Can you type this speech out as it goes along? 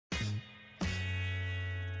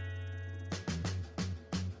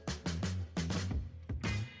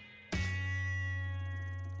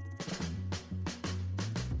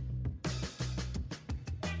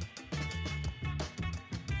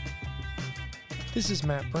This is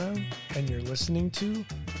Matt Brown, and you're listening to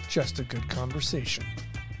Just a Good Conversation.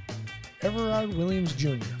 Everard Williams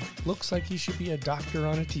Jr. looks like he should be a doctor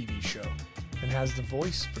on a TV show and has the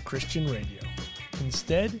voice for Christian radio.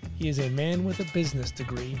 Instead, he is a man with a business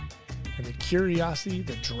degree and the curiosity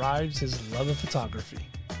that drives his love of photography.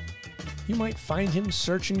 You might find him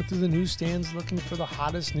searching through the newsstands looking for the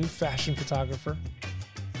hottest new fashion photographer.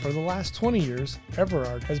 For the last 20 years,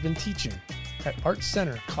 Everard has been teaching at Art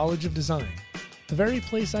Center College of Design, the very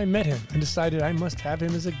place I met him and decided I must have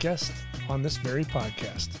him as a guest on this very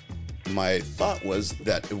podcast. My thought was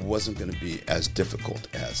that it wasn't going to be as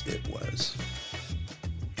difficult as it was.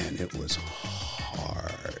 And it was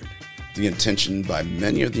hard. The intention by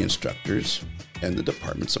many of the instructors and the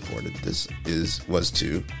department supported this was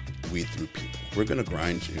to weed through people. We're going to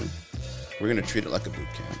grind you. We're going to treat it like a boot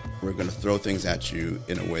camp. We're going to throw things at you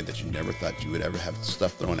in a way that you never thought you would ever have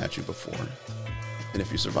stuff thrown at you before. And if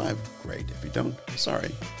you survive, great. If you don't,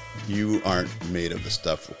 sorry. You aren't made of the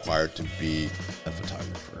stuff required to be a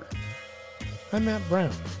photographer. I'm Matt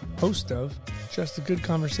Brown, host of Just a Good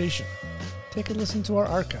Conversation. Take a listen to our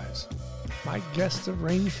archives. My guests have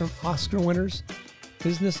ranged from Oscar winners,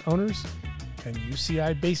 business owners, and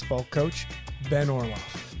UCI baseball coach Ben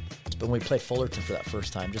Orloff. When we played Fullerton for that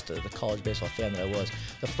first time, just the college baseball fan that I was,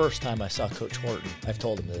 the first time I saw Coach Horton, I've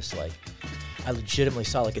told him this, I legitimately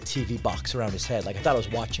saw a TV box around his head. I thought I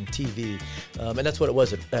was watching TV, and that's what it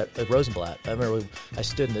was at Rosenblatt. I remember I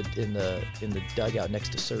stood in the dugout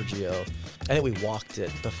next to Sergio. I think we walked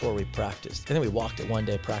it before we practiced. I think we walked it one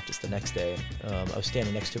day, practiced the next day. I was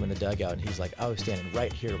standing next to him in the dugout, and he's like, I was standing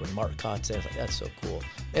right here when Mark caught it. I was like, that's so cool.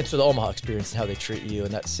 And so the Omaha experience and how they treat you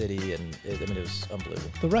in that city, and it was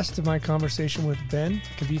unbelievable. The rest of my conversation with Ben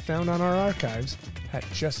can be found on our archives at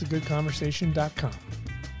justagoodconversation.com.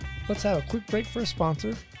 Let's have a quick break for a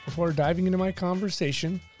sponsor before diving into my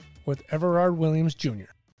conversation with Everard Williams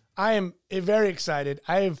Jr. I am very excited.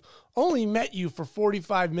 I have only met you for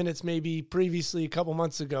 45 minutes maybe previously a couple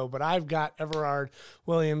months ago, but I've got Everard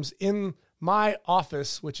Williams in my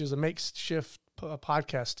office, which is a makeshift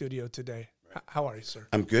podcast studio today. Right. How are you, sir?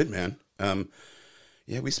 I'm good, man.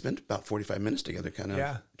 We spent about 45 minutes together kind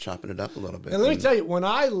of chopping it up a little bit. And let me tell you, when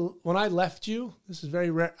I left you, this is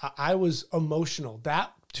very rare, I was emotional.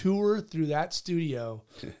 That tour through that studio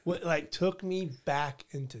took me back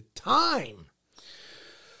into time.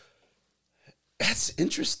 That's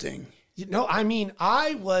interesting.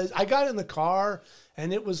 I got in the car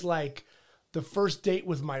and it was like the first date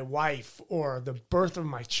with my wife or the birth of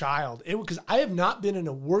my child. Because I have not been in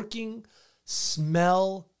a working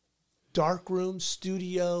smell darkroom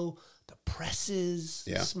studio, the presses,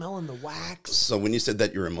 smelling the wax. So when you said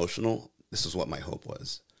that you're emotional, this is what my hope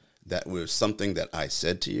was. That was something that I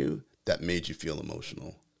said to you that made you feel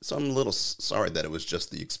emotional. So I'm a little sorry that it was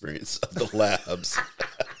just the experience of the labs.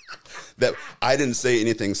 That I didn't say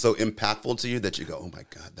anything so impactful to you that you go, oh my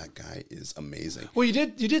God, that guy is amazing. Well, you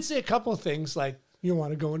did say a couple of things like, you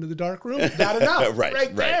want to go into the dark room? Not enough.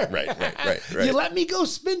 right there. Right. You let me go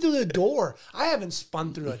spin through the door. I haven't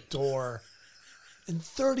spun through a door in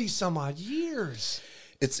 30 some odd years.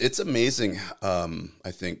 It's amazing,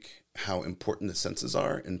 I think, how important the senses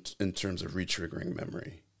are in terms of re-triggering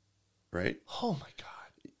memory, right? Oh my God.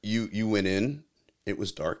 You went in, it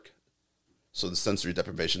was dark, so the sensory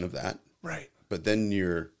deprivation of that. Right. But then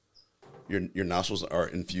your nostrils are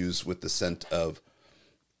infused with the scent of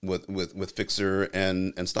with Fixer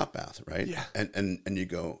and Stop Bath, right? Yeah. And you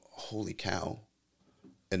go, holy cow.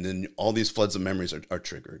 And then all these floods of memories are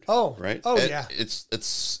triggered. Oh. Right? Oh, and yeah. It's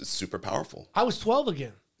super powerful. I was 12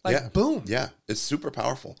 again. Boom. Yeah, it's super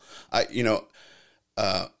powerful. There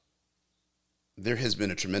has been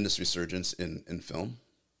a tremendous resurgence in film.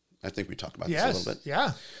 I think we talked about this a little bit.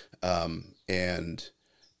 Yeah. And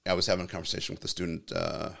I was having a conversation with a student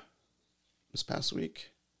this past week,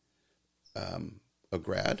 a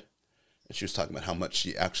grad, and she was talking about how much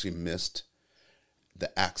she actually missed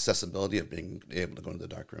the accessibility of being able to go into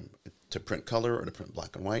the darkroom to print color or to print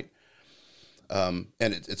black and white. And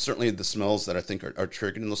it's certainly the smells that I think are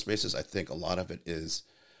triggered in those spaces. I think a lot of it is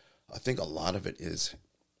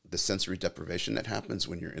the sensory deprivation that happens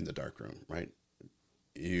when you're in the darkroom, right?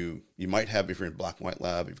 You might have, if you're in black and white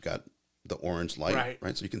lab, you've got the orange light,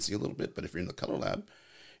 right? So you can see a little bit, but if you're in the color lab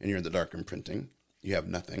and you're in the darkroom printing, you have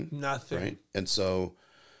nothing. Right? And so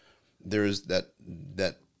there's that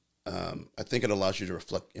I think it allows you to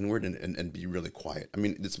reflect inward and be really quiet. I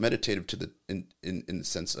mean, it's meditative in the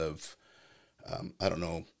sense of, I don't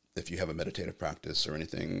know if you have a meditative practice or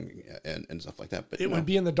anything and stuff like that, but it would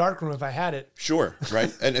be in the dark room if I had it. Sure.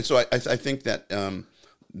 Right. and so I think that,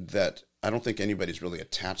 that I don't think anybody's really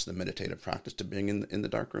attached the meditative practice to being in the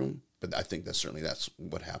dark room. but I think that's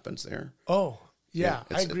what happens there. Oh, yeah,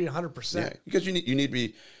 Yeah, I agree 100%. Yeah, because you need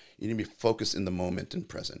to be focused in the moment and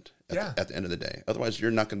present at the end of the day. Otherwise,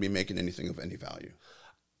 you're not going to be making anything of any value.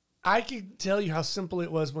 I can tell you how simple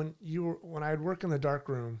it was when I'd work in the dark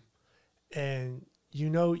room, and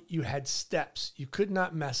you had steps. You could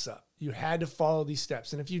not mess up. You had to follow these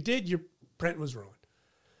steps, and if you did, your print was ruined.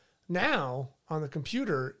 Now on the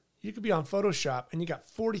computer, you could be on Photoshop and you got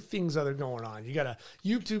 40 things other going on. You got a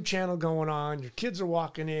YouTube channel going on. Your kids are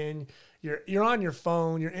walking in. You're on your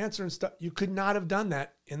phone. You're answering stuff. You could not have done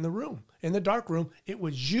that in the room, in the dark room. It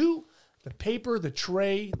was you, the paper, the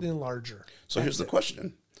tray, the enlarger. So here's the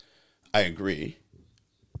question. I agree.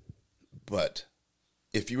 But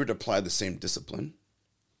if you were to apply the same discipline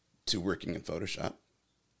to working in Photoshop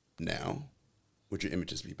now, would your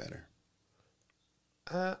images be better?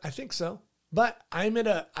 I think so. But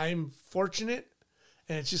I'm fortunate,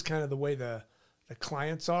 and it's just kind of the way the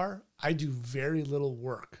clients are. I do very little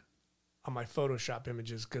work on my Photoshop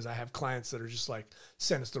images because I have clients that are just like,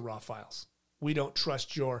 send us the raw files. We don't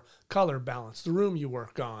trust your color balance, the room you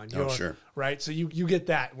work on. Sure. Right? So you get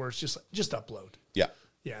that where it's just upload. Yeah.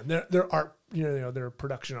 Yeah. And there are, their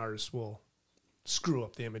production artists will screw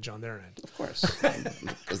up the image on their end. Of course.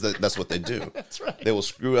 Because that's what they do. That's right. They will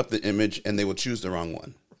screw up the image and they will choose the wrong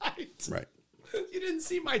one. Right. Right. You didn't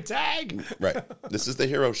see my tag. Right. This is the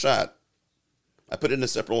hero shot. I put it in a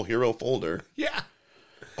separate hero folder. Yeah.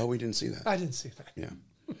 Oh, we didn't see that. I didn't see that. Yeah.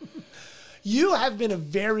 You have been a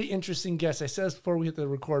very interesting guest. I said this before we hit the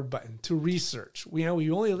record button, to research. We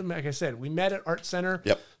only, like I said, we met at Art Center.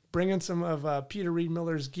 Yep. Bringing some of Peter Reed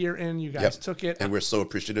Miller's gear in. You guys took it. And we're so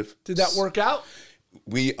appreciative. Did that work out?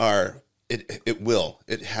 We are. It will.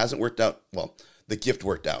 It hasn't worked out. Well, the gift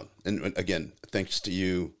worked out. And again, thanks to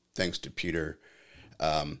you, thanks to Peter.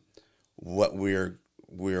 What we're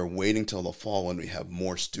waiting till the fall when we have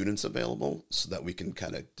more students available so that we can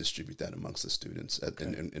kind of distribute that amongst the students. Okay.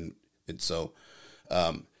 And so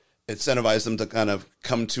incentivize them to kind of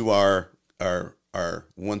come to our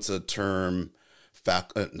once a term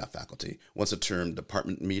once a term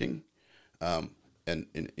department meeting, and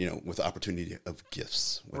with the opportunity of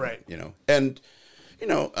gifts, right?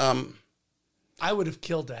 I would have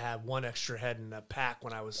killed to have one extra head in a pack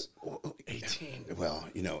when I was 18. Well,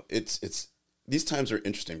 it's these times are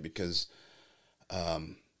interesting because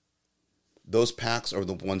those packs are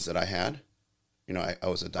the ones that I had. I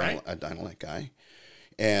was a Dynalite guy,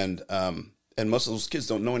 and most of those kids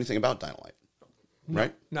don't know anything about Dynalite,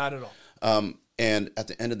 right? Not at all. And at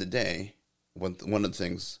the end of the day, one of the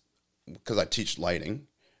things, because I teach lighting,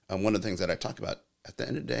 one of the things that I talk about, at the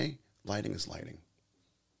end of the day, lighting is lighting.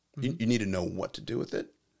 Mm-hmm. You need to know what to do with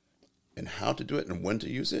it and how to do it and when to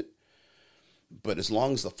use it. But as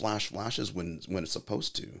long as the flashes when it's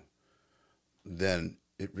supposed to, then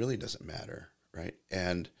it really doesn't matter, right?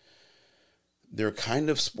 And they're kind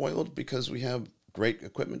of spoiled because we have great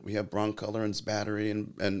equipment. We have Broncolor and its battery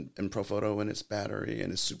and Profoto and its battery,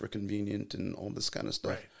 and it's super convenient and all this kind of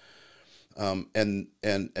stuff. Right. And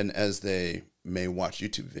as they may watch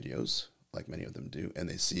YouTube videos, like many of them do, and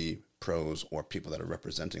they see pros or people that are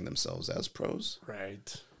representing themselves as pros.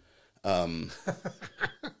 Right.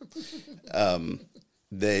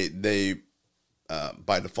 They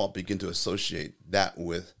by default begin to associate that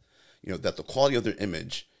with, that the quality of their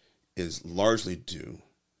image is largely due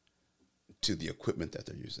to the equipment that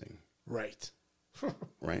they're using. Right.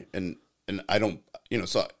 Right. And I don't,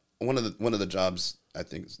 so one of the jobs I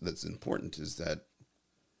think that's important is that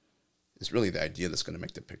it's really the idea that's going to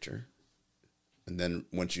make the picture. And then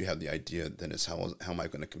once you have the idea, then it's how am I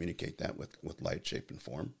going to communicate that with light, shape, and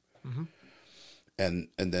form? Mm-hmm. And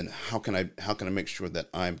then how can I make sure that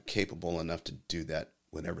I'm capable enough to do that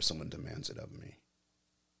whenever someone demands it of me?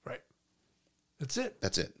 Right. That's it.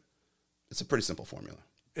 That's it. It's a pretty simple formula.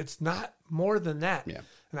 It's not more than that. Yeah.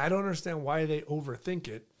 And I don't understand why they overthink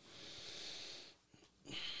it.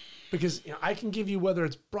 Because I can give you, whether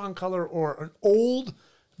it's Broncolor or an old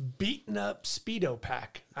beaten up Speedo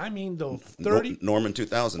pack. I mean, the 30 Norman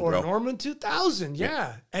 2000, or bro. Norman 2000,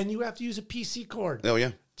 yeah. And you have to use a PC cord. Oh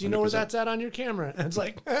yeah. Do you know where that's at on your camera? And it's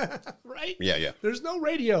like, right? Yeah. There's no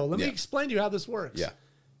radio. Let me explain to you how this works. Yeah.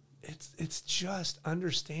 It's just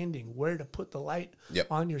understanding where to put the light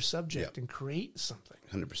on your subject and create something.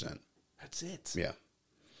 100%. That's it. Yeah.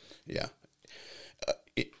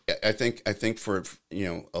 I think for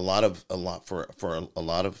a lot of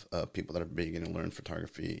people that are beginning to learn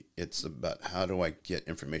photography, it's about how do I get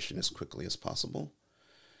information as quickly as possible,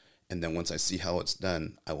 and then once I see how it's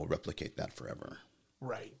done, I will replicate that forever.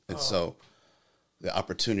 Right. And so the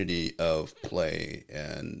opportunity of play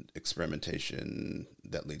and experimentation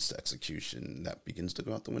that leads to execution, that begins to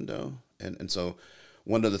go out the window. And so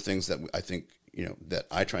one of the things that I think, that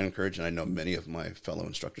I try and encourage, and I know many of my fellow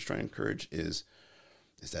instructors try and encourage, is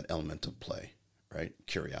that element of play, right?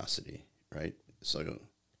 Curiosity, right? So you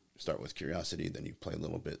start with curiosity, then you play a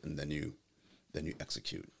little bit, and then you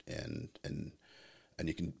execute, and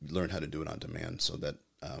you can learn how to do it on demand, so that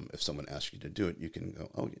if someone asks you to do it, you can go,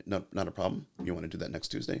 oh, no, not a problem. You want to do that next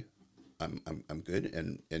Tuesday? I'm good,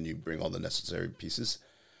 and you bring all the necessary pieces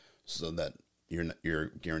so that you're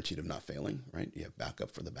guaranteed of not failing, right? You have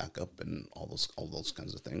backup for the backup and all those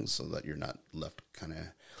kinds of things, so that you're not left kind of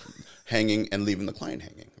hanging and leaving the client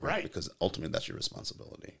hanging, right? Because ultimately that's your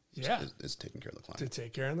responsibility. Yeah, is taking care of the client. To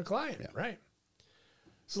take care of the client, yeah. Right?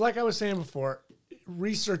 So, like I was saying before,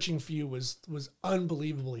 researching for you was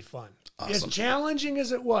unbelievably fun. Awesome. As challenging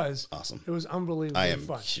as it was, awesome. It was unbelievably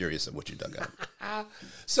fun. I am curious of what you dug out.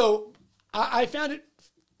 So I found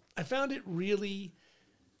it really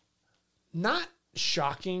not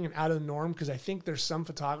shocking and out of the norm, because I think there's some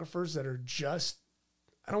photographers that are just,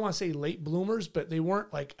 I don't want to say late bloomers, but they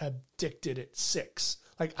weren't like addicted at 6.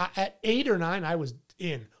 Like at 8 or 9, I was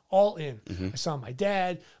all in. Mm-hmm. I saw my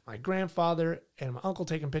dad, my grandfather, and my uncle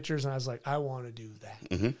taking pictures, and I was like, I want to do that.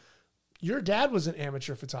 Mm-hmm. Your dad was an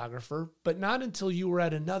amateur photographer, but not until you were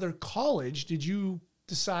at another college did you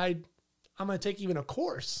decide, I'm going to take even a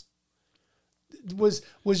course. Was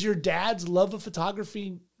your dad's love of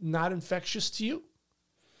photography not infectious to you?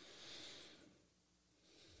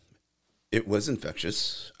 It was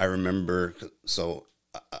infectious. I remember, so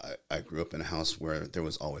I grew up in a house where there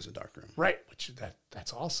was always a dark room. Right,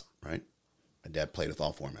 that's awesome. Right? My dad played with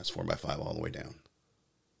all formats, 4x5 all the way down.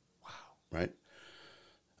 Wow. Right?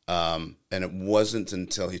 And it wasn't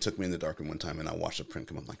until he took me in the dark room one time and I watched the print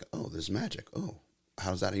come up, like, oh, there's magic. Oh,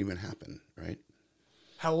 how does that even happen? Right?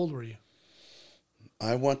 How old were you?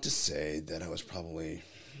 I want to say that I was probably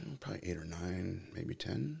 8 or 9, maybe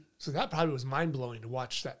 10. So that probably was mind-blowing to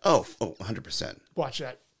watch that. Oh, 100%. Watch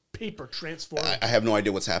that paper transform. I have no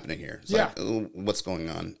idea what's happening here. It's yeah. Like, oh, what's going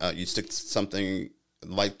on? You stick something,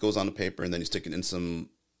 light goes on the paper, and then you stick it in some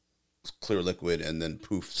clear liquid, and then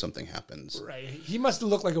poof, something happens. Right. He must have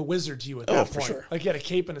looked like a wizard to you at that point. For sure. Like he had a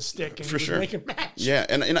cape and a stick, and he was making match. Yeah,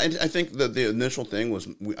 and I think the initial thing was,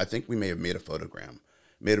 I think we may have made a photogram.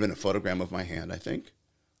 May have been a photogram of my hand, I think.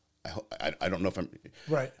 I don't know if I'm...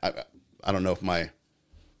 Right. I don't know if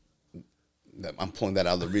I'm pulling that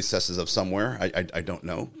out of the recesses of somewhere. I don't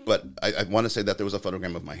know. But I want to say that there was a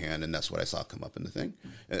photogram of my hand, and that's what I saw come up in the thing,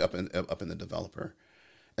 up in the developer.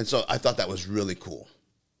 And so I thought that was really cool.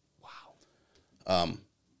 Wow.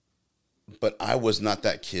 But I was not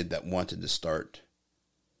that kid that wanted to start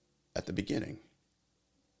at the beginning.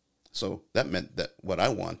 So that meant that what I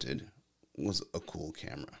wanted was a cool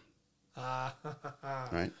camera.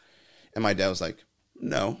 Right? And my dad was like,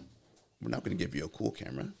 no, we're not going to give you a cool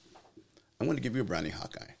camera. I'm going to give you a Brownie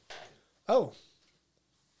Hawkeye. Oh,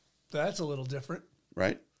 that's a little different.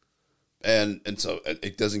 Right? And so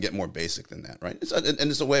it doesn't get more basic than that, right?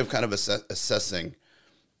 And it's a way of kind of assessing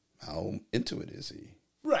how into it is he.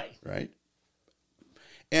 Right. Right?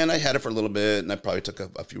 And I had it for a little bit, and I probably took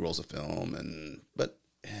a few rolls of film, but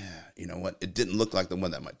you know what? It didn't look like the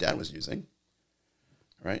one that my dad was using.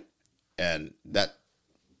 Right? And that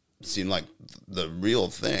seemed like the real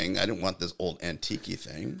thing. I didn't want this old antique-y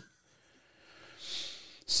thing.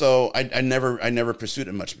 So I never pursued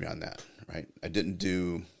it much beyond that, right? I didn't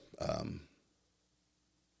do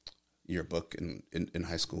yearbook in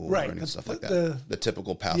high school, right? Or any stuff like that. The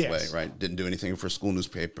typical pathway, yes. Right? Didn't do anything for school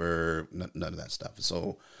newspaper, none of that stuff.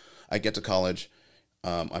 So I get to college,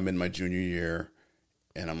 I'm in my junior year,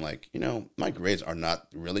 and I'm like, my grades are not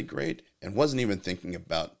really great, and wasn't even thinking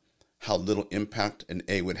about how little impact an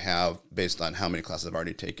A would have based on how many classes I've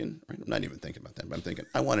already taken. Right? I'm not even thinking about that, but I'm thinking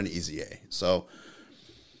I want an easy A. So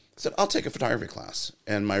I said, I'll take a photography class.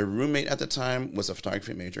 And my roommate at the time was a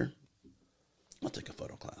photography major. I'll take a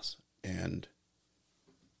photo class. And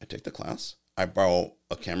I take the class. I borrow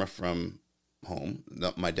a camera from home,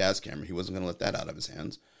 my dad's camera. He wasn't going to let that out of his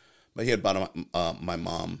hands. But he had bought my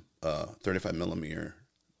mom 35 millimeter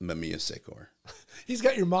Mamiya Secor. He's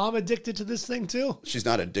got your mom addicted to this thing too? She's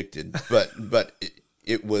not addicted, but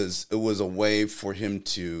it was a way for him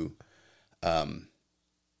to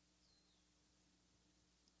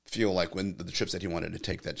feel like when the trips that he wanted to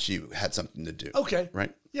take that she had something to do. Okay.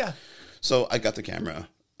 Right? Yeah. So I got the camera,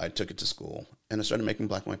 I took it to school, and I started making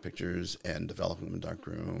black and white pictures and developing them in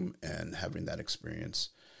darkroom and having that experience.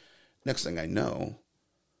 Next thing I know,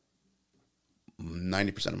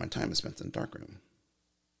 90% of my time is spent in the darkroom.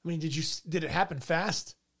 I mean, did it happen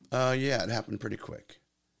fast? Yeah, it happened pretty quick.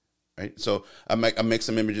 Right. So I make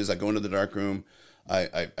some images. I go into the darkroom.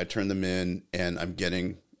 I turn them in, and I'm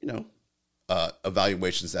getting,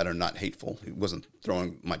 evaluations that are not hateful. He wasn't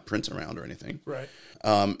throwing my prints around or anything. Right.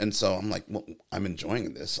 And so I'm like, well, I'm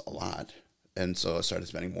enjoying this a lot. And so I started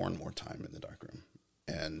spending more and more time in the darkroom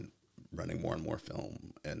and running more and more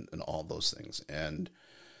film and all those things. And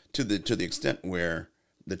to the extent where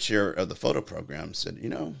the chair of the photo program said,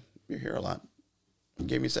 you're here a lot. And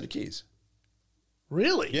gave me a set of keys.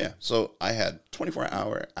 Really? Yeah. So I had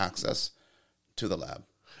 24-hour access to the lab.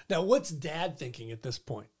 Now, what's Dad thinking at this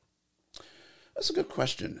point? That's a good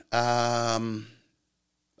question. I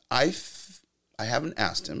haven't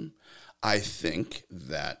asked him. I think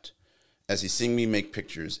that as he's seeing me make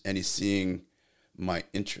pictures and he's seeing my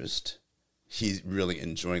interest, he's really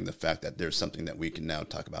enjoying the fact that there's something that we can now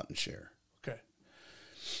talk about and share. Okay.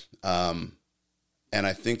 And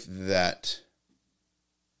I think that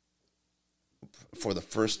for the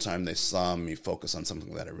first time, they saw me focus on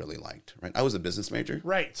something that I really liked. Right, I was a business major.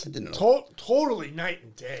 Right, I didn't know. Totally night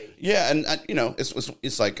and day. Yeah, and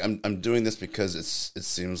it's like I'm doing this because it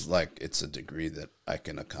seems like it's a degree that I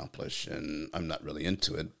can accomplish, and I'm not really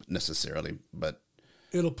into it necessarily, but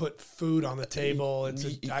it'll put food on the table.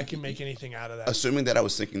 I can make anything out of that. Assuming that I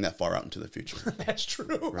was thinking that far out into the future. That's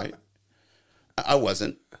true. Right. I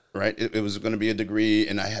wasn't. Right. It was going to be a degree,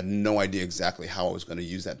 and I had no idea exactly how I was going to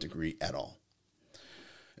use that degree at all.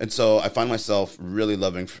 And so I find myself really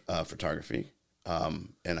loving photography,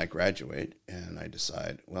 and I graduate, and I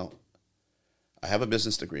decide, well, I have a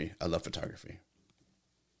business degree. I love photography.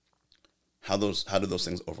 How do those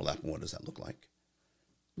things overlap, and what does that look like?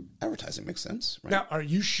 Advertising makes sense, right? Now, are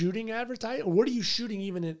you shooting advertising, or what are you shooting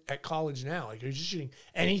even at college now? Like, are you just shooting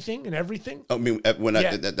anything and everything? I mean,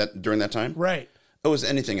 during that time, right? It was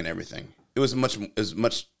anything and everything. It was much.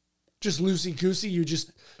 Just loosey-goosey? You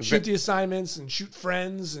just shoot the assignments and shoot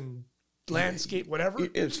friends and landscape, whatever?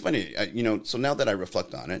 It's funny. So now that I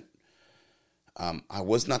reflect on it, I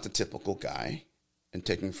was not the typical guy in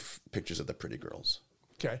taking pictures of the pretty girls.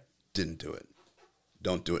 Okay. Didn't do it.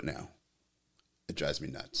 Don't do it now. It drives me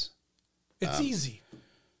nuts. It's easy.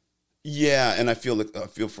 Yeah, and I feel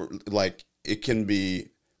like it can be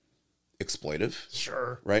exploitive.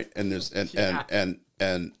 Sure. Right? And there's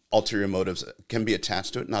and ulterior motives can be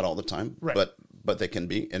attached to it, not all the time, right. but they can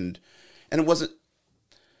be. And I wasn't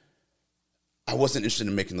interested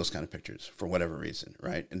in making those kind of pictures for whatever reason,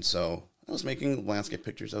 right? And so I was making landscape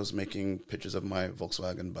pictures. I was making pictures of my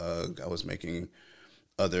Volkswagen Bug. I was making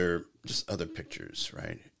other pictures,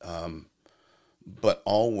 right? But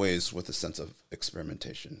always with a sense of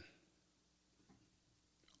experimentation.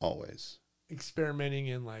 Always. Experimenting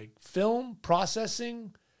in like film,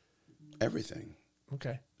 processing? Everything.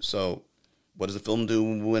 Okay. So what does the film do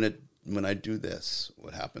when I do this?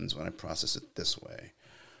 What happens when I process it this way?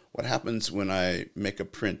 What happens when I make a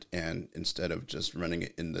print and instead of just running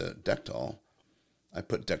it in the Dektol, I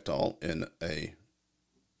put Dektol in a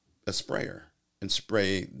sprayer and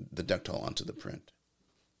spray the Dektol onto the print?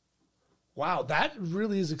 Wow, that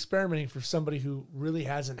really is experimenting for somebody who really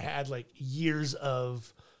hasn't had like years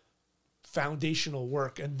of foundational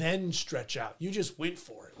work and then stretch out. You just went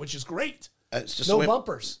for it, which is great. It's just no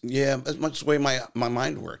bumpers. Yeah, as much the way my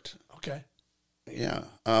mind worked. Okay. Yeah.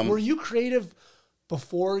 Were you creative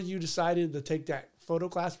before you decided to take that photo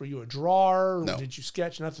class? Were you a drawer? No. Did you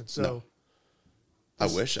sketch? Nothing. So no. I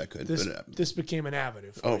wish I could. This became an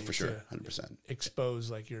avenue for you for sure, 100%.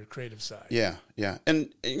 Expose like your creative side. Yeah, yeah. And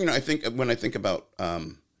I think when I think about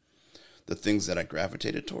the things that I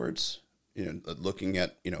gravitated towards, looking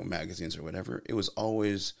at magazines or whatever, it was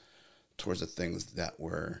always towards the things that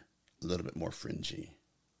were a little bit more fringy.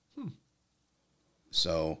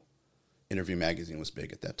 So, Interview magazine was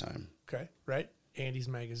big at that time. Okay, right. Andy's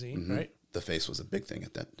magazine, Mm-hmm. right? The Face was a big thing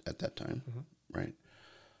at that time, Mm-hmm. right?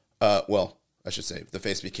 Well, I should say The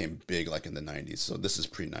Face became big like in the 90s. So this is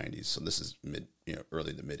pre-90s. So this is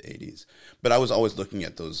early to mid 80s. But I was always looking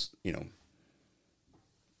at those,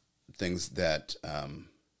 things that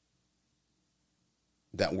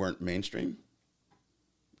that weren't mainstream,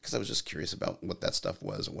 because I was just curious about what that stuff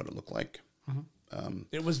was and what it looked like. Mm-hmm.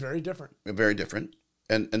 It was very different. Very different.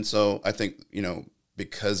 And so I think,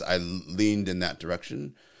 because I leaned in that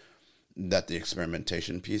direction, that the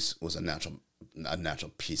experimentation piece was a natural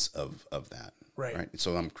piece of that. Right.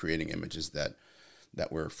 So I'm creating images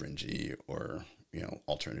that were fringy or,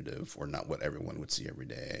 alternative or not what everyone would see every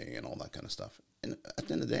day and all that kind of stuff. And at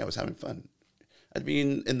the end of the day, I was having fun. I'd be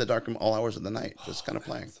in the darkroom all hours of the night, just kind of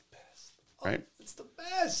playing. That's the best. Right? It's the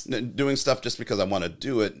best. Doing stuff just because I want to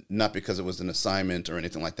do it, not because it was an assignment or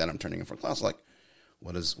anything like that. I'm turning in for class. Like,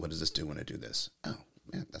 what does this do when I do this? Oh,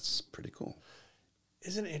 man, that's pretty cool.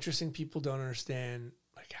 Isn't it interesting? People don't understand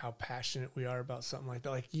like how passionate we are about something like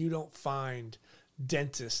that. Like you don't find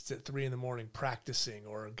dentists at 3 a.m. practicing,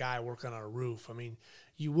 or a guy working on a roof. I mean,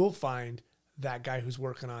 you will find that guy who's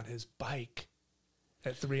working on his bike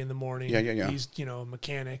at 3 a.m. Yeah. He's, a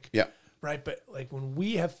mechanic. Yeah. Right. But like when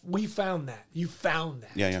we found that, you found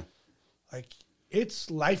that. Yeah. Like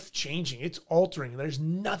it's life changing. It's altering. There's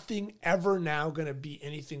nothing ever now going to be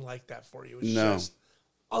anything like that for you. It's just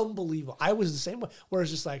unbelievable. I was the same way, where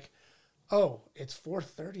it's just like, oh, it's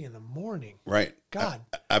 4:30 in the morning. Right. God.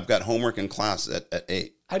 I've got homework in class at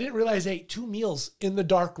 8. I didn't realize I ate 2 meals in the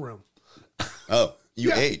dark room. Oh,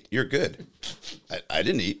 you ate. You're good. I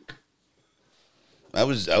didn't eat. I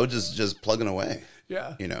was just plugging away.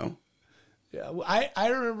 Yeah. Yeah. Well, I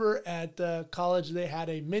remember at college they had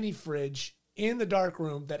a mini fridge in the dark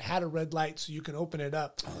room that had a red light so you can open it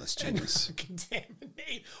up. Oh, that's genius. And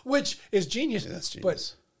contaminate, which is genius. Yeah, that's genius. But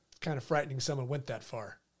it's kind of frightening someone went that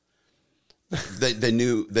far. They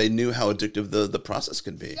knew how addictive the process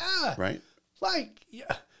could be. Yeah. Right? Like,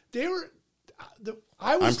 yeah. They were...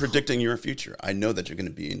 I'm predicting your future. I know that you're going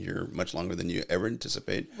to be in here much longer than you ever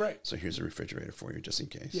anticipate. Right. So here's a refrigerator for you just in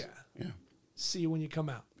case. Yeah. Yeah. See you when you come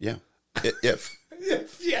out. Yeah. If.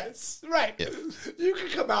 Yes. Right. If. You can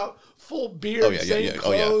come out full beard, Oh, yeah. same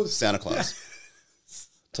Oh, yeah. clothes. Santa Claus.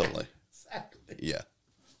 Totally. Exactly. Yeah.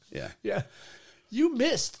 Yeah. Yeah. You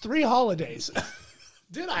missed 3 holidays.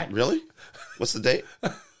 Did I? Really? What's the date?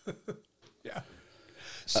 Yeah.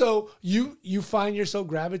 So you find yourself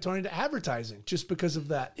gravitating to advertising just because of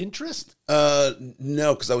that interest?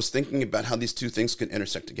 No, because I was thinking about how these two things can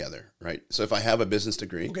intersect together, right? So if I have a business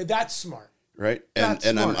degree, Okay, that's smart. right, That's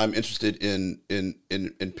and smart. I'm interested in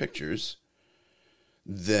pictures,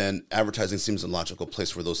 then advertising seems a logical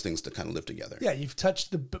place for those things to kind of live together. Yeah, you've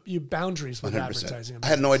touched your boundaries with 100%. advertising. I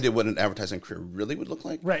had no idea what an advertising career really would look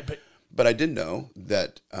like. Right, But I did know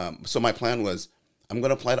that. So my plan was, I'm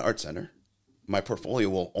going to apply to Art Center. My portfolio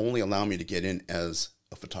will only allow me to get in as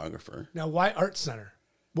a photographer. now why Art Center?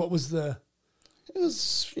 What was the... It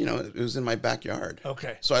was, it was in my backyard.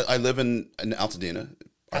 Okay. So I live in Altadena.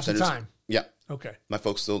 At the time? Yeah. Okay. My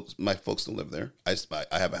folks still live there. I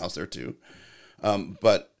have a house there too.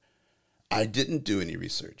 But I didn't do any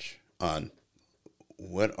research on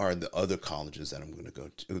what are the other colleges that I'm going to go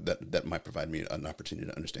to that might provide me an opportunity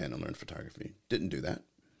to understand and learn photography. Didn't do that.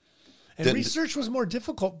 And research was more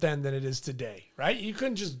difficult then than it is today, right? You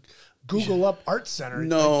couldn't just Google up Art Center.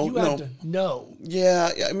 No, you had to know. Yeah.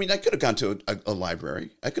 I mean, I could have gone to a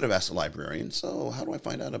library. I could have asked a librarian. So how do I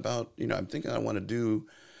find out about, I'm thinking I want to do,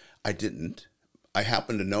 I didn't. I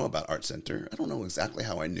happened to know about Art Center. I don't know exactly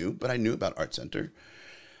how I knew, but I knew about Art Center.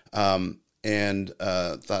 And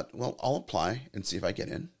thought, well, I'll apply and see if I get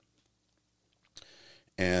in.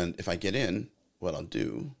 And if I get in, what I'll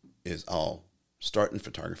do is I'll start in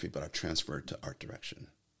photography, but I'll transfer to art direction.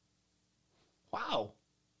 Wow.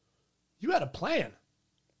 You had a plan.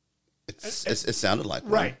 It sounded like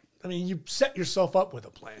one. Right. I mean, you set yourself up with a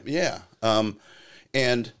plan. Yeah.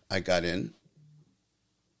 And I got in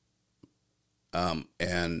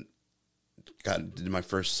and did my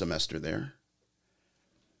first semester there.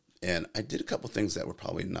 And I did a couple things that were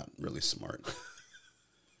probably not really smart.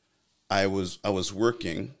 I was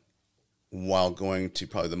working while going to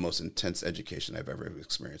probably the most intense education I've ever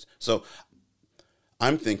experienced. So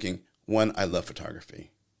I'm thinking, one, I love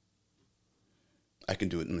photography. I can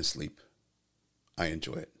do it in my sleep. I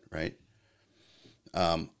enjoy it, right?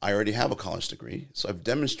 I already have a college degree, so I've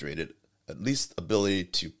demonstrated at least ability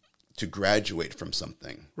to graduate from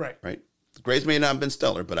something. Right. Right? The grades may not have been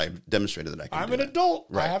stellar, but I've demonstrated that I can I'm do an it. adult.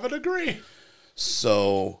 Right. I have a degree.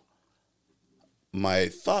 So my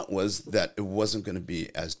thought was that it wasn't going to be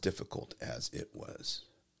as difficult as it was.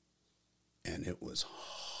 And it was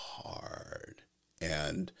hard.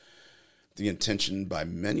 And the intention by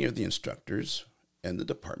many of the instructors and the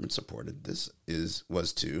department supported this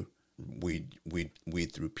was to weed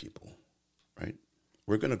through people, right?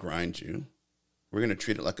 We're going to grind you. We're going to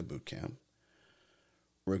treat it like a boot camp.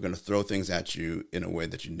 We're going to throw things at you in a way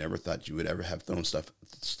that you never thought you would ever have thrown stuff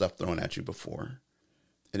thrown at you before.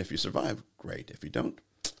 And if you survive, great. If you don't,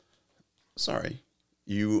 sorry.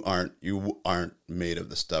 You aren't made of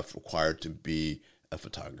the stuff required to be a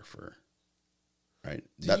photographer. Right?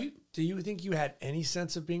 Do you think you had any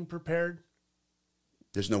sense of being prepared?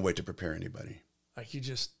 There's no way to prepare anybody. Like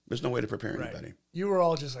There's no way to prepare right. anybody. You were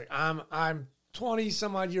all just like, I'm 20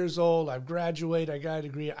 some odd years old. I've graduated. I got a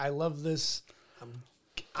degree. I love this.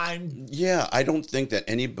 Yeah, I don't think that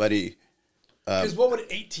anybody. Because what would an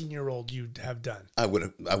 18-year-old you have done? I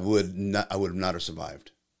would not have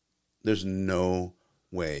survived. There's no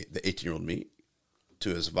way the 18-year-old me to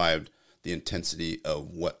have survived the intensity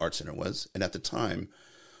of what Art Center was. And at the time,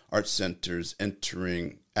 Art Center's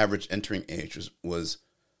average entering age was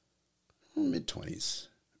mid-20s,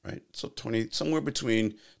 right? So somewhere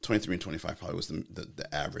between 23 and 25 probably was the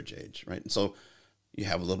average age, right? And so you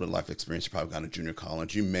have a little bit of life experience. You probably gone to junior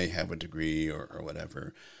college. You may have a degree or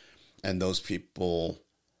whatever. And those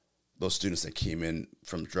students that came in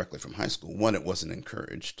directly from high school, one, it wasn't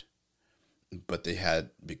encouraged, but they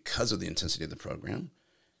had, because of the intensity of the program,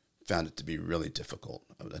 found it to be really difficult,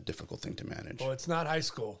 a difficult thing to manage. Well, it's not high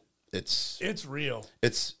school. It's real.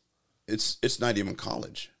 It's not even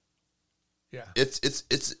college. Yeah.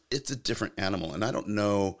 It's a different animal. And I don't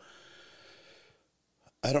know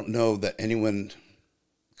that anyone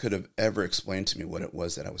could have ever explained to me what it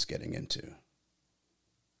was that I was getting into.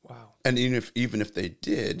 Wow. And even if they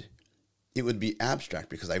did, it would be abstract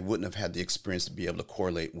because I wouldn't have had the experience to be able to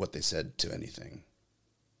correlate what they said to anything.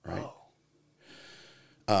 Right.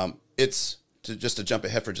 Oh. It's to jump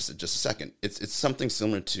ahead for just a second. It's something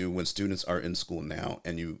similar to when students are in school now,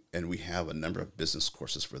 and we have a number of business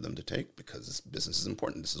courses for them to take because business is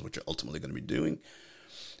important. This is what you're ultimately going to be doing,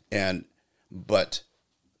 but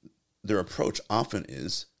their approach often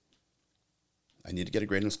is, I need to get a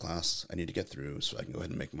grade in this class. I need to get through so I can go ahead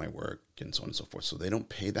and make my work and so on and so forth. So they don't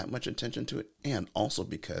pay that much attention to it, and also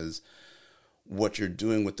because what you're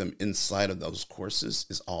doing with them inside of those courses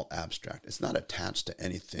is all abstract. It's not attached to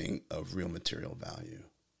anything of real material value.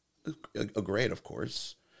 A grade, of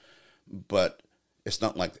course, but it's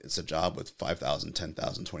not like it's a job with $5,000, $10,000,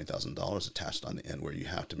 $20,000 attached on the end where you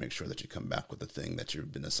have to make sure that you come back with the thing that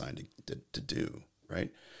you've been assigned to do,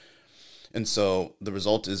 right? And so the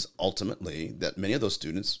result is ultimately that many of those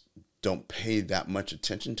students don't pay that much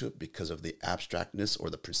attention to it because of the abstractness or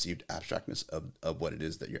the perceived abstractness of what it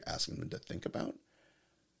is that you're asking them to think about.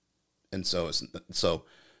 And so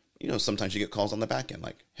sometimes you get calls on the back end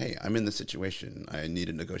like, hey, I'm in this situation. I need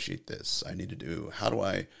to negotiate this. I need to do, how do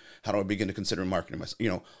I begin to consider marketing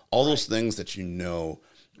myself? All those things that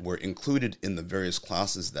were included in the various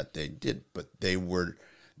classes that they did, but they weren't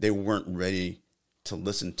ready to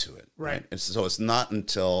listen to it. Right. And so it's not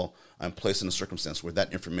until I'm placed in a circumstance where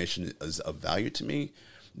that information is of value to me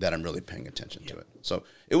that I'm really paying attention to it. So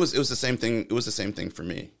it was the same thing. It was the same thing for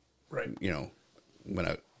me. Right.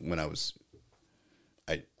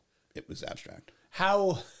 It was abstract.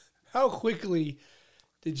 How quickly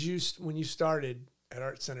when you started at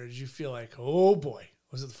Art Center, did you feel like, oh boy,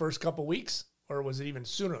 was it the first couple weeks or was it even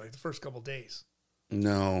sooner, like the first couple days?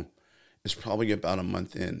 No. It's probably about a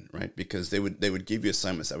month in, right? Because they would give you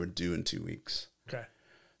assignments that were due in 2 weeks. Okay.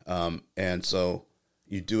 And so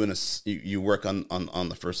you work on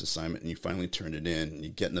the first assignment and you finally turn it in and you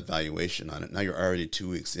get an evaluation on it. Now you're already 2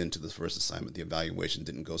 weeks into the first assignment. The evaluation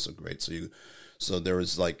didn't go so great. So there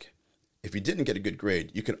was like, if you didn't get a good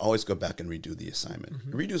grade, you could always go back and redo the assignment.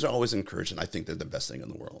 Mm-hmm. Redos are always encouraged, and I think they're the best thing in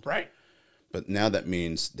the world. Right. But now that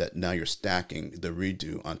means that now you're stacking the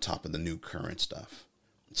redo on top of the new current stuff.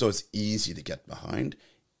 So it's easy to get behind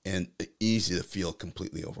and easy to feel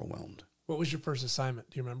completely overwhelmed. What was your first assignment?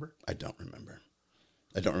 Do you remember? I don't remember.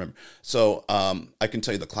 So I can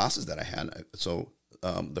tell you the classes that I had. So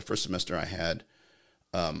the first semester I had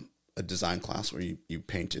a design class where you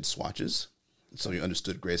painted swatches. So you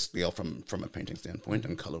understood grayscale from a painting standpoint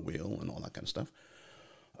and color wheel and all that kind of stuff.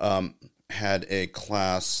 Had a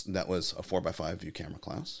class that was a 4x5 view camera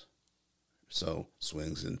class. So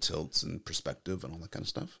swings and tilts and perspective and all that kind of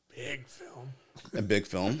stuff. Big film. A big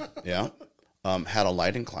film, yeah. Had a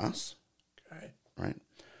lighting class. Okay. Right.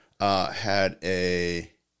 Had a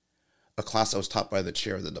class that was taught by the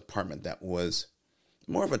chair of the department that was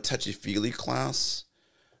more of a touchy-feely class,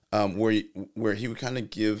 where he would kind of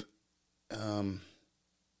give, it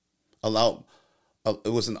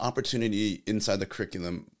was an opportunity inside the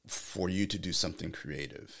curriculum for you to do something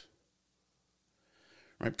creative.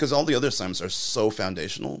 Right, because all the other assignments are so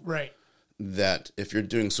foundational, right, that if you're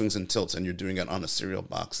doing swings and tilts and you're doing it on a cereal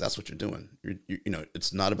box, that's what you're doing.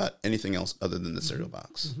 It's not about anything else other than the cereal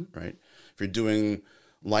box, right? If you're doing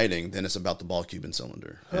lighting, then it's about the ball, cube, and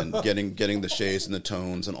cylinder, and getting the shades and the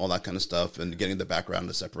tones and all that kind of stuff, and getting the background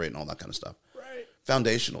to separate and all that kind of stuff. Right,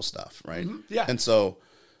 foundational stuff, right? Mm-hmm. Yeah, and so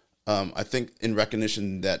I think in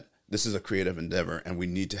recognition that this is a creative endeavor and we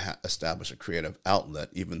need to establish a creative outlet,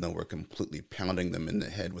 even though we're completely pounding them in the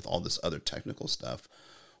head with all this other technical stuff,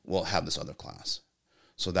 we'll have this other class.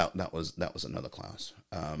 So that was another class.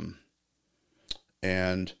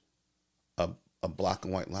 And a black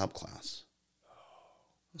and white lab class.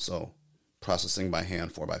 So processing by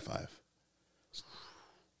hand 4x5.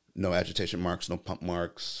 No agitation marks, no pump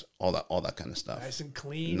marks, all that kind of stuff. Nice and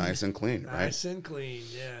clean. Right? Nice and clean,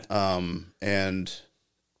 yeah. And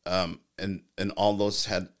and all those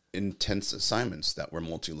had intense assignments that were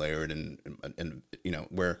multi-layered and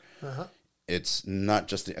where it's not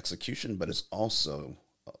just the execution, but it's also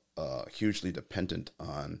hugely dependent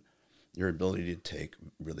on your ability to take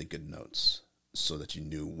really good notes so that you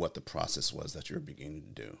knew what the process was that you were beginning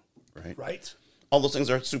to do, right? Right. All those things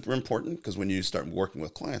are super important because when you start working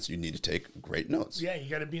with clients, you need to take great notes. Yeah, you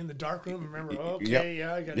got to be in the dark room and remember, okay, Yep.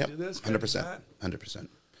 yeah, I got to do this. 100%. 100%.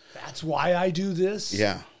 That's why I do this.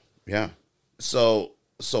 Yeah. Yeah. So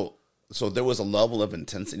there was a level of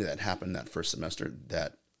intensity that happened that first semester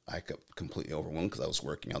that I got completely overwhelmed because I was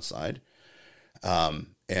working outside. And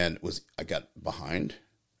I got behind,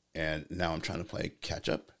 and now I'm trying to play catch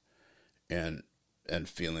up and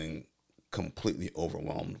feeling completely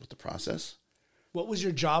overwhelmed with the process. What was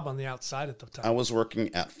your job on the outside at the time? I was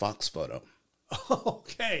working at Fox Photo.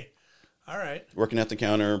 Okay. All right. Working at the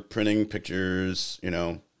counter, printing pictures,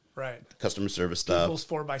 Right. customer service stuff. People's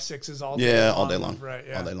 4x6s all day long. Yeah, all day long. Right,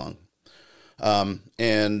 yeah. All day long. Well,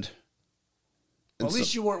 at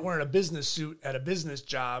least you weren't wearing a business suit at a business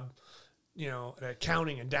job, at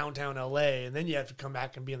accounting in downtown LA, and then you have to come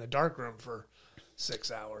back and be in the dark room for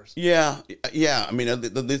 6 hours. Yeah. I mean,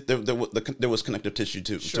 there was connective tissue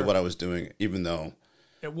to what I was doing, even though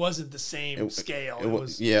it wasn't the same scale.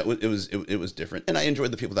 It was different, and I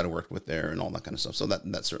enjoyed the people that I worked with there and all that kind of stuff. So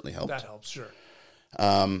that certainly helped. That helps, sure.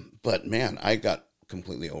 But man, I got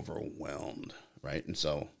completely overwhelmed, right? And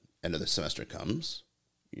so end of the semester comes,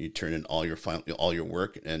 you turn in all your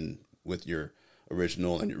work and with your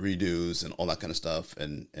original and your redos and all that kind of stuff.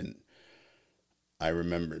 And I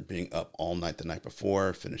remember being up all night the night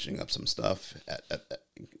before, finishing up some stuff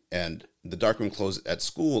and the darkroom closed at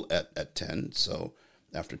school at 10. So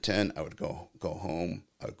after 10, I would go home.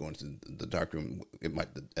 I would go into the darkroom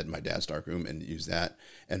at my dad's darkroom and use that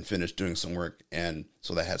and finish doing some work. And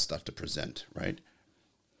so I had stuff to present, right?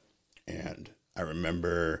 And I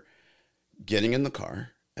remember getting in the car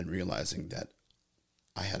and realizing that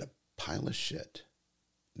I had a pile of shit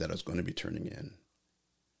that I was going to be turning in.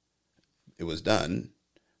 It was done,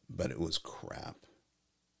 but it was crap.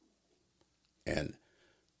 And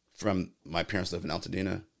from my parents live in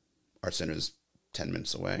Altadena, Art Center is 10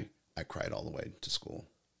 minutes away. I cried all the way to school.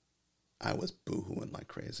 I was boo-hooing like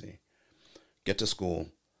crazy. Get to school,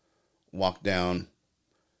 walk in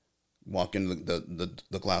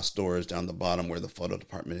the glass doors down the bottom where the photo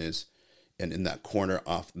department is, and in that corner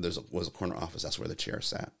off, was a corner office. That's where the chair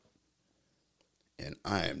sat. And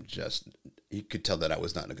you could tell that I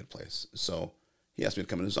was not in a good place. So he asked me to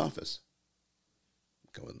come in his office.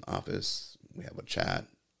 Go in the office. We have a chat.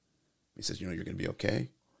 He says, you're going to be okay.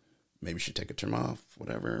 Maybe you should take a term off,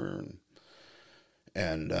 whatever.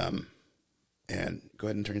 And go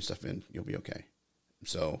ahead and turn your stuff in. You'll be okay.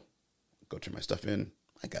 So go turn my stuff in.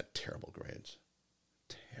 I got terrible grades.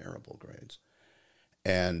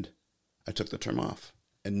 And I took the term off.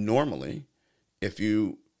 And normally, if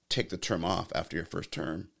you take the term off after your first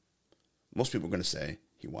term, most people are going to say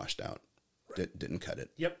he washed out, didn't cut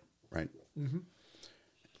it. Yep. Right? Mm-hmm.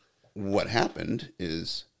 What happened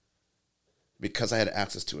is, because I had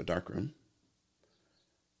access to a darkroom,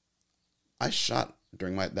 I shot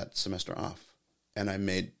during that semester off, and I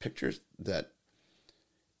made pictures that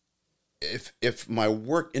if my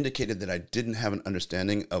work indicated that I didn't have an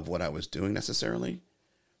understanding of what I was doing necessarily,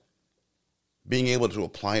 being able to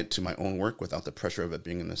apply it to my own work without the pressure of it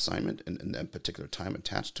being an assignment and that particular time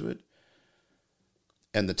attached to it,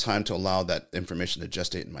 and the time to allow that information to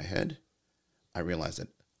gestate in my head, I realized that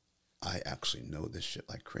I actually know this shit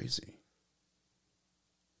like crazy.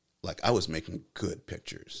 Like, I was making good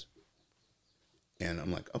pictures. And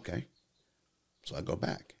I'm like, okay. So I go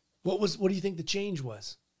back. What do you think the change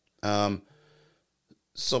was?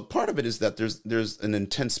 So part of it is that there's an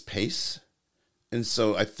intense pace. And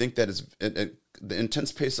so I think that is the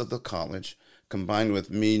intense pace of the college combined with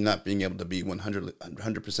me not being able to be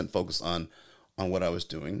 100% focused on what I was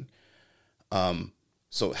doing.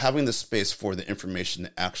 So having the space for the information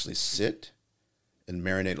to actually sit and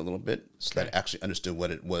marinate a little bit so that I actually understood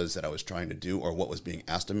what it was that I was trying to do or what was being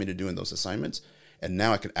asked of me to do in those assignments. And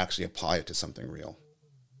now I could actually apply it to something real.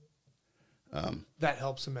 That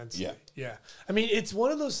helps immensely. Yeah. Yeah. I mean, it's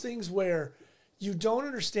one of those things where you don't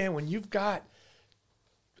understand when you've got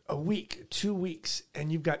a week, 2 weeks,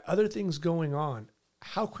 and you've got other things going on,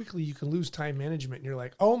 how quickly you can lose time management. And you're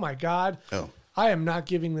like, oh my God, I am not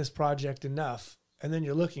giving this project enough. And then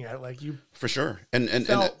you're looking at it like you for sure. And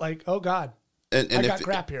felt like, oh God, I got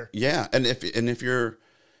crap here. Yeah. And if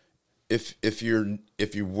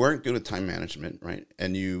you weren't good with time management, right,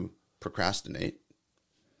 and you procrastinate,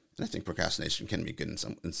 and I think procrastination can be good in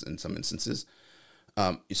some instances.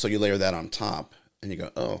 So you layer that on top. and you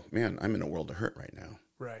go, oh man, I'm in a world of hurt right now.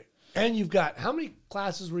 Right. And you've got, how many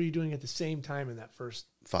classes were you doing at the same time in that first?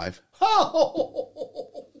 5.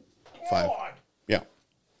 Oh, 5. God. Yeah.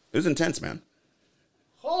 It was intense, man.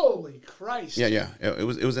 Holy Christ. Yeah. It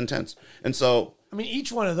was intense. And so, I mean,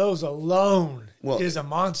 each one of those alone Well- is a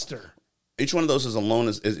monster. each one of those is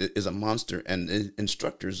a monster, and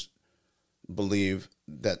instructors believe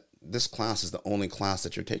that this class is the only class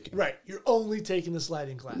that you're taking. Right. You're only taking the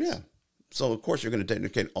sliding class. Yeah. So of course you're going to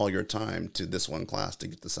dedicate all your time to this one class to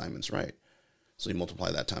get the assignments right. So you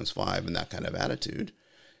multiply that times 5 and that kind of attitude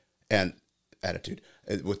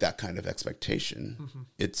with that kind of expectation.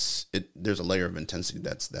 There's a layer of intensity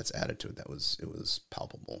that's added to it. It was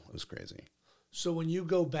palpable. It was crazy. So when you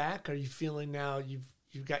go back, are you feeling now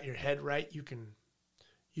you've got your head right? You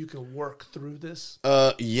can work through this?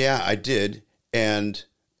 Yeah, I did. And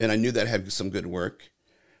I knew that I had some good work.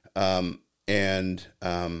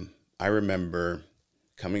 I remember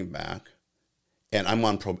coming back, and I'm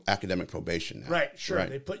on academic probation now. Right, sure. Right?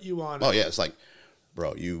 They put you on. Oh yeah, it's like,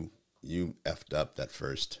 bro, you effed up that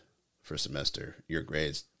first semester. Your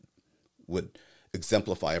grades would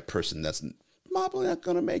exemplify a person that's probably not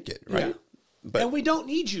going to make it, right? Yeah. But and we don't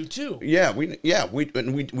need you too.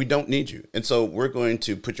 we don't need you, and so we're going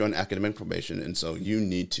to put you on academic probation, and so you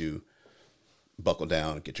need to buckle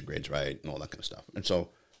down, get your grades right, and all that kind of stuff. And so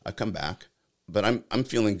I come back, but I'm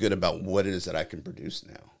feeling good about what it is that I can produce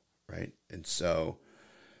now, right? And so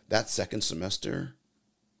that second semester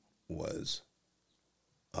was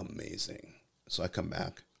amazing. So I come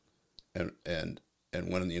back, and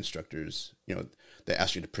one of the instructors, they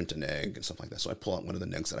asked you to print an egg and stuff like that. So I pull out one of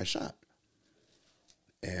the eggs that I shot,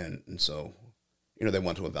 and so they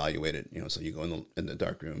want to evaluate it. So you go in the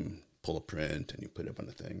dark room, pull a print, and you put it up on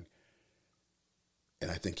the thing. And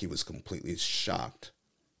I think he was completely shocked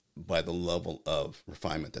by the level of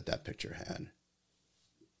refinement that picture had.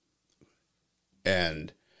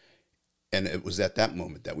 And it was at that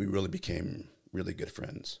moment that we really became really good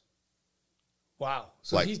friends. Wow.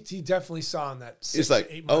 So Like- he definitely saw in that 6 It's to like,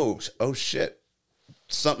 8 months. oh shit,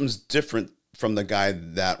 something's different from the guy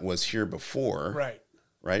that was here before,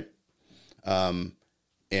 Right.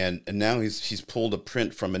 And now he's pulled a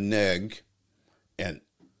print from an egg, and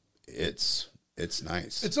it's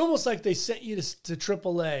nice. It's almost like they sent you to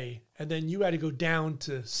AAA, and then you had to go down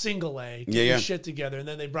to single A, get your Yeah. shit together, and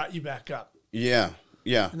then they brought you back up. Yeah.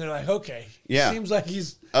 And they're like, okay, Yeah. seems like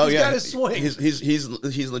he's Oh yeah, got his swing.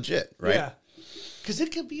 He's legit, right? Yeah. Because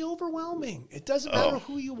it can be overwhelming. It doesn't matter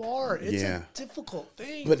who you are. It's Yeah. a difficult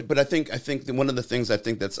thing. But I think that one of the things I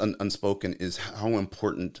think that's unspoken is how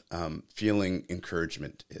important feeling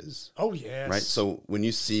encouragement is. oh, yes. Right. So when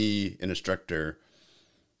you see an instructor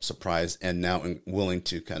surprised and now willing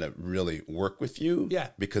to kind of really work with you, Yeah.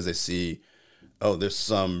 because they see, oh, there's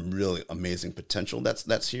some really amazing potential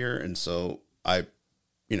that's here, and so I,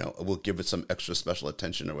 will give it some extra special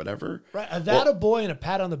attention or whatever. Right. A boy and a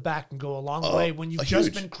pat on the back can go a long way when you've just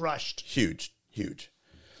huge. been crushed. Huge.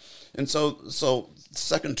 And so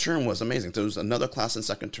second term was amazing. There was another class in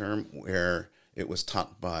second term where it was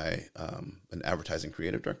taught by an advertising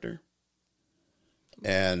creative director.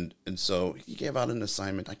 And so he gave out an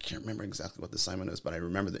assignment. I can't remember exactly what the assignment is, but I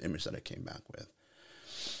remember the image that I came back with.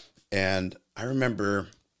 And I remember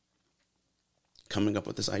coming up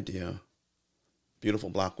with this idea. Beautiful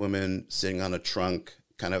black woman sitting on a trunk,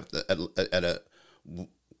 kind of at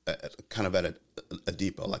a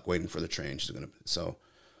depot, like waiting for the train. So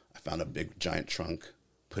I found a big giant trunk,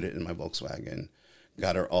 put it in my Volkswagen,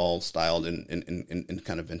 got her all styled in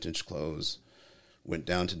kind of vintage clothes, went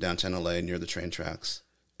down to downtown LA near the train tracks,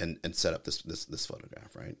 and set up this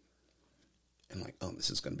photograph, right? And like, oh,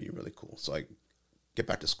 this is going to be really cool. So I get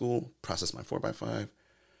back to school, process my 4x5.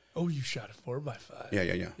 Oh, you shot a 4x5.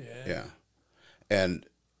 Yeah. And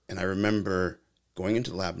I remember going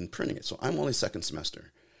into the lab and printing it. So I'm only second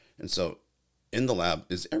semester. And so in the lab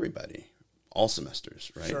is everybody, all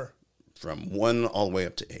semesters, right? Sure. From 1 all the way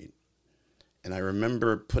up to 8. And I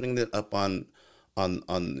remember putting it up on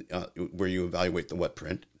where you evaluate the wet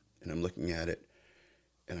print. And I'm looking at it.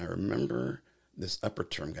 And I remember this upper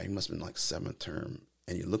term guy, he must have been like 7th term.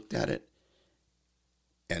 And he looked at it.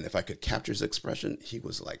 And if I could capture his expression, he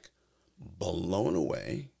was like blown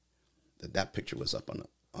away that picture was up on.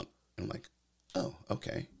 I'm like, oh,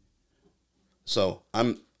 okay. So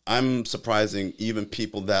I'm surprising even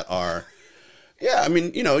people that are, yeah. I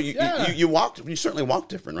mean, you certainly walk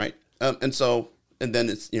different, right? And then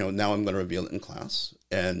it's now I'm going to reveal it in class,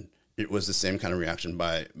 and it was the same kind of reaction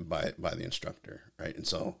by the instructor, right? And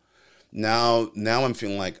so now I'm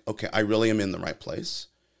feeling like, okay, I really am in the right place,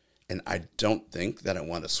 And I don't think that I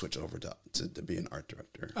want to switch over to be an art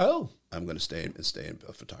director. Oh, I'm going to stay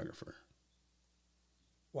a photographer.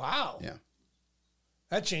 wow. Yeah.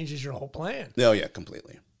 That changes your whole plan. Oh yeah,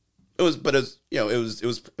 completely. It was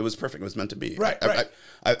perfect. It was meant to be. Right.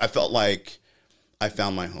 I felt like I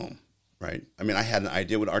found my home. Right. I mean, I had an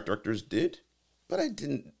idea what art directors did, but I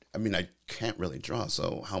didn't. I mean, I can't really draw.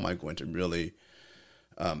 So how am I going to really?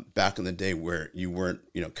 Back in the day where you weren't,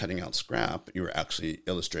 cutting out scrap, you were actually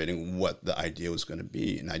illustrating what the idea was going to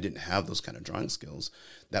be. And I didn't have those kind of drawing skills.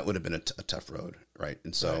 That would have been a tough road, right?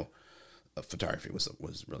 And so photography was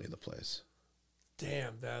really the place.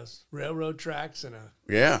 Damn, those railroad tracks and a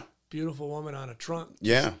Yeah. beautiful woman on a trunk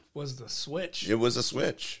Yeah. was the switch. It was a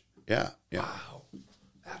switch. Yeah. Yeah. Wow.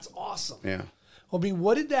 That's awesome. Yeah. I mean,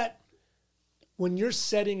 what did that, when you're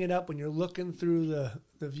setting it up, when you're looking through the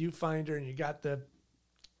viewfinder and you got the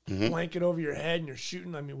blanket over your head and you're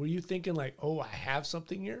shooting, I mean, were you thinking like, oh, I have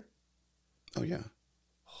something here? Oh yeah.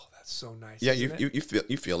 Oh, that's so nice. Yeah. isn't it?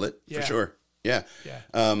 You feel it Yeah. for sure. Yeah.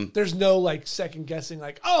 Yeah. There's no like second guessing,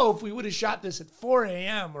 like, oh, if we would have shot this at 4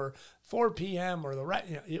 a.m. or 4 p.m. or the right,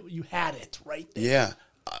 you had it right there. Yeah.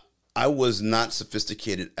 I was not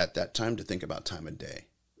sophisticated at that time to think about time of day.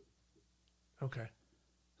 Okay.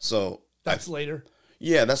 So That's later.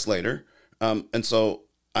 Yeah, that's later. And so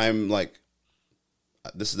I'm like,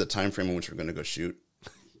 this is the time frame in which we're going to go shoot,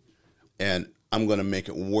 and I'm going to make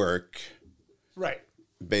it work Right.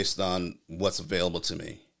 based on what's available to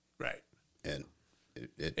me. Right. And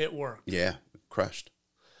It worked. yeah, crushed.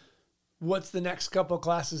 What's the next couple of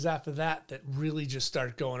classes after that really just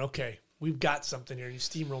start going, okay, we've got something here. You're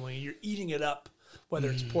steamrolling, you're eating it up, whether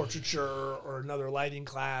it's portraiture or another lighting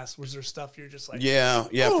class. Was there stuff you're just like, Yeah,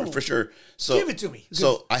 "Oh, for sure. So give it to me."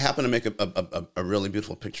 So I happen to make a really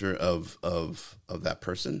beautiful picture of that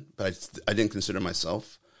person, but I didn't consider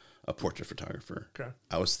myself a portrait photographer. Okay.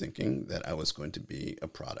 I was thinking that I was going to be a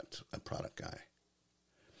product guy.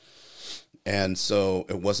 And so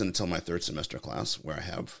it wasn't until my third semester class where I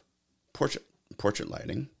have portrait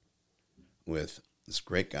lighting with this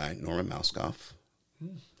great guy, Norman Mauskoff.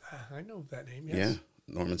 I know that name, yes. Yeah,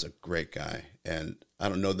 Norman's a great guy. And I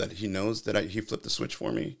don't know that he knows that he flipped the switch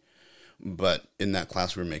for me, but in that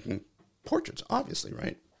class we were making portraits, obviously,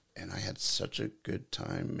 right? And I had such a good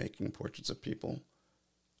time making portraits of people.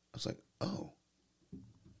 I was like, oh,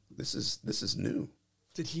 this is new.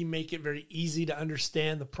 Did he make it very easy to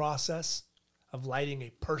understand the process of lighting a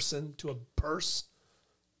person to a purse?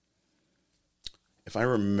 If I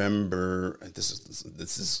remember, this is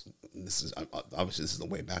obviously this is the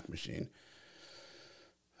Wayback Machine.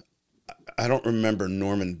 I don't remember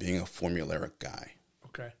Norman being a formulaic guy.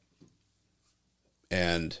 Okay.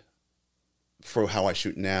 And for how I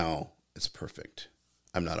shoot now, it's perfect.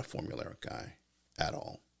 I'm not a formulaic guy at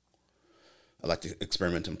all. I like to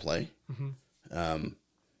experiment and play, but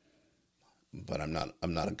I'm not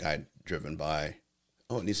a guy driven by,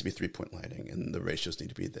 oh, it needs to be 3-point lighting and the ratios need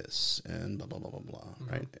to be this and blah blah blah blah blah,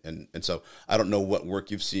 right? And so I don't know what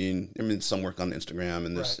work you've seen. I mean, some work on Instagram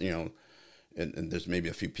and there's and there's maybe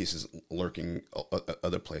a few pieces lurking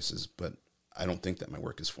other places, but I don't think that my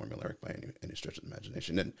work is formulaic by any stretch of the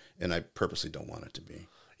imagination, and I purposely don't want it to be.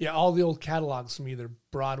 Yeah, all the old catalogs from either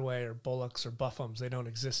Broadway or Bullocks or Buffums, they don't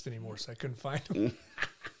exist anymore, so I couldn't find them.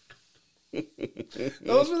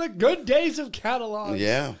 Those were the good days of catalogs.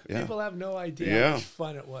 Yeah. People have no idea how much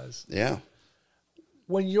fun it was. Yeah.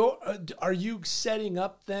 When are you setting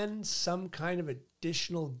up then some kind of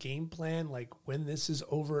additional game plan? Like when this is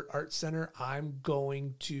over at Art Center, I'm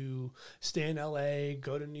going to stay in LA,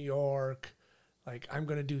 go to New York. Like I'm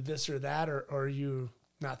going to do this or that, or are you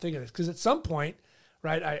not thinking of this? Because at some point,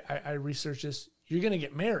 right, I researched this, you're going to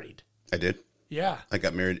get married. I did. Yeah. I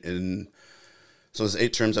got married so it was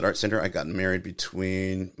 8 terms at Art Center. I got married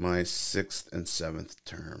between my 6th and 7th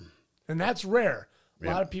term. And that's rare. A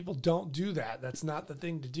lot of people don't do that. That's not the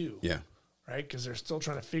thing to do. Yeah. Right? Because they're still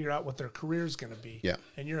trying to figure out what their career is going to be. Yeah.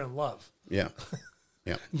 And you're in love. Yeah.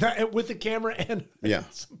 Yeah. Not with the camera and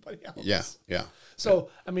somebody else. Yeah. Yeah. So,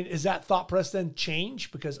 I mean, is that thought process then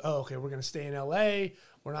change? Because, okay, we're going to stay in LA.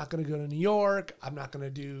 We're not going to go to New York. I'm not going to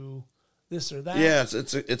do this or that. Yeah,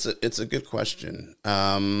 it's a good question.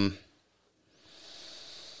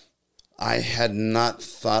 I had not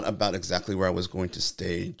thought about exactly where I was going to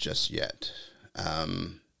stay just yet.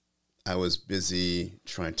 I was busy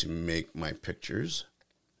trying to make my pictures.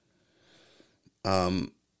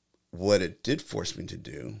 What it did force me to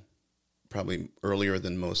do, probably earlier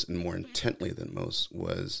than most and more intently than most,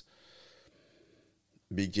 was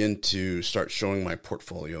begin to start showing my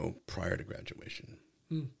portfolio prior to graduation.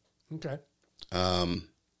 Okay. And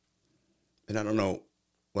I don't know,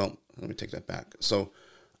 well, let me take that back. So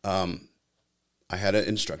I had an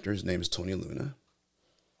instructor. His name is Tony Luna.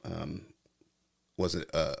 Was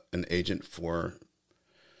an agent for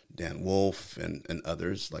Dan Wolf and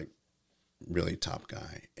others, like really top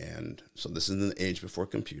guy. And so this is in the age before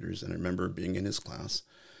computers. And I remember being in his class,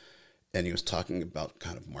 and he was talking about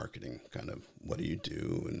kind of marketing, kind of what do you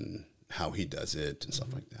do and how he does it and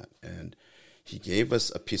stuff like that. And he gave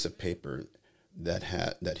us a piece of paper that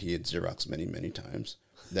he had Xeroxed many, many times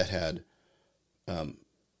that had, it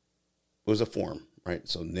was a form, right?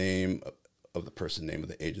 So name of the person, name of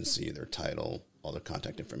the agency, their title, all their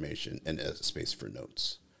contact information, and a space for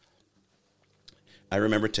notes. I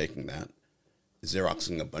remember taking that,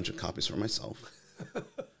 Xeroxing a bunch of copies for myself,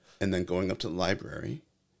 and then going up to the library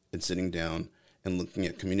and sitting down and looking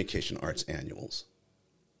at communication arts annuals.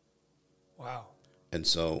 Wow. And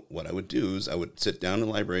so what I would do is I would sit down in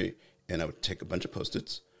the library and I would take a bunch of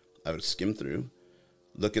Post-its. I would skim through,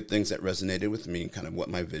 look at things that resonated with me, kind of what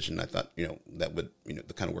my vision, I thought, that would,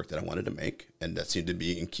 the kind of work that I wanted to make. And that seemed to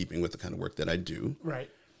be in keeping with the kind of work that I do. Right.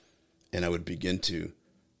 And I would begin to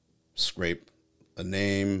scrape a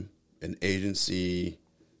name, an agency,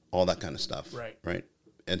 all that kind of stuff. Right. Right.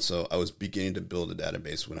 And so I was beginning to build a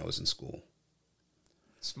database when I was in school.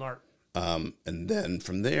 Smart. And then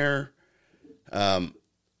from there, so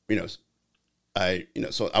I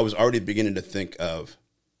was already beginning to think of,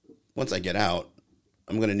 once I get out,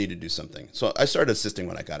 I'm going to need to do something. So I started assisting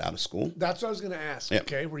when I got out of school. That's what I was going to ask. Yeah.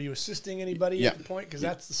 Okay. Were you assisting anybody Yeah. at the point? Because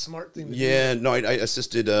that's the smart thing to do. Yeah, no, I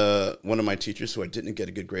assisted one of my teachers who I didn't get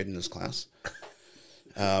a good grade in his class.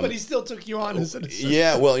 But he still took you on as an assistant.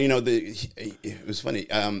 Yeah, well, it was funny.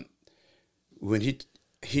 When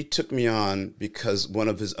he took me on because one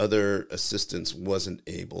of his other assistants wasn't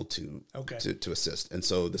able to assist, and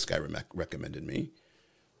so this guy recommended me.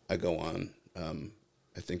 I go on.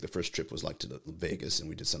 I think the first trip was like to Vegas, and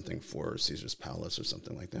we did something for Caesar's Palace or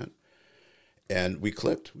something like that, and we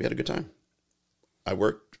clicked. We had a good time. I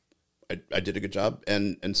worked. I did a good job,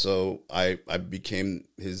 and so I became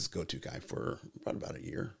his go-to guy for about a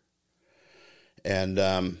year, and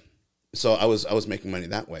so I was making money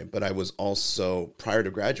that way. But I was also, prior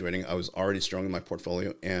to graduating, I was already strong in my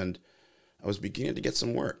portfolio, and I was beginning to get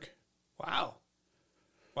some work. Wow,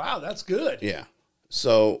 that's good. Yeah.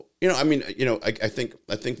 So I think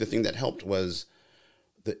the thing that helped was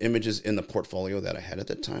the images in the portfolio that I had at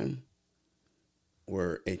the time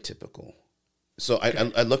were atypical. So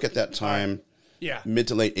I look at that time, mid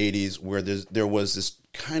to late 80s, where there was this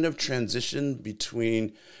kind of transition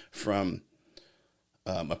from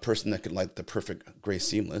a person that could light the perfect gray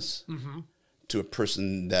seamless to a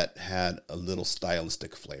person that had a little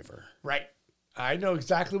stylistic flavor. Right. I know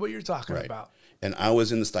exactly what you're talking about. And I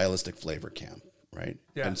was in the stylistic flavor camp, right?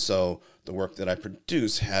 Yeah. And so the work that I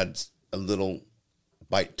produced had a little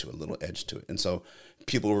bite to it, a little edge to it. And so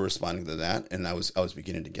people were responding to that, and I was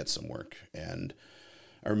beginning to get some work. And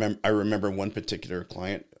I remember one particular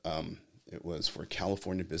client. It was for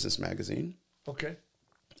California Business Magazine. Okay.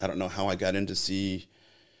 I don't know how I got in to see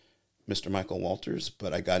Mr. Michael Walters,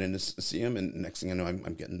 but I got in to see him, and next thing I know,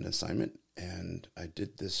 I'm getting an assignment, and I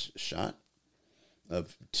did this shot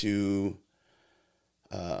of two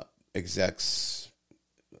execs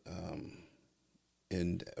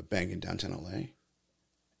in a bank in downtown LA.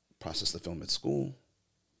 Processed the film at school.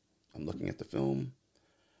 I'm looking at the film.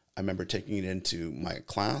 I remember taking it into my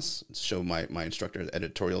class to show my instructor, the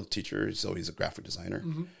editorial teacher, so he's a graphic designer.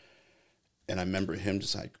 Mm-hmm. And I remember him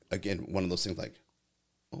just like, again, one of those things like,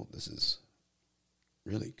 oh, this is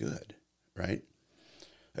really good, right?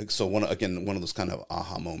 So one of those kind of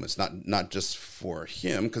aha moments, not just for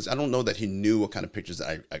him, because I don't know that he knew what kind of pictures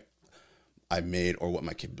that I made or what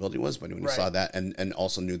my capability was, but when he saw that and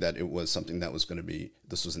also knew that it was something that was going to be,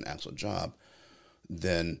 this was an actual job,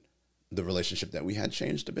 then the relationship that we had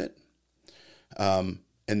changed a bit. And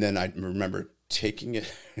then I remember taking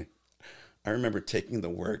it, taking the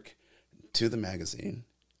work to the magazine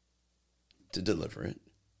to deliver it.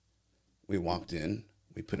 We walked in,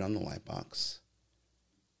 we put it on the light box,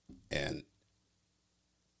 and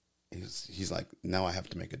he's like, now I have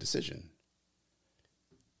to make a decision,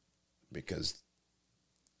 because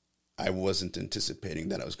I wasn't anticipating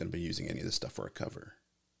that I was going to be using any of this stuff for a cover.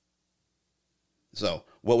 So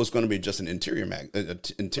what was going to be just an interior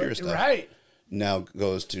stuff, right, now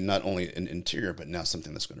goes to not only an interior, but now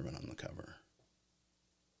something that's going to run on the cover.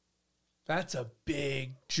 That's a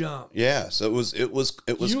big jump. Yeah, so it was You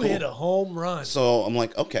cool. hit a home run. So I'm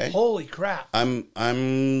like, okay, holy crap! I'm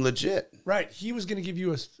legit. Right, he was going to give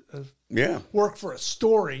you a Yeah. work for a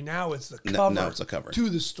story. Now it's the cover. Now it's a cover to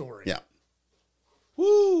the story. Yeah.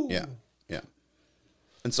 Woo. Yeah. Yeah.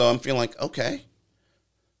 And so I'm feeling like, okay,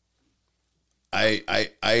 I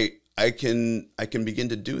can begin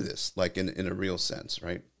to do this like in a real sense,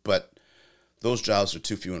 right? But those jobs are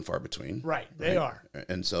too few and far between. Right, they are.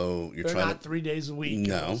 And so you're They're trying not to 3 days a week.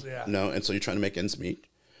 no, Yeah. no, and so you're trying to make ends meet.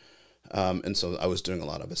 And so I was doing a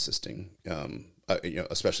lot of assisting,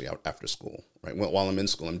 especially after school, right? While I'm in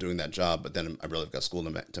school, I'm doing that job, but then I really got school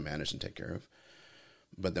to manage and take care of.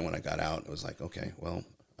 But then when I got out, it was like, okay, well,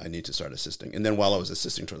 I need to start assisting. And then while I was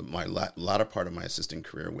assisting toward my latter part of my assisting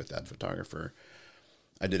career with that photographer,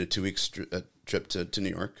 I did a 2-week trip to New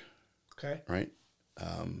York, Okay. right?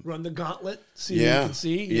 Run the gauntlet. See what you can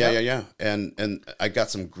see. Yeah. And I got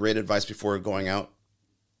some great advice before going out,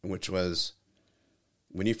 which was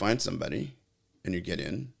when you find somebody and you get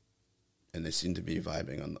in and they seem to be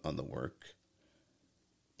vibing on the work,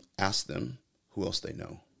 ask them who else they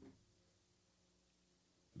know.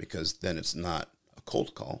 Because then it's not a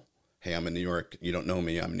cold call. Hey, I'm in New York. You don't know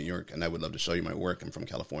me. I'm in New York, and I would love to show you my work. I'm from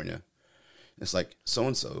California. It's like,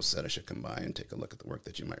 so-and-so said I should come by and take a look at the work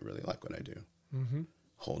that you might really like what I do. Mm-hmm.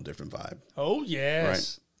 Whole different vibe. Oh, yes.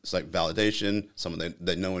 Right? It's like validation, someone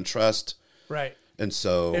they know and trust. Right. And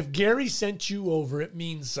so... If Gary sent you over, it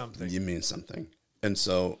means something. You mean something. And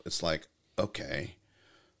so it's like, okay.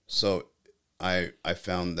 So I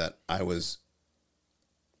found that I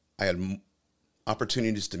had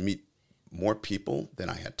opportunities to meet more people than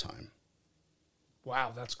I had time.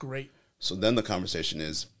 Wow, that's great. So then the conversation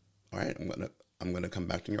is, all right, I'm gonna come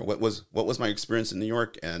back to New York. What was my experience in New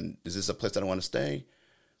York, and is this a place that I want to stay?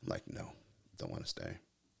 I'm like, no, don't want to stay.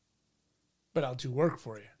 But I'll do work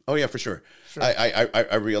for you. Oh yeah, for sure. Sure.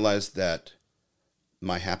 I realized that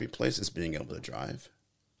my happy place is being able to drive,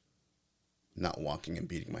 not walking and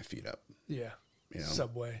beating my feet up. Yeah. You know?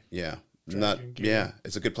 Subway. Yeah. Dragging gear. Yeah.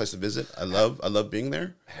 It's a good place to visit. I love being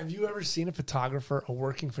there. Have you ever seen a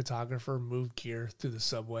working photographer, move gear through the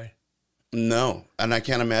subway? No, and I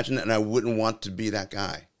can't imagine it, and I wouldn't want to be that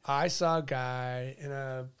guy. I saw a guy in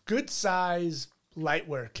a good size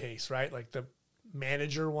lightware case, right? Like the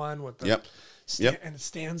manager one with the Yep. and it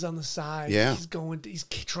stands on the side. Yeah. He's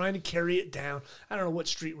trying to carry it down. I don't know what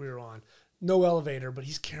street we were on. No elevator, but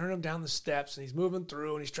he's carrying him down the steps and he's moving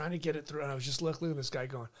through and he's trying to get it through. And I was just looking at this guy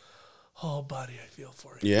going, "Oh, buddy, I feel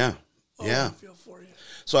for you. Yeah. Oh, Yeah. I feel for you."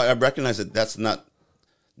 So I recognize that that's not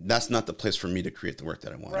the place for me to create the work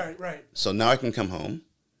that I want. Right. So now I can come home,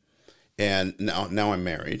 and now I'm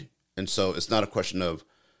married, and so it's not a question of,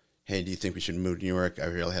 hey, do you think we should move to New York? I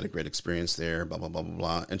really had a great experience there, blah, blah, blah, blah,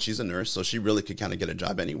 blah. And she's a nurse, so she really could kind of get a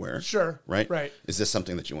job anywhere. Sure. Right? Right. Is this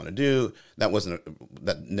something that you want to do? That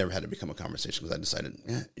never had to become a conversation because I decided,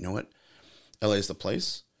 you know what? LA is the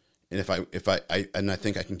place. And if I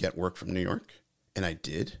think I can get work from New York, and I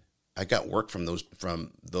did. I got work from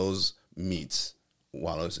those meets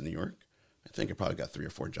while I was in New York. I think I probably got 3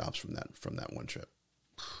 or 4 jobs from that one trip.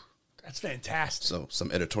 That's fantastic. So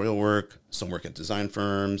some editorial work, some work at design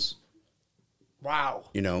firms. Wow.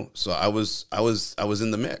 You know, so I was in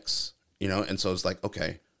the mix, you know, and so it's like,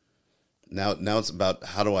 okay, now it's about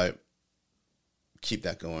how do I keep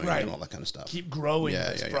that going Right. and all that kind of stuff. Keep growing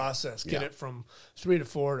this process. Get Yeah. it from 3 to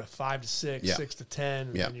 4 to 5 to 6, Yeah. 6 to 10,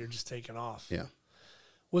 and Yeah. then you're just taking off. Yeah.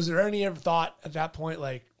 Was there any ever thought at that point,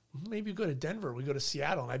 like, maybe we go to Denver, we go to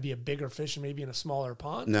Seattle, and I'd be a bigger fish and maybe in a smaller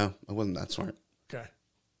pond? No, I wasn't that smart. Okay.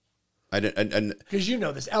 I didn't. Because you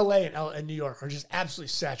know this, LA and New York are just absolutely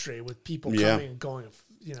saturated with people Yeah. coming and going,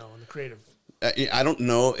 you know, in the creative. I don't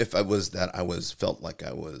know if I felt like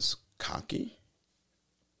I was cocky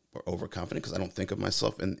or overconfident because I don't think of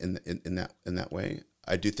myself in that way.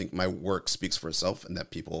 I do think my work speaks for itself and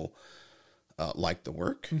that people like the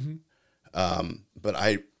work. Mm-hmm. But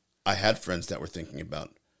I had friends that were thinking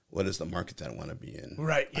about what is the market that I want to be in.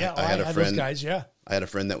 Right. Yeah. I had a those friend. guys. Yeah. I had a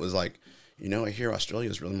friend that was like, you know, I hear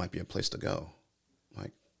Australia really might be a place to go. I'm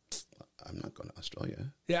like, I'm not going to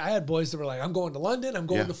Australia. Yeah. I had boys that were like, I'm going to London. I'm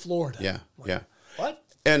going Yeah. to Florida. Yeah. I'm like, Yeah. What?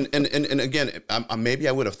 And again, maybe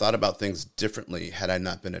I would have thought about things differently had I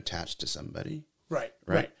not been attached to somebody. Right.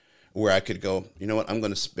 Where I could go, you know what, I'm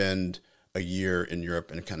going to spend a year in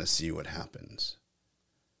Europe and kind of see what happens.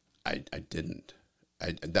 I didn't.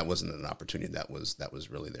 That wasn't an opportunity that was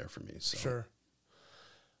really there for me. So. Sure.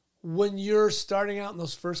 When you're starting out in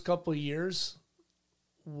those first couple of years,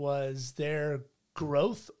 was there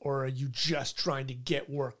growth or are you just trying to get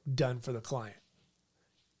work done for the client?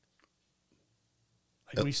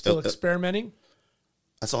 Like, are we still experimenting?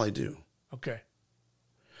 That's all I do. Okay.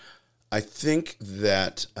 I think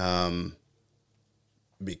that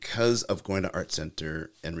because of going to Art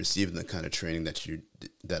Center and receiving the kind of training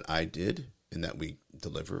that I did and that we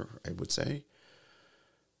deliver, I would say,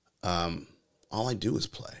 all I do is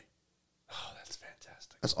play. Oh, that's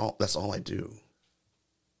fantastic. That's all I do.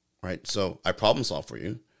 right? So I problem solve for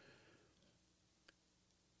you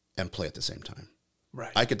and play at the same time.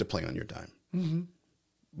 Right. I get to play on your dime, Mm-hmm.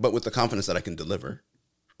 but with the confidence that I can deliver,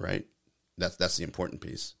 right? That's the important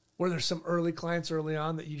piece. Were there some early clients early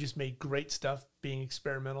on that you just made great stuff being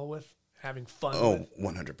experimental with, having fun Oh,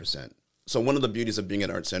 with? 100%. So one of the beauties of being at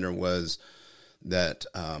Art Center was that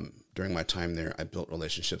during my time there, I built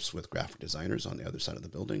relationships with graphic designers on the other side of the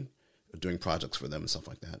building, doing projects for them and stuff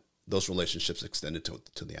like that. Those relationships extended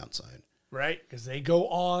to the outside. Right? Because they go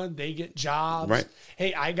on, they get jobs. Right.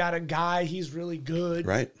 Hey, I got a guy, he's really good.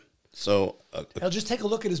 Right. So Hell, just take a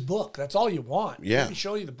look at his book. That's all you want. Yeah. Let me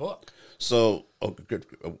show you the book. So a good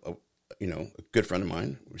friend of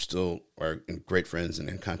mine, we still are great friends and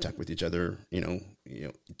in contact with each other,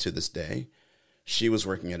 to this day. She was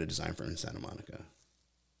working at a design firm in Santa Monica.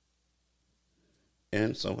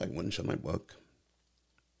 And so I went and showed my book.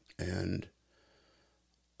 And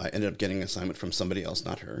I ended up getting an assignment from somebody else,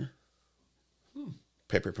 not her.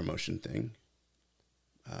 Paper promotion thing.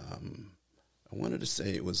 I wanted to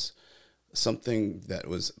say it was something that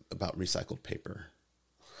was about recycled paper.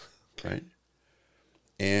 Right?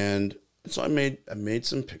 And so I made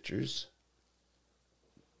some pictures,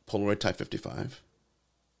 Polaroid Type 55,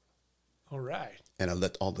 All right. and I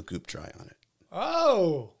let all the goop dry on it,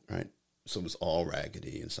 Oh. right? So it was all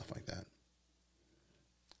raggedy and stuff like that.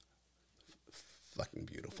 Fucking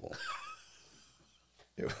beautiful.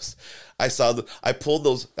 It was. I pulled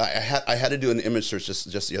those. I had to do an image search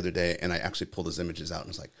just the other day, and I actually pulled those images out and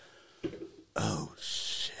was like, oh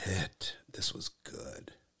shit, this was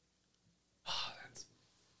good.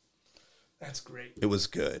 That's great. It was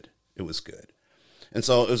good. It was good. And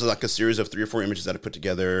so it was like a series of 3 or 4 images that I put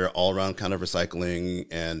together all around kind of recycling.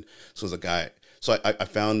 And so it was a guy. So I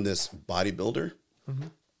found this bodybuilder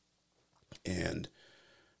and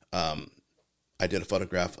I did a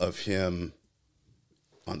photograph of him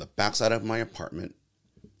on the backside of my apartment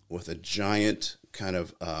with a giant kind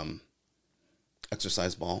of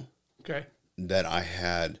exercise ball Okay. that I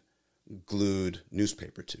had glued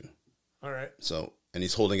newspaper to. All right. So, and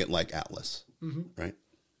he's holding it like Atlas, right?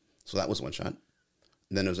 So that was one shot.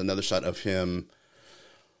 And then there was another shot of him.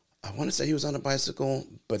 I want to say he was on a bicycle,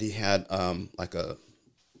 but he had like a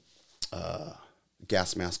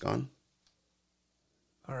gas mask on,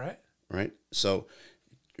 All right. right? So,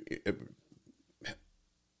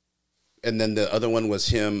 and then the other one was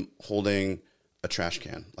him holding a trash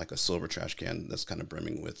can, like a silver trash can that's kind of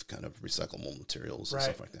brimming with kind of recyclable materials and Right.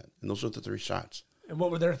 stuff like that. And those were the 3 shots. And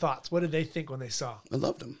what were their thoughts? What did they think when they saw? I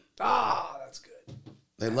loved them. Ah, that's good.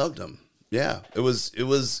 They loved him. Yeah, it was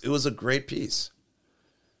a great piece.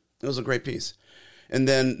 It was a great piece. And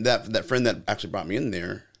then that friend that actually brought me in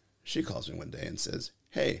there, she calls me one day and says,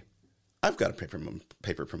 "Hey, I've got a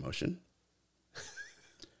paper promotion.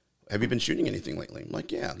 Have you been shooting anything lately?" I'm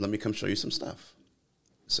like, "Yeah, let me come show you some stuff."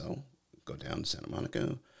 So go down to Santa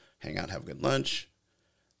Monica, hang out, have a good lunch.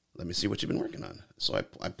 Let me see what you've been working on. So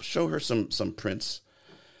I show her some prints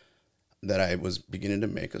that I was beginning to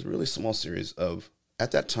make, a really small series of,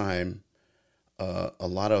 at that time, a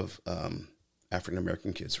lot of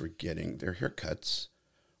African-American kids were getting their haircuts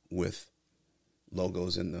with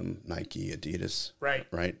logos in them, Nike, Adidas. Right.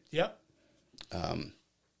 Right? Yep.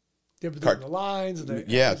 They were Cart- doing the lines. And the,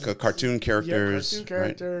 Yeah, cartoon characters. cartoon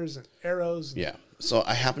characters and arrows. And Right? Yeah. So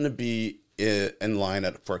I happened to be in line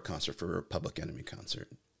for a concert, for a Public Enemy concert.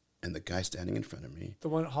 And the guy standing in front of me The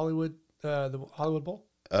one at Hollywood, the Hollywood Bowl.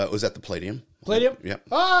 was at the Palladium. Palladium? Yeah.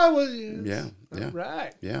 Oh, well, Yeah. Yeah.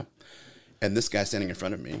 Right. Yeah. And this guy standing in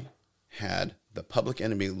front of me had the Public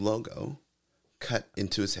Enemy logo cut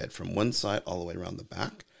into his head from one side all the way around the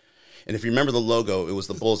back. And if you remember the logo, it was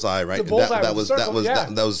the bullseye, right? The bullseye that with was the circle, yeah.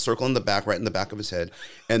 that was a circle in the back, right in the back of his head.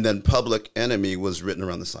 And then Public Enemy was written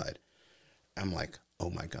around the side. I'm like, oh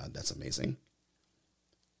my God, that's amazing.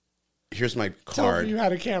 Here's my Tell card. me you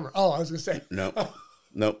had a camera. Oh, I was going to say. Nope.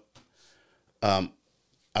 Nope.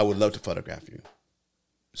 I would love to photograph you.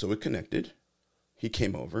 So we connected. He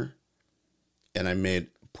came over and I made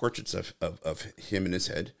portraits of him in his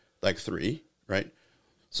head, like 3, right?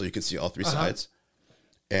 So you can see all 3 sides.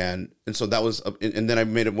 And so that was, and then I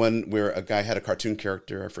made one where a guy had a cartoon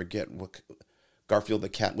character. I forget what, Garfield the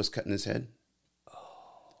cat was cutting his head.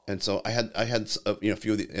 And so I had a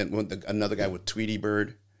few of the, and another guy with Tweety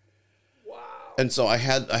Bird. And so I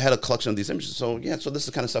had a collection of these images. So yeah, so this is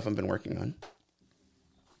the kind of stuff I've been working on.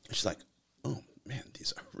 She's like, "Oh man,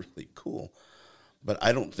 these are really cool, but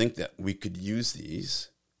I don't think that we could use these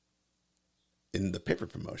in the paper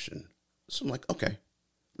promotion." So I'm like, "Okay,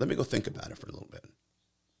 let me go think about it for a little bit."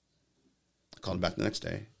 I called him back the next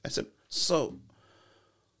day. I said, "So,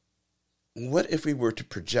 what if we were to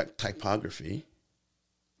project typography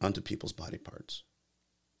onto people's body parts.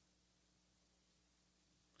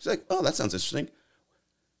 She's like, oh, that sounds interesting.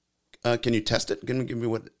 Can you test it? Can you give me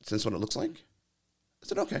what it looks like? I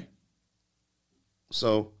said, okay.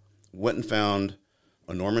 So went and found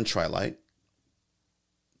a Norman Trilite,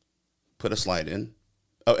 put a slide in.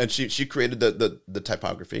 Oh, and she created the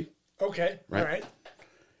typography. Okay. Right. All right.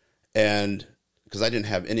 And because I didn't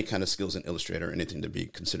have any kind of skills in Illustrator or anything to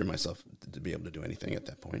consider myself to be able to do anything at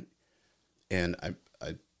that point. And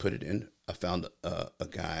I put it in. I found a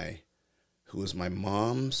guy who was my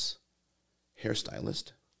mom's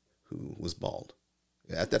hairstylist who was bald.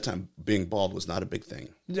 At that time, being bald was not a big thing.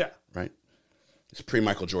 Yeah. Right? It's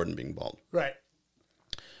pre-Michael Jordan being bald. Right.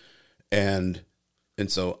 And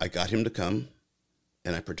so I got him to come,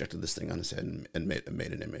 and I projected this thing on his head and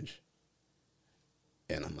made an image.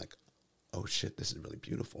 And I'm like, oh shit, this is really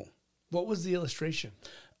beautiful. What was the illustration?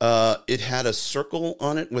 It had a circle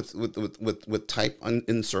on it with type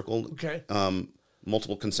encircled. Okay.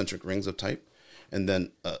 Multiple concentric rings of type, and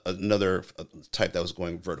then another type that was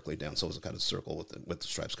going vertically down. So it was a kind of circle with the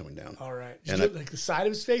stripes coming down. All right. And Did you do like the side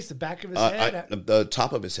of his face, the back of his head? The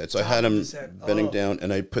top of his head. So I had him bending down,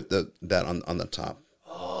 and I put that on the top.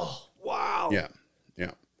 Oh, wow. Yeah.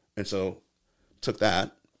 And so took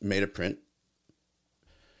that, made a print,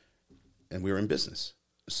 and we were in business.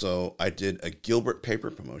 So I did a Gilbert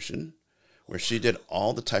paper promotion where she did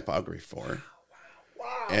all the typography for her.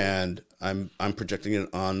 Wow. And I'm projecting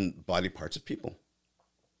it on body parts of people.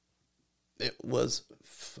 It was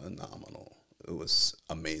phenomenal. It was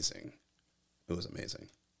amazing.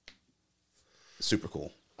 Super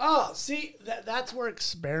cool. Oh, see, that's where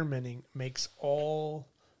experimenting makes all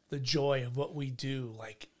the joy of what we do.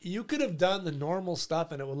 Like, you could have done the normal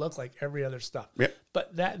stuff and it would look like every other stuff. Yep.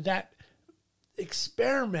 But that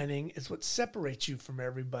experimenting is what separates you from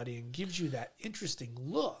everybody and gives you that interesting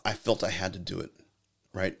look. I felt I had to do it,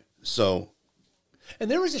 right? So...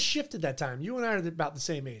 And there was a shift at that time. You and I are about the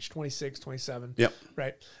same age, 26, 27. Yep.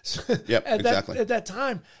 Right? So Yep, exactly. At that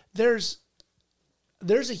time, there's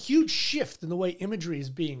a huge shift in the way imagery is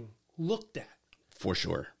being looked at. For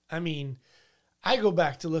sure. I mean, I go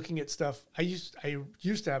back to looking at stuff. I used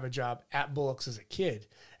to have a job at Bullock's as a kid,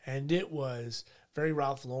 and it was very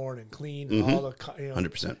Ralph Lauren and clean, and all the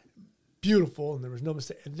 100%. beautiful, and there was no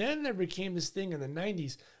mistake. And then there became this thing in the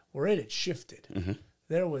 90s where it had shifted. Mm-hmm.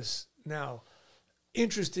 There was now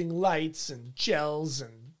interesting lights and gels,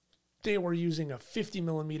 and they were using a 50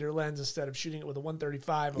 millimeter lens instead of shooting it with a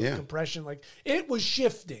 135 with compression. Like, it was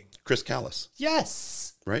shifting. Chris Callis.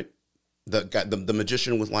 Yes. Right? The guy, the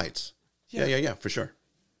magician with lights. Yeah, for sure.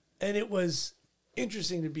 And it was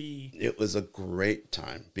interesting to be... It was a great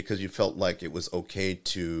time because you felt like it was okay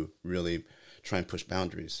to really try and push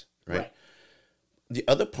boundaries, right? The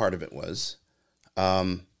other part of it was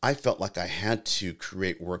I felt like I had to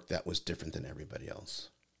create work that was different than everybody else,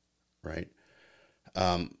 right?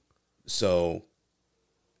 So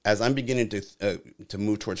as I'm beginning to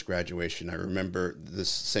move towards graduation, I remember this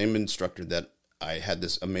same instructor that I had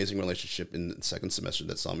this amazing relationship in the second semester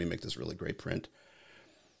that saw me make this really great print.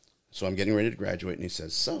 So I'm getting ready to graduate, and he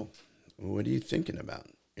says, so what are you thinking about?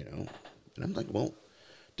 And I'm like, well,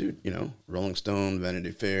 dude, Rolling Stone, Vanity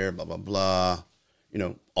Fair, blah, blah, blah,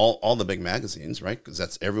 all the big magazines, right? Because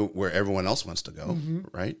that's where everyone else wants to go,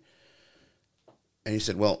 right? And he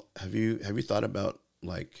said, well, have you thought about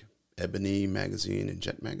like Ebony magazine and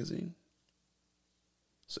Jet magazine?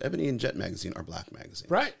 So Ebony and Jet magazine are black magazines,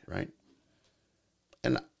 right?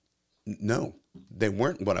 And no, they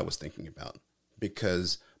weren't what I was thinking about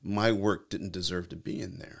because my work didn't deserve to be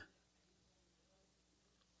in there.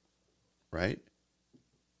 Right?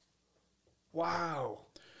 Wow.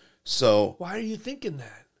 So why are you thinking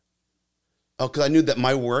that? Oh, because I knew that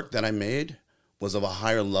my work that I made was of a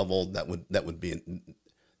higher level that would be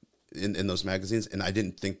in those magazines, and I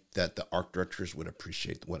didn't think that the art directors would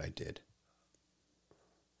appreciate what I did.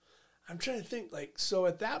 I'm trying to think, so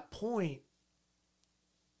at that point,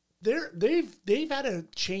 they've had a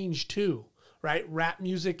change too, right? Rap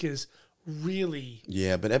music is really...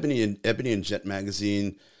 Yeah, but Ebony and Jet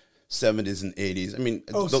magazine, 70s and 80s. I mean...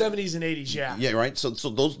 70s and 80s, yeah. Yeah, right? So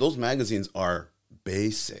those magazines are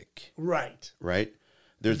basic. Right. Right?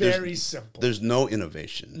 Very simple. There's no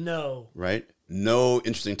innovation. No. Right? No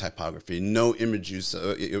interesting typography. No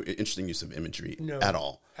interesting use of imagery at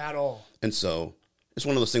all. At all. And so it's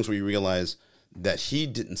one of those things where you realize that he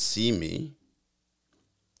didn't see me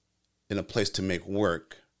in a place to make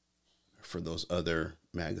work for those other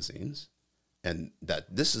magazines, and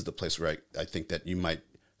that this is the place where I think that you might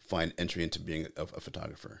find entry into being a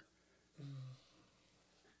photographer.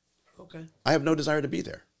 Okay. I have no desire to be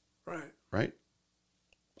there. Right. Right?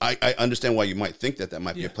 I understand why you might think that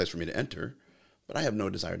might be Yeah. a place for me to enter, but I have no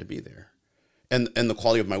desire to be there. And the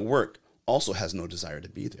quality of my work also has no desire to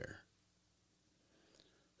be there.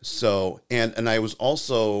 So, and I was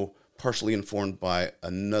also partially informed by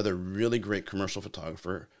another really great commercial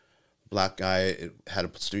photographer, black guy, had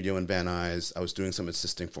a studio in Van Nuys. I was doing some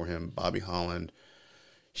assisting for him, Bobby Holland.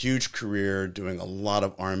 Huge career, doing a lot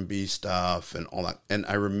of R&B stuff and all that. And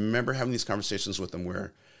I remember having these conversations with him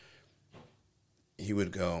where he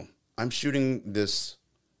would go, I'm shooting this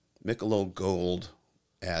Michelob Gold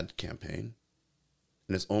ad campaign,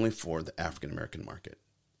 and it's only for the African-American market.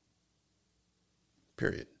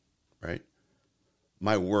 Period. Right?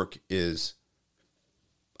 My work is,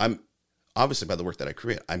 I'm obviously by the work that I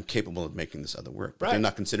create, I'm capable of making this other work, but Right. they're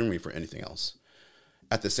not considering me for anything else.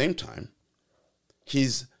 At the same time,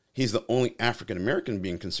 he's the only African-American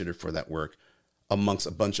being considered for that work amongst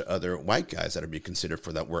a bunch of other white guys that are being considered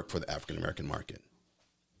for that work for the African-American market.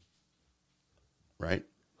 Right?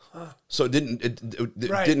 So it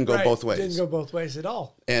didn't go both ways. Didn't go both ways at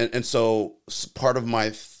all. And so part of my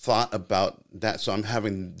thought about that, so I'm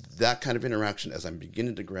having that kind of interaction as I'm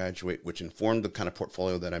beginning to graduate, which informed the kind of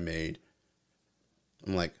portfolio that I made.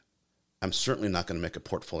 I'm like, I'm certainly not going to make a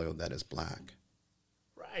portfolio that is black.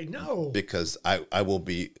 Right. No. Because I will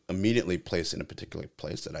be immediately placed in a particular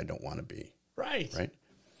place that I don't want to be. Right. Right.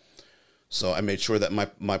 So I made sure that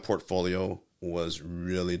my portfolio was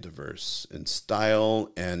really diverse in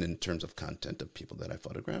style and in terms of content of people that I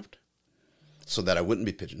photographed so that I wouldn't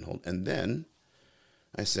be pigeonholed. And then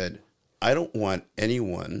I said, I don't want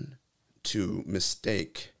anyone to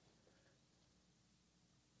mistake,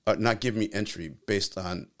 not give me entry based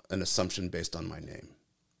on an assumption based on my name.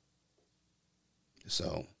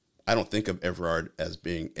 So I don't think of Everard as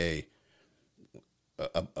being a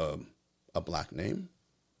black name,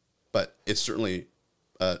 but it's certainly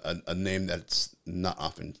a name that's not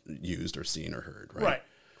often used or seen or heard, right? Right.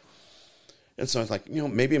 And so I was like,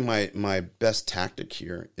 maybe my best tactic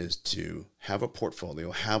here is to have a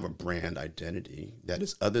portfolio, have a brand identity that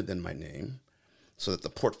is other than my name, so that the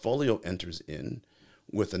portfolio enters in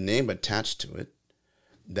with a name attached to it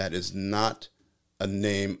that is not a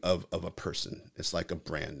name of a person. It's like a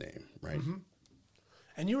brand name, right? Mm-hmm.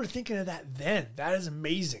 And you were thinking of that then. That is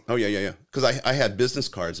amazing. Oh, yeah. Because I had business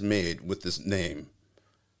cards made with this name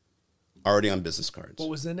already on business cards. What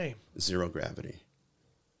was the name? Zero Gravity.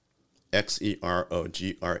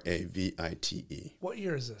 XEROGRAVITE. What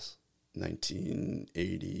year is this?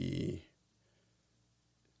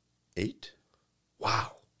 1988.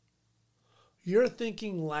 Wow. You're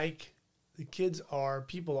thinking like the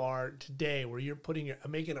people are today, where you're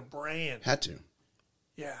making a brand. Had to.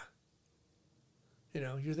 Yeah.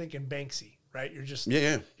 You're thinking Banksy, right? You're just,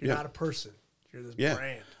 Yeah. you're not a person. You're this Yeah.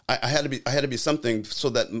 brand. I had to be something so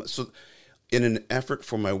in an effort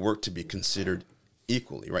for my work to be considered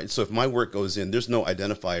equally, right? So if my work goes in, there's no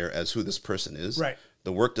identifier as who this person is. Right.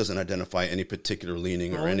 The work doesn't identify any particular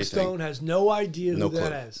leaning or Rolling anything. Stone has no idea who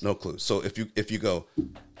that is. No clue. So if you go,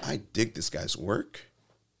 I dig this guy's work,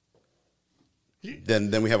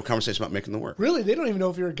 then we have a conversation about making the work. Really, they don't even know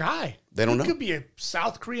if you're a guy. They don't know. You could be a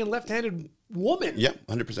South Korean left-handed woman. Yeah,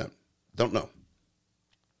 100%. Don't know.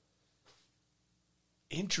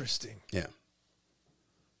 Interesting. Yeah.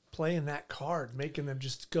 Playing that card, making them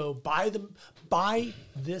just go buy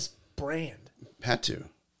this brand. Had to.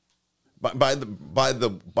 By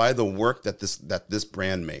the work that this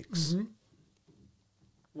brand makes. Mm-hmm.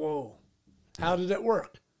 Whoa. How did it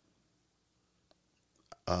work?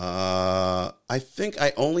 I think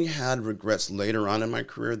I only had regrets later on in my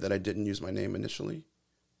career that I didn't use my name initially.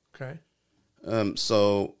 Okay.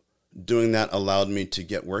 So doing that allowed me to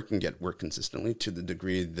get work consistently to the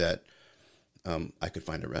degree that I could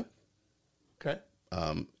find a rep. Okay.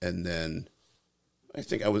 And then I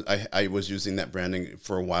think I was using that branding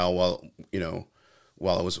for a while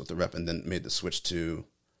while I was with the rep, and then made the switch to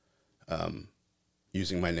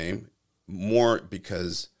using my name more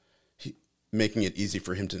because making it easy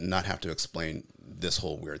for him to not have to explain this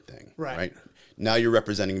whole weird thing. Right. Now you're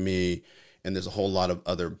representing me, and there's a whole lot of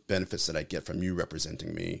other benefits that I get from you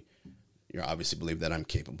representing me. You obviously believe that I'm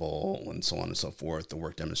capable, and so on and so forth. The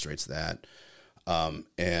work demonstrates that,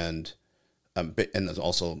 and there's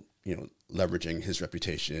also leveraging his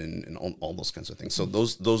reputation and all those kinds of things. So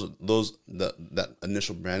that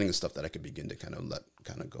initial branding is stuff that I could begin to kind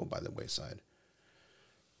of go by the wayside.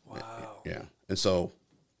 Wow. Yeah, and so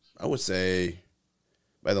I would say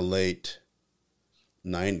by the late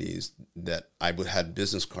 90s that I had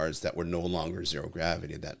business cards that were no longer Zero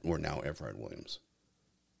Gravity, that were now Everard Williams.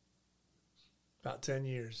 About 10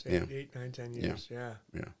 years. Yeah. 8, 9, 10 years. Yeah.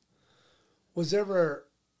 Yeah. Was there ever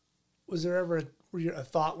a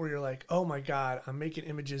thought where you're like, oh my God, I'm making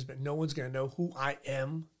images, but no one's going to know who I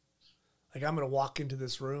am? Like, I'm going to walk into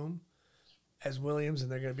this room as Williams,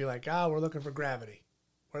 and they're going to be like, we're looking for Gravity.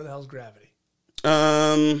 Where the hell's Gravity?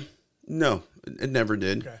 No, it never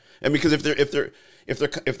did. Okay. And because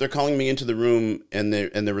if they're calling me into the room and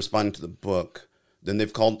they're responding to the book, then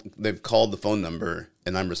they've called the phone number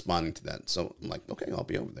and I'm responding to that. So I'm like, okay, I'll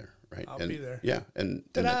be over there, right? I'll be there. Yeah, and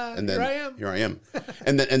then here I am.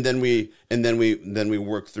 and then we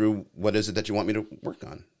work through what is it that you want me to work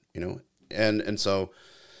on, and so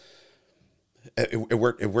it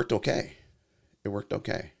worked okay. It worked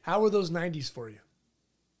okay. How were those 90s for you?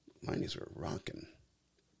 90s were rocking.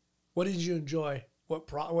 What did you enjoy? What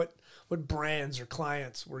brands or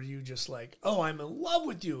clients were you just like, oh, I'm in love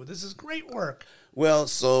with you. This is great work. Well,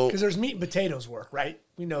 so because there's meat and potatoes work, right?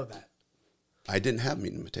 We know that. I didn't have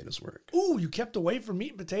meat and potatoes work. Ooh, you kept away from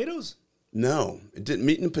meat and potatoes? No, it didn't.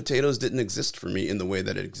 Meat and potatoes didn't exist for me in the way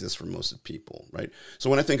that it exists for most of people, right? So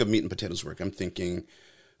when I think of meat and potatoes work, I'm thinking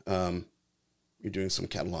you're doing some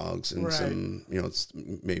catalogs and some,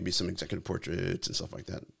 maybe some executive portraits and stuff like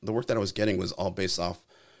that. The work that I was getting was all based off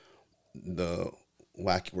the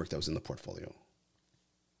wacky work that was in the portfolio.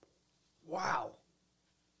 Wow.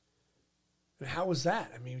 And how was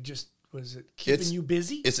that? I mean, was it keeping you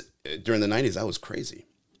busy? During the 90s, I was crazy.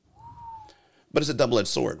 But it's a double-edged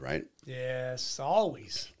sword, right? Yes,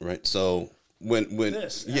 always. Right. So when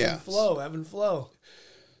ebb and flow.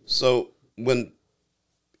 So when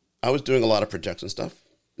I was doing a lot of projection stuff,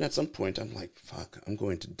 and at some point I'm like, fuck, I'm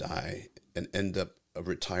going to die and end up a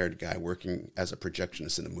retired guy working as a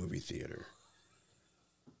projectionist in a movie theater.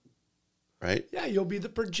 Right? Yeah, you'll be the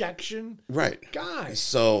projection guy.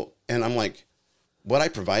 So, and I'm like, what I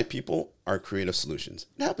provide people are creative solutions.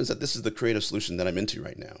 It happens that this is the creative solution that I'm into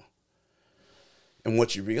right now. And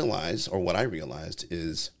what you realize, or what I realized,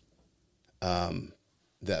 is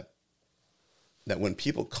that when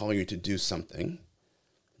people call you to do something,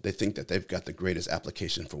 they think that they've got the greatest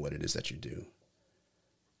application for what it is that you do.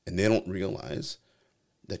 And they don't realize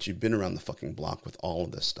that you've been around the fucking block with all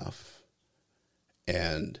of this stuff.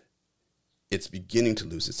 And it's beginning to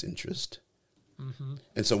lose its interest. Mm-hmm.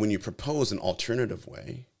 And so when you propose an alternative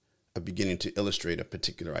way of beginning to illustrate a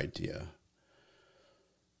particular idea,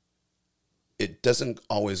 it doesn't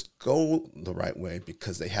always go the right way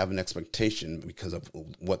because they have an expectation because of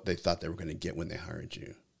what they thought they were going to get when they hired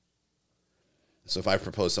you. So if I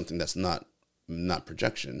propose something that's not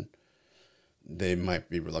projection, they might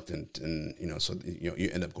be reluctant, and so you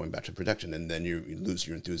end up going back to projection, and then you lose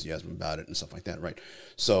your enthusiasm about it and stuff like that, right?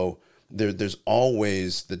 So there's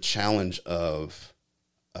always the challenge of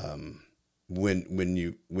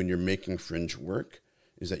when you're making fringe work,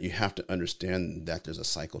 is that you have to understand that there's a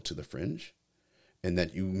cycle to the fringe, and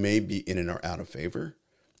that you may be in and or out of favor.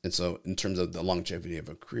 And so in terms of the longevity of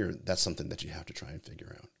a career, that's something that you have to try and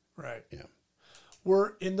figure out. Right. Yeah.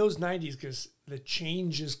 We're in those 90s because the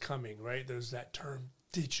change is coming, right? There's that term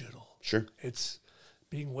digital. Sure. It's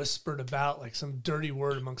being whispered about like some dirty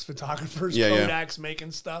word amongst photographers, Yeah, Kodak's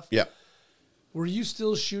making stuff. Yeah. Were you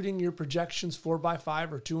still shooting your projections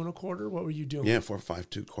 4x5 or 2 1/4? What were you doing? Yeah,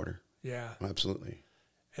 4.5, 2 1/4. Yeah. Absolutely.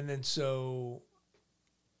 And then so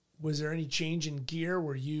was there any change in gear?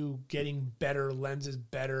 Were you getting better lenses,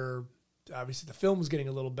 better? Obviously the film was getting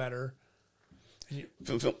a little better.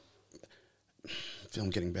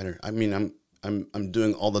 Film getting better. I mean, I'm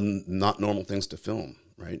doing all the not normal things to film,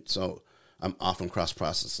 right? So I'm often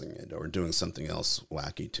cross-processing it or doing something else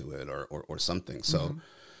wacky to it or something. So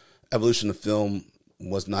evolution of film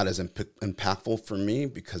was not as impactful for me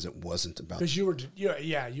because it wasn't about... Because you were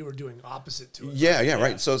doing opposite to it. Yeah,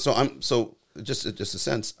 right. So just a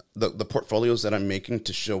sense, the portfolios that I'm making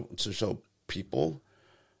to show people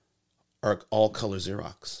are all color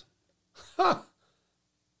Xerox. Huh.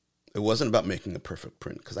 It wasn't about making a perfect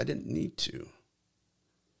print because I didn't need to.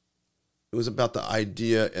 It was about the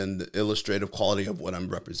idea and the illustrative quality of what I'm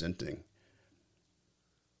representing.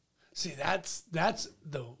 See, that's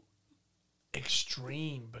the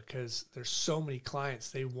extreme because there's so many clients,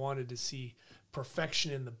 they wanted to see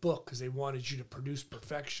perfection in the book because they wanted you to produce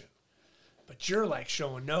perfection. But you're like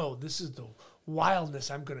showing, no, this is the wildness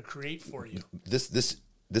I'm going to create for you. This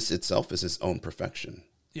itself is its own perfection.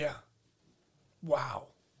 Yeah. Wow.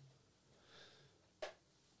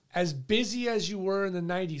 As busy as you were in the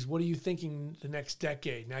 90s, what are you thinking the next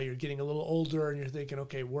decade? Now you're getting a little older and you're thinking,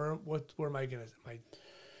 okay, where am I going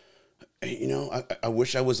to... I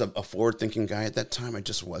wish I was a forward-thinking guy at that time. I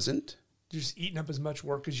just wasn't. You're just eating up as much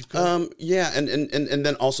work as you could? Yeah, and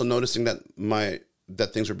then also noticing that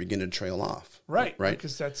things were beginning to trail off. Right. Right.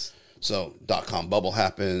 Because that's... So .com bubble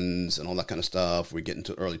happens and all that kind of stuff. We get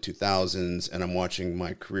into early 2000s, and I'm watching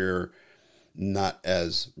my career not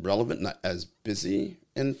as relevant, not as busy,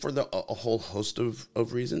 and for a whole host of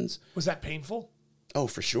reasons. Was that painful? Oh,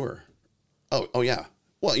 for sure. Oh yeah.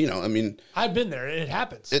 Well, you know, I mean, I've been there. It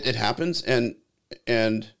happens. It happens, and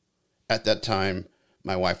at that time,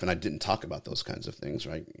 my wife and I didn't talk about those kinds of things,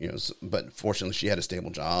 right? You know, but fortunately, she had a stable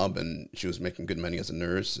job, and she was making good money as a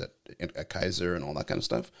nurse at Kaiser and all that kind of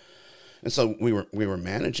stuff. And so we were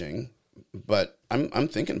managing, but I'm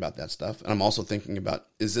thinking about that stuff, and I'm also thinking about,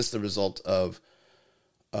 is this the result of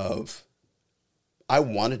I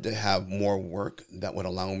wanted to have more work that would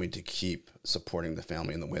allow me to keep supporting the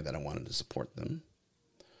family in the way that I wanted to support them.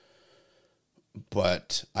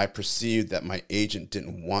 But I perceived that my agent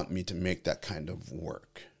didn't want me to make that kind of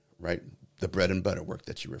work, right? The bread and butter work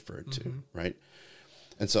that you referred to, right?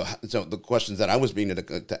 And so the questions that I was being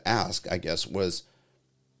to ask, I guess, was,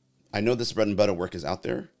 I know this bread and butter work is out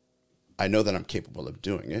there. I know that I'm capable of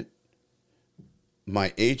doing it.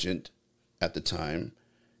 My agent at the time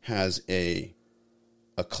has a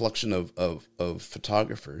collection of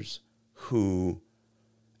photographers who,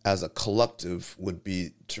 as a collective, would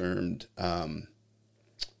be termed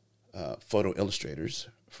photo illustrators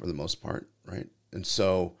for the most part, right? And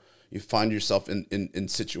so you find yourself in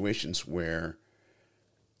situations where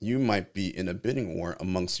you might be in a bidding war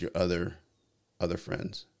amongst your other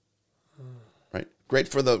friends, right? Great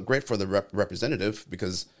for the representative,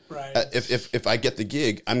 because right. If I get the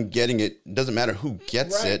gig, I'm getting it. Doesn't matter who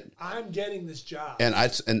gets it. I'm getting this job,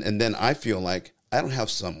 and then I feel like I don't have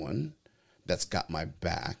someone that's got my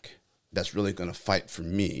back, that's really going to fight for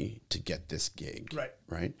me to get this gig.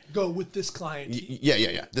 Right. Go with this client.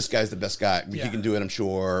 Yeah. This guy's the best guy. He can do it, I'm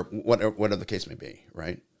sure. Whatever the case may be.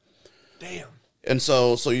 Right. Damn. And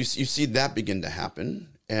so you see that begin to happen,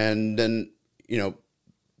 and then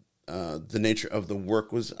the nature of the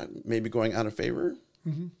work was maybe going out of favor,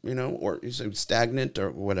 or stagnant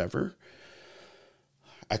or whatever.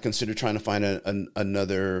 I considered trying to find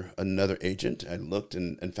another agent. I looked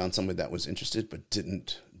and found somebody that was interested, but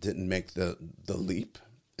didn't make the leap.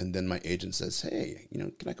 And then my agent says, "Hey,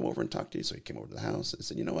 can I come over and talk to you?" So he came over to the house and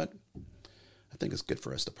said, "You know what? I think it's good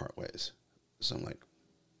for us to part ways." So I'm like,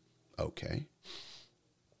 "Okay."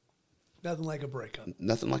 Nothing like a breakup.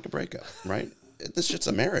 Nothing like a breakup, right? This shit's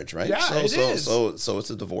a marriage, right? Yeah, it is. So it's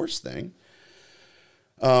a divorce thing.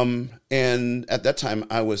 And at that time,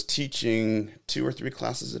 I was teaching 2 or 3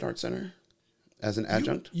 classes at Art Center as an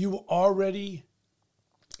adjunct. You already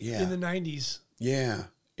in the 90s. Yeah.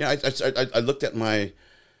 I looked at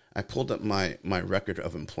I pulled up my record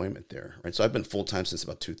of employment there, right? So I've been full time since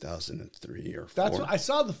about 2003 or 4. That's what I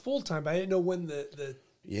saw, the full time, but I didn't know when the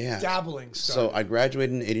dabbling started. So I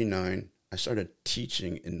graduated in 89. I started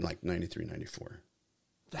teaching in like 93, 94.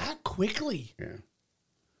 That quickly? Yeah.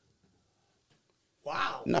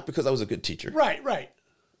 Wow. Not because I was a good teacher. Right.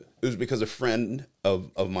 It was because a friend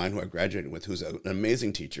of mine who I graduated with, who's an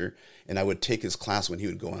amazing teacher, and I would take his class when he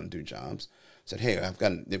would go on and do jobs, said, "Hey,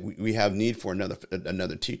 we have need for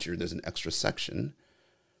another teacher. There's an extra section.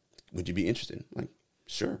 Would you be interested?" I'm like,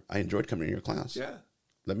 sure. I enjoyed coming to your class. Yeah.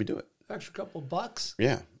 Let me do it. Extra couple bucks.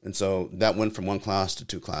 Yeah. And so that went from 1 class to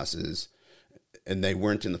 2 classes, and they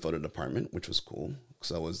weren't in the photo department, which was cool,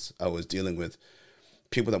 because I was dealing with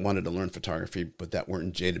people that wanted to learn photography, but that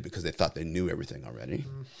weren't jaded because they thought they knew everything already.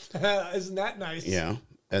 Isn't that nice? Yeah.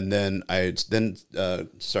 And then I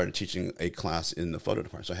started teaching a class in the photo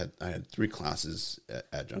department. So I had 3 classes at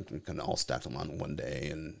adjunct, and kind of all stacked them on one day,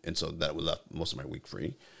 and so that left most of my week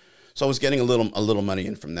free. So I was getting a little money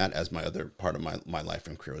in from that as my other part of my life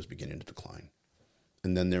and career was beginning to decline.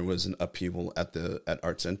 And then there was an upheaval at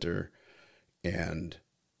Art Center, and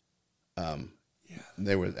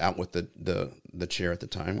they were out with the chair at the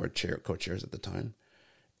time, or co-chairs at the time.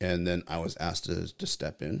 And then I was asked to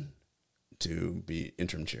step in to be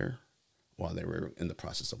interim chair while they were in the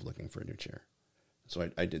process of looking for a new chair. So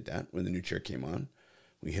I did that. When the new chair came on,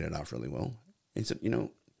 we hit it off really well. And he said,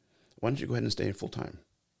 "Why don't you go ahead and stay full time?"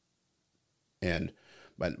 And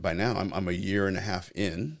by now, I'm a year and a half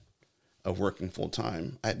in of working full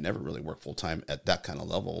time. I had never really worked full time at that kind of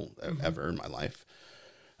level ever in my life.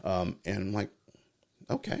 And I'm like,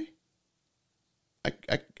 okay, I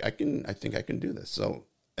think I can do this. So,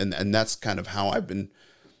 and that's kind of how I've been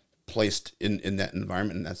placed in that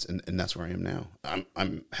environment, and that's where I am now.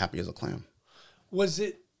 I'm happy as a clam.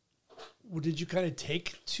 Did you kind of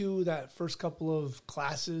take to that first couple of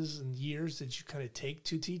classes and years? Did you kind of take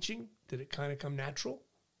to teaching? Did it kind of come natural?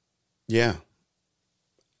 Yeah.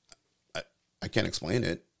 I can't explain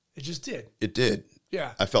it. It just did. It did.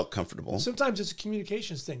 Yeah. I felt comfortable. Sometimes it's a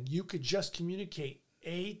communications thing. You could just communicate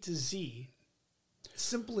A to Z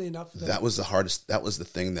simply enough. That was the hardest. That was the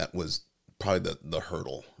thing that was probably the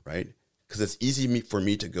hurdle, right? Because it's easy for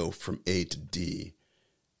me to go from A to D.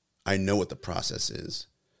 I know what the process is.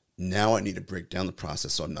 Now I need to break down the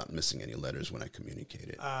process so I'm not missing any letters when I communicate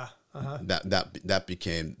it. That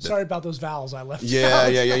became. Sorry about those vowels I left. Yeah,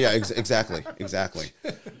 out. Exactly.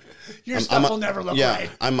 Your stuff will never look right.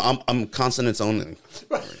 I'm consonants only.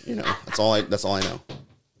 You know, that's all I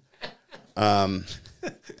know.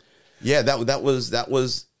 Yeah, that was.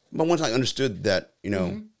 But once I understood that, you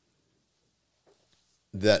know,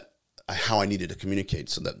 that how I needed to communicate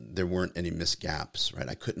so that there weren't any missed gaps, right?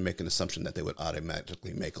 I couldn't make an assumption that they would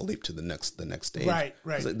automatically make a leap to the next stage. Right.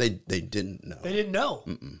 They didn't know. They didn't know.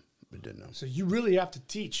 They didn't know. So you really have to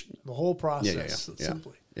teach the whole process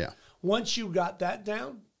simply. Yeah. Once you got that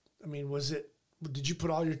down, I mean, did you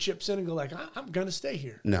put all your chips in and go like, I'm going to stay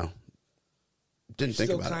here? No. Didn't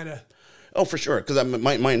think about kinda... it. Oh, for sure. Because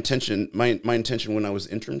my intention when I was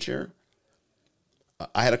interim chair,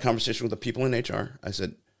 I had a conversation with the people in HR. I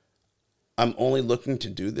said, I'm only looking to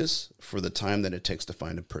do this for the time that it takes to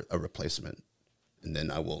find a replacement. And then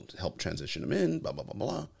I will help transition them in, blah, blah, blah,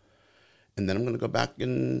 blah. And then I'm going to go back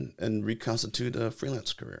and reconstitute a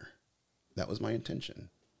freelance career. That was my intention.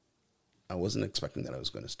 I wasn't expecting that I was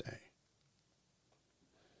going to stay.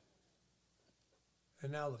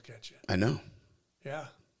 And now look at you. I know. Yeah.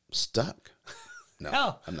 Stuck. No,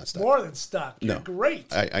 Hell, I'm not stuck. More than stuck. You're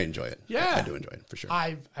great. I enjoy it. Yeah. I do enjoy it, for sure.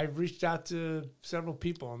 I've reached out to several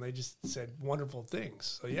people, and they just said wonderful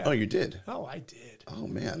things. So, yeah. Oh, you did? Oh, I did. Oh,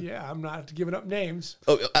 man. Yeah, I'm not giving up names.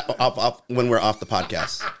 Oh, off when we're off the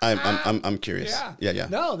podcast. I'm curious. Yeah.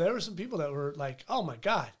 No, there were some people that were like, oh, my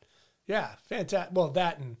God. Yeah, fantastic. Well,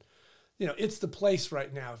 that and, you know, it's the place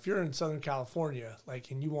right now. If you're in Southern California,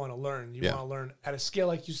 like, and you want to learn, want to learn at a scale,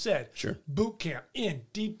 like you said. Sure. Boot camp, in,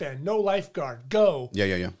 deep end, no lifeguard, go.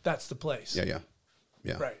 Yeah. That's the place. Yeah.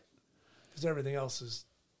 Right. Because everything else is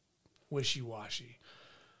wishy-washy.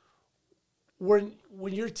 When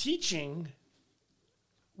you're teaching,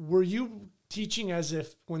 were you teaching as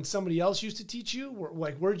if when somebody else used to teach you?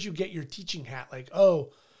 Like, where'd you get your teaching hat? Like,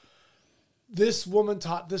 oh, this woman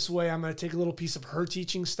taught this way. I'm going to take a little piece of her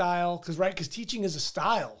teaching style. Because teaching is a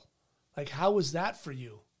style. Like, how was that for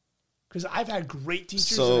you? Because I've had great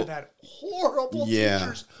teachers and I've had horrible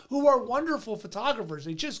teachers who are wonderful photographers.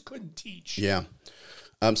 They just couldn't teach. Yeah.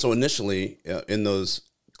 So initially, in those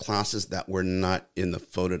classes that were not in the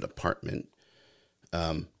photo department,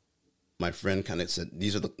 my friend kind of said,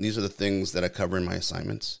 these are the things that I cover in my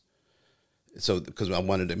assignments. So because I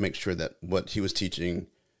wanted to make sure that what he was teaching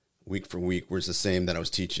week for week was the same that I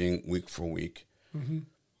was teaching week for week. Mm-hmm.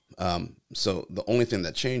 So the only thing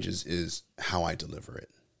that changes is how I deliver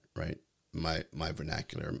it, right? My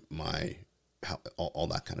vernacular, all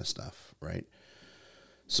that kind of stuff, right?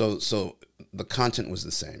 So the content was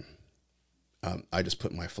the same. I just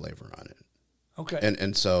put my flavor on it. Okay.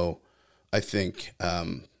 And so I think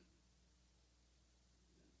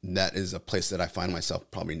that is a place that I find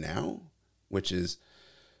myself probably now, which is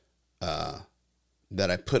that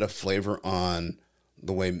I put a flavor on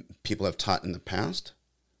the way people have taught in the past.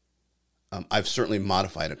 I've certainly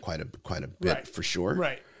modified it quite a bit, for sure.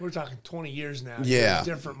 Right. We're talking 20 years now. Yeah.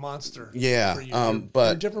 You're a different monster. Yeah. For you. But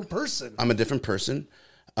you're a different person. I'm a different person.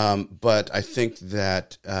 But I think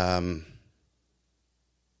that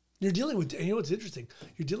you're dealing with, you know what's interesting?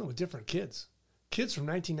 You're dealing with different kids. Kids from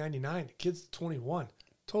 1999, kids 21.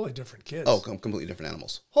 Totally different kids. Oh, completely different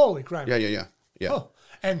animals. Holy crap. Yeah. Oh,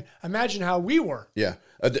 and imagine how we were. Yeah.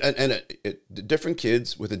 Different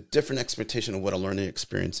kids with a different expectation of what a learning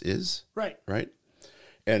experience is. Right. Right.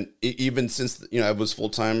 And even since, I was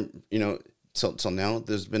full-time, till now,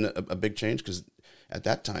 there's been a big change because at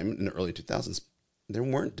that time in the early 2000s, there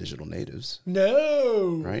weren't digital natives.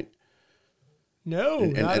 No. Right. No,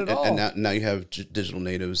 not at all. And now you have digital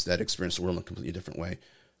natives that experience the world in a completely different way.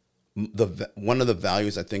 One of the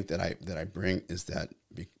values I think that I bring is that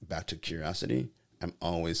back to curiosity. I'm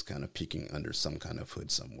always kind of peeking under some kind of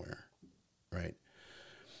hood somewhere, right?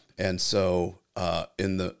 And so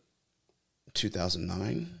in the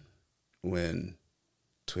 2009, when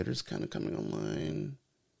Twitter's kind of coming online,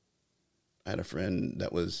 I had a friend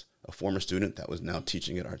that was a former student that was now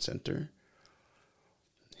teaching at Art Center.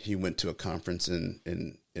 He went to a conference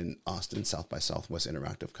in Austin, South by Southwest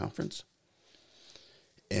Interactive Conference.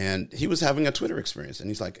 And he was having a Twitter experience, and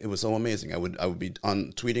he's like, it was so amazing. I would be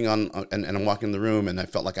tweeting and I'm walking in the room, and I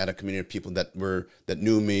felt like I had a community of people that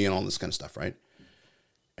knew me and all this kind of stuff, right?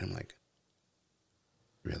 And I'm like,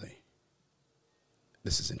 really?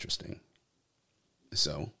 This is interesting.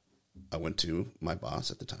 So I went to my boss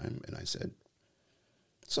at the time, and I said,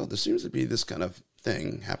 so there seems to be this kind of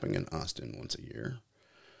thing happening in Austin once a year.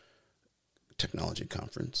 Technology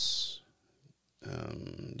conference.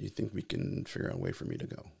 Do you think we can figure out a way for me to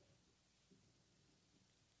go?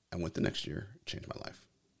 I went the next year, changed my life.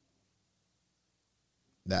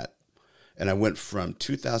 And I went from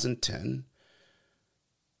 2010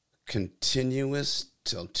 continuous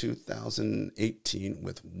till 2018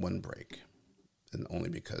 with one break. And only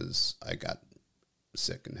because I got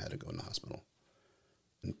sick and had to go in the hospital.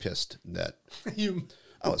 And pissed that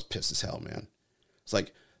I was pissed as hell, man. It's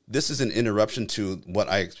like, this is an interruption to what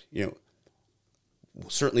I,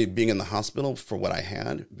 certainly being in the hospital for what I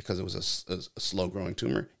had, because it was a slow growing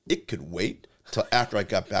tumor. It could wait till after I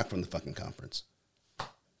got back from the fucking conference.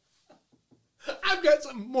 I've got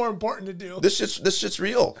something more important to do. This shit's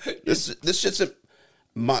real. This shit's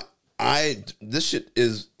I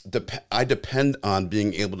depend on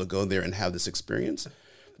being able to go there and have this experience,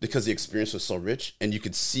 because the experience was so rich, and you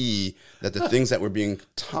could see that the things that were being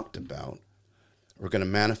talked about were going to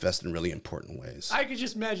manifest in really important ways. I could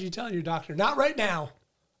just imagine you telling your doctor, not right now.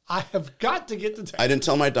 I have got to get the test. I didn't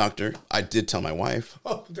tell my doctor. I did tell my wife.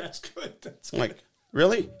 Oh, that's good. I'm like,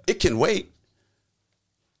 really? It can wait.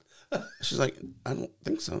 She's like, I don't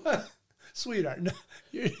think so. Sweetheart, no,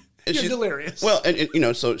 you're delirious. Well,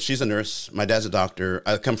 and so she's a nurse. My dad's a doctor.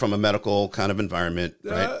 I come from a medical kind of environment,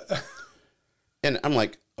 right? And I'm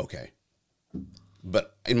like, okay.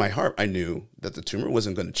 But in my heart, I knew that the tumor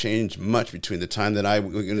wasn't going to change much between the time that I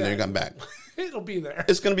got back. It'll be there.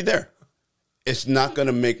 It's going to be there. It's not going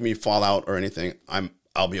to make me fall out or anything.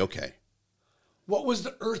 I'll be okay. What was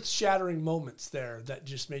the earth-shattering moments there that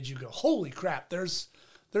just made you go, holy crap, there's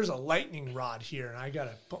a lightning rod here, and I got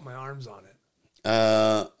to put my arms on it?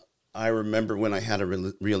 I remember when I had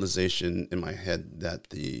a realization in my head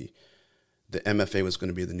that the MFA was going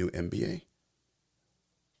to be the new MBA.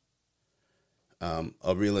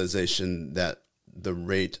 A realization that the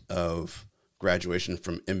rate of graduation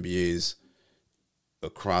from MBAs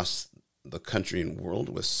across the country and world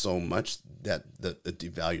was so much that it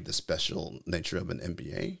devalued the special nature of an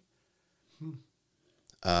MBA.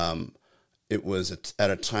 It was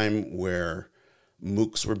at a time where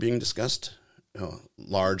MOOCs were being discussed,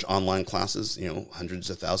 large online classes, hundreds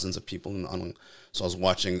of thousands of people in online. So I was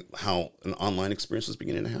watching how an online experience was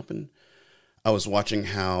beginning to happen. I was watching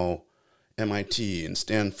how MIT and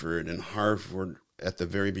Stanford and Harvard at the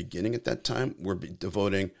very beginning at that time were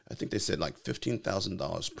devoting, I think they said like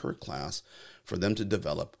 $15,000 per class for them to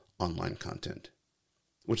develop online content,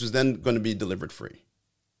 which is then going to be delivered free.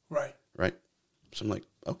 Right. Right. So I'm like,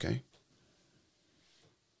 okay,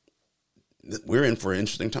 we're in for an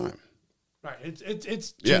interesting time. Right.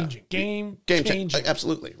 It's changing. Game changing.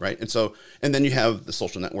 Absolutely. Right. And then you have the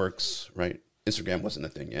social networks, right? Instagram wasn't a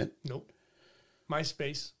thing yet. Nope.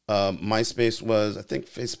 MySpace. MySpace was, I think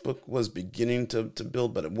Facebook was beginning to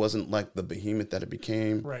build, but it wasn't like the behemoth that it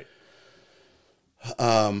became. Right.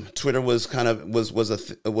 Twitter was kind of was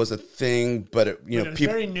a thing, but it was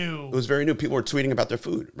very new. It was very new. People were tweeting about their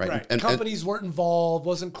food, right? Right. And companies weren't involved.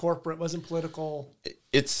 Wasn't corporate. Wasn't political.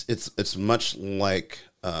 It's much like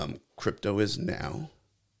crypto is now,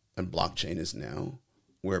 and blockchain is now,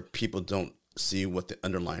 where people don't see what the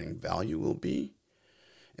underlying value will be,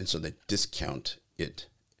 and so they discount it,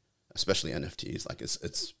 especially NFTs. Like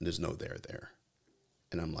it's there's no there,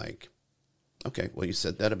 and I'm like, okay, well, you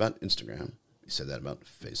said that about Instagram. You said that about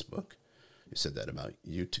Facebook. You said that about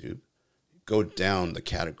YouTube. Go down the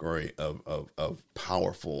category of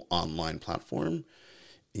powerful online platform.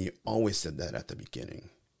 And you always said that at the beginning.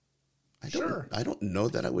 I don't know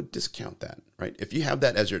that I would discount that, right? If you have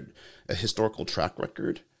that as a historical track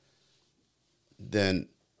record, then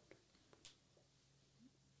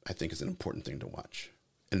I think it's an important thing to watch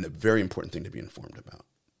and a very important thing to be informed about.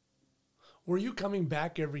 Were you coming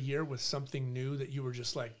back every year with something new that you were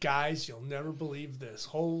just like, guys, you'll never believe this.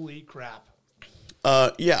 Holy crap.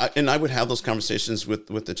 Yeah, and I would have those conversations with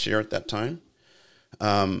the chair at that time.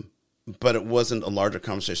 But it wasn't a larger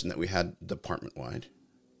conversation that we had department-wide.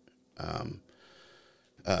 But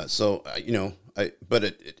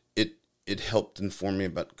it helped inform me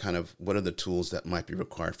about kind of what are the tools that might be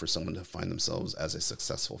required for someone to find themselves as a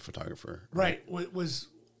successful photographer. Right.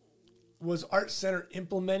 Was Art Center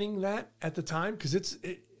implementing that at the time? Because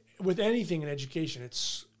with anything in education,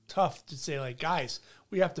 it's tough to say, like, guys,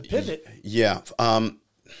 we have to pivot. Yeah.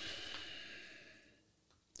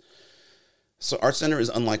 So Art Center is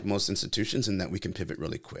unlike most institutions in that we can pivot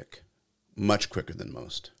really quick, much quicker than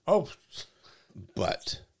most. Oh.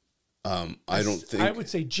 But I don't think... I would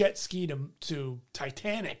say jet ski to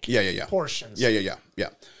Titanic portions. Yeah.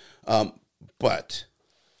 But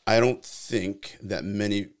I don't think that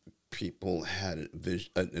many people had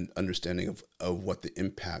an understanding of what the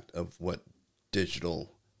impact of what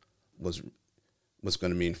digital was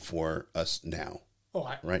going to mean for us now.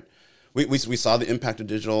 Right. We saw the impact of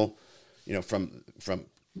digital, from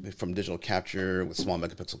digital capture with small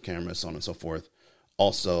megapixel cameras, so on and so forth.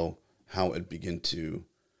 Also, how it began to,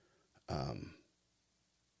 I'll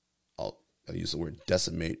use the word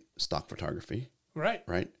decimate stock photography. Right.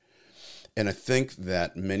 Right. And I think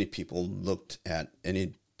that many people looked at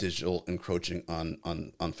any digital encroaching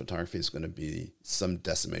on photography is going to be some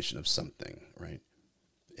decimation of something, right?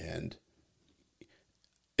 And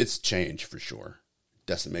it's change for sure.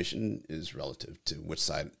 Decimation is relative to which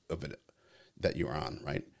side of it that you're on,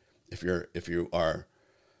 right? If you are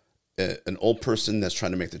an old person that's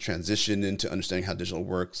trying to make the transition into understanding how digital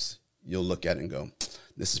works, you'll look at it and go,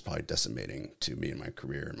 this is probably decimating to me in my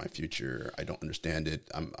career and my future. I don't understand it.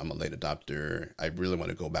 I'm a late adopter. I really want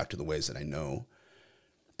to go back to the ways that I know.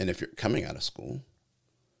 And if you're coming out of school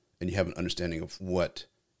and you have an understanding of what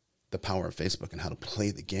the power of Facebook and how to play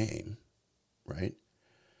the game, right?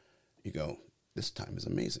 You go, this time is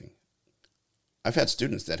amazing. I've had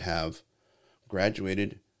students that have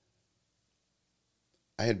graduated.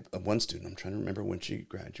 I had one student, I'm trying to remember when she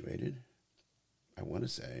graduated. I want to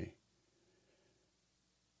say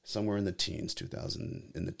somewhere in the teens,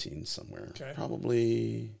 2000, in the teens somewhere. Okay.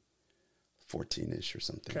 Probably 14-ish or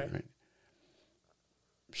something, okay. Right?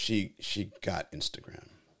 She got Instagram.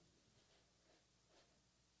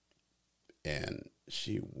 And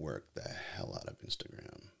she worked the hell out of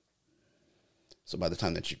Instagram. So by the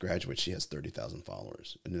time that she graduates, she has 30,000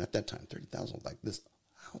 followers. And at that time, 30,000 was like this,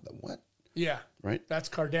 how the what? Yeah. Right? That's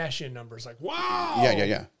Kardashian numbers. Like, wow.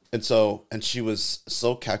 Yeah. And she was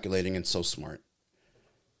so calculating and so smart.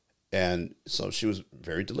 And so she was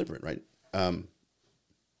very deliberate, right? I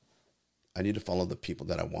need to follow the people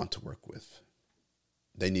that I want to work with.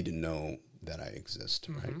 They need to know that I exist,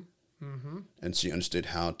 right? Mm-hmm. And she understood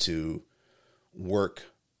how to work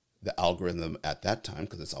the algorithm at that time,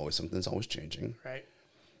 because it's always something that's always changing, right,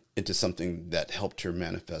 into something that helped her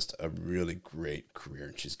manifest a really great career.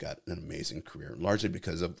 And she's got an amazing career, largely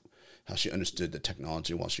because of how she understood the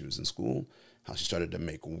technology while she was in school, how she started to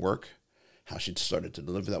make work, how she started to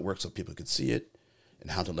deliver that work so people could see it,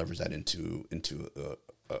 and how to leverage that into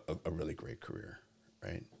a really great career,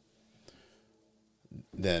 right?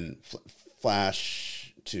 Then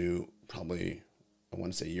flash to probably, I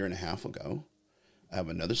want to say a year and a half ago, I have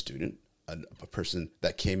another student, a person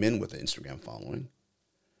that came in with an Instagram following,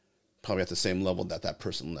 probably at the same level that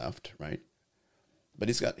person left, right? But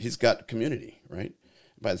he's got community, right?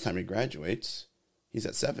 By the time he graduates, he's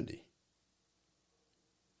at 70.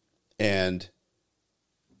 And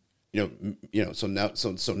so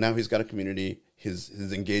now he's got a community. His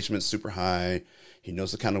engagement's super high. He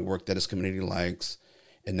knows the kind of work that his community likes,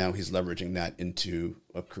 and now he's leveraging that into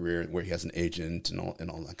a career where he has an agent and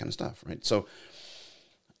all that kind of stuff, right? So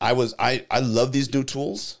I love these new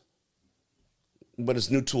tools, but it's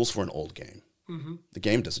new tools for an old game. Mm-hmm. The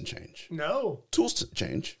game doesn't change. No. Tools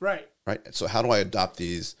change. Right. So how do I adopt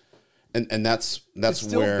these? And that's it's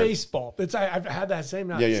still where baseball. I've had that same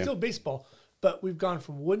now. Yeah, It's yeah. still baseball, but we've gone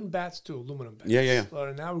from wooden bats to aluminum bats. Yeah.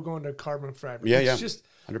 And now we're going to carbon fiber. Yeah, It's just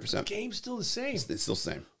 100%. the game's still the same. It's still the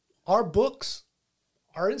same. Our books,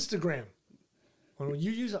 our Instagram. When you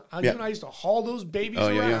use, you and I used to haul those babies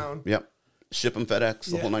around. Yep. Ship them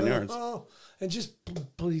FedEx, the whole 9 yards. And just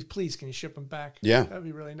please, can you ship them back? Yeah. That'd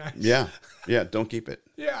be really nice. Yeah. Don't keep it.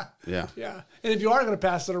 Yeah. Yeah. And if you are going to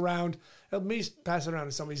pass it around, at least pass it around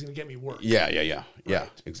to somebody's going to get me work. Yeah, Right.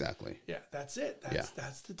 exactly. Yeah, that's it.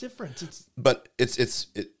 That's the difference. But it's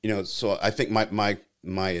so I think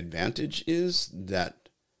my advantage is that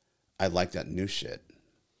I like that new shit.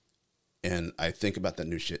 And I think about that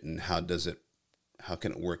new shit and how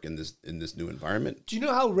can it work in this new environment? Do you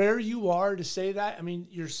know how rare you are to say that? I mean,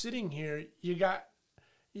 you're sitting here,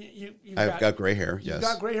 I've got gray hair. You've Yes.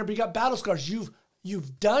 got gray hair, but you got battle scars.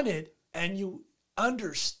 You've done it and you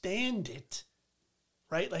understand it,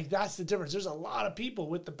 right? Like that's the difference. There's a lot of people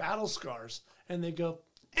with the battle scars and they go,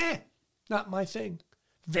 not my thing.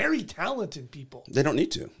 Very talented people. They don't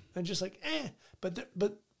need to. And just like,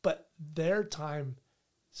 but their time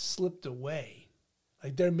slipped away.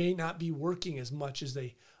 Like they may not be working as much as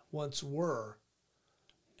they once were.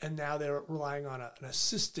 And now they're relying on an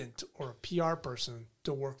assistant or a PR person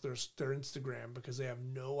to work their Instagram because they have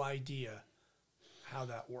no idea how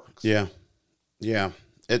that works. Yeah.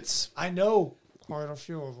 I know quite a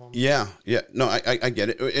few of them. Yeah. No, I get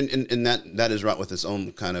it. And that is right with its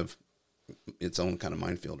own kind of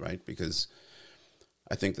minefield, right? Because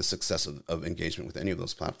I think the success of engagement with any of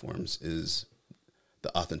those platforms is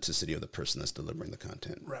the authenticity of the person that's delivering the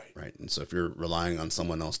content. Right. Right. And so if you're relying on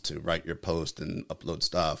someone else to write your post and upload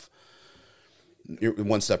stuff, you're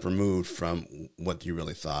one step removed from what you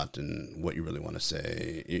really thought and what you really want to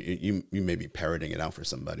say. You may be parroting it out for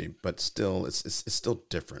somebody, but still, it's still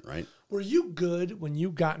different, right? Were you good when you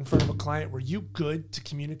got in front of a client? Were you good to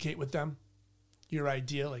communicate with them your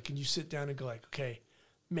idea? Like, can you sit down and go like, okay,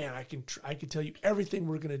 man, I can tell you everything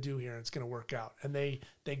we're going to do here and it's going to work out. And they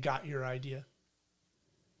got your idea.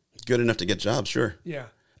 Good enough to get jobs, sure. Yeah.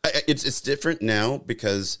 It's different now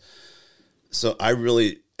because, so I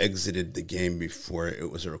really exited the game before it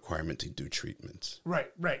was a requirement to do treatments.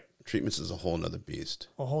 Right. Treatments is a whole nother beast.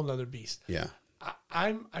 A whole nother beast. Yeah.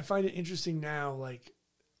 I find it interesting now. Like,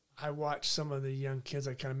 I watch some of the young kids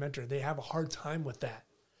I kind of mentor. They have a hard time with that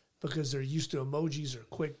because they're used to emojis or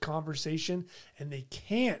quick conversation, and they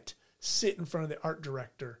can't sit in front of the art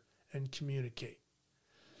director and communicate.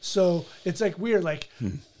 So it's like weird. Like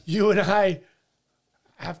you and I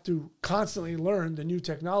have to constantly learn the new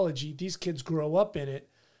technology. These kids grow up in it.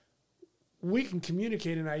 We can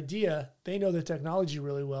communicate an idea. They know the technology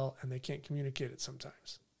really well, and they can't communicate it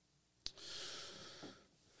sometimes.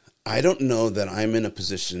 I don't know that I'm in a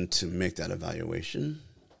position to make that evaluation.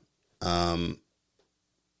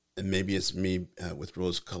 And maybe it's me with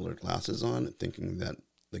rose-colored glasses on, thinking that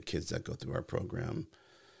the kids that go through our program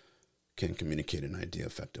can communicate an idea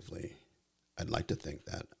effectively. I'd like to think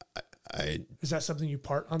that. Is that something you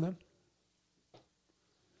part on them?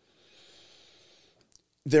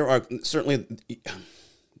 There are certainly,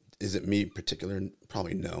 is it me in particular?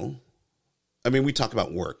 Probably no. I mean, we talk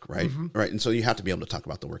about work, right? Mm-hmm. Right. And so you have to be able to talk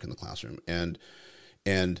about the work in the classroom, and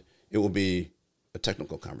it will be a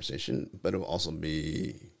technical conversation, but it will also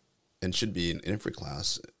be, and should be in every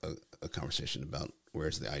class, a conversation about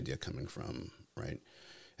where's the idea coming from, right?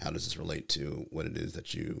 How does this relate to what it is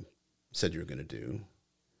that you said you were going to do?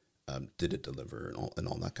 Did it deliver and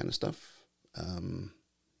all that kind of stuff?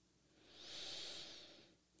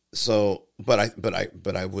 So, but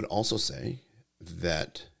I would also say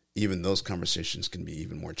that even those conversations can be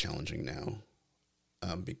even more challenging now,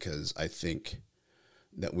 because I think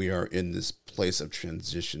that we are in this place of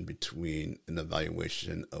transition between an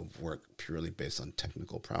evaluation of work purely based on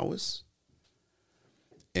technical prowess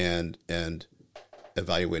and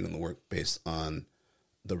evaluating the work based on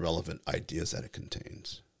the relevant ideas that it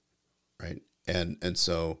contains, right? And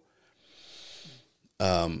so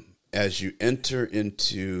as you enter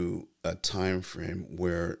into a time frame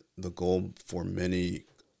where the goal for many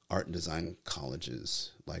art and design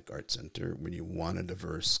colleges like Art Center, when you want a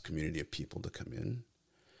diverse community of people to come in,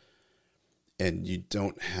 and you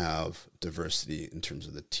don't have diversity in terms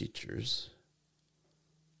of the teachers,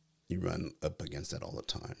 you run up against that all the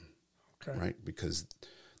time, okay, right? Because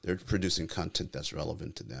they're producing content that's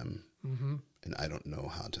relevant to them, mm-hmm, and I don't know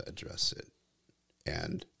how to address it.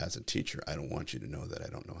 And as a teacher, I don't want you to know that I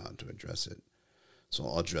don't know how to address it. So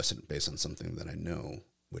I'll address it based on something that I know,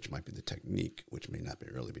 which might be the technique, which may not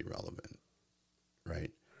really be relevant,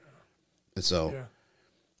 right? And so,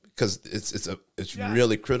 because it's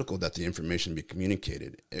really critical that the information be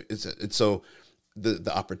communicated. So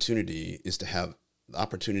the opportunity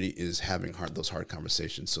is having those hard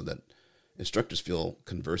conversations so that instructors feel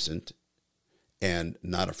conversant and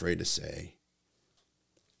not afraid to say,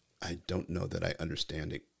 I don't know that I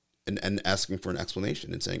understand it, and asking for an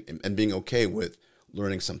explanation and saying, and being okay with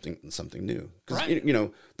learning something new. Because, right,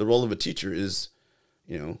 the role of a teacher is,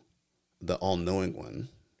 the all-knowing one,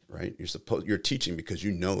 right? You're teaching because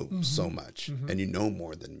you know, mm-hmm, so much, mm-hmm, and you know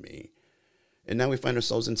more than me. And now we find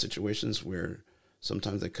ourselves in situations where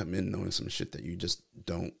sometimes they come in knowing some shit that you just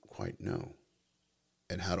don't quite know.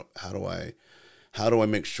 And how do I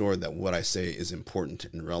make sure that what I say is important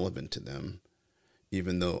and relevant to them,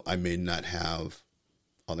 even though I may not have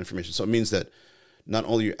all the information? So it means that not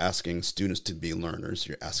only you're asking students to be learners,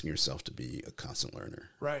 you're asking yourself to be a constant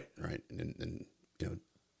learner. Right. Right. And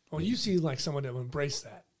well, you seem like someone that will embrace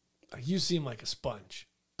that. Like, you seem like a sponge.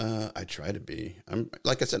 I try to be.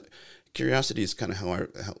 Like I said, curiosity is kind of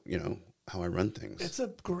how I run things. It's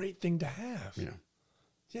a great thing to have. Yeah.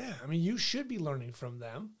 Yeah. I mean, you should be learning from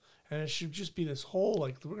them, and it should just be this whole,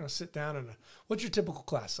 like, we're going to sit down and what's your typical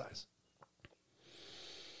class size?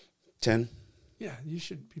 10. Yeah, you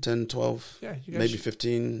should be 10, 12. Yeah, you guys maybe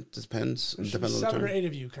 15. Depends. There should be 7 or 8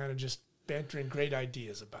 of you kind of just bantering great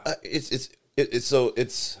ideas about it.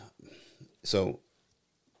 So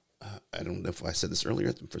I don't know if I said this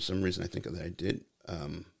earlier. For some reason, I think that I did.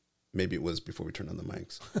 Maybe it was before we turned on the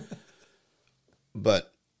mics.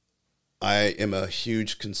 But I am a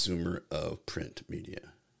huge consumer of print media.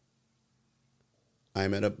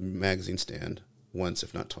 I'm at a magazine stand once,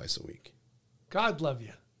 if not twice a week. God love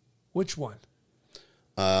you. Which one?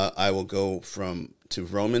 I will go to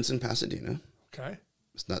Romans in Pasadena. Okay.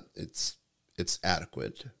 It's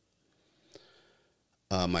adequate.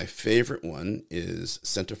 My favorite one is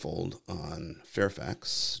Centerfold on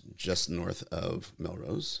Fairfax, just north of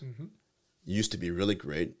Melrose. Mm-hmm. Used to be really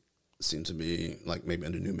great. Seems to be like maybe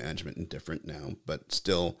under new management and different now, but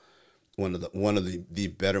still one of the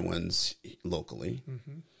better ones locally.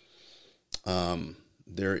 Mm-hmm.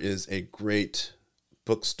 There is a great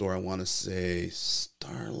bookstore, I want to say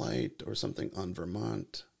Starlight or something on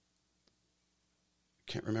Vermont.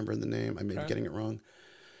 Can't remember the name. I may be getting it wrong.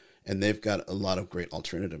 And they've got a lot of great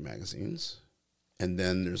alternative magazines. And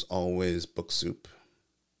then there's always Book Soup.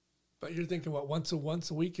 But you're thinking, what, once a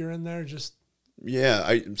week you're in there just...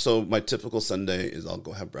 Yeah. So my typical Sunday is I'll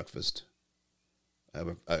go have breakfast. I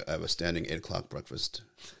have a standing 8 o'clock breakfast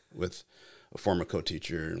with a former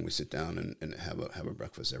co-teacher, and we sit down and have a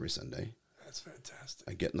breakfast every Sunday. That's fantastic.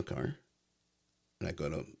 I get in the car, and I go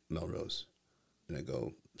to Melrose, and I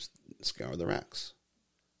go scour the racks.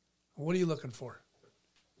 What are you looking for?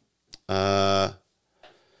 I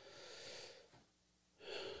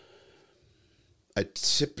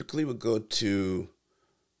typically would go to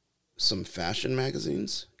some fashion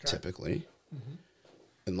magazines, typically, mm-hmm.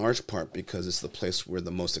 in large part because it's the place where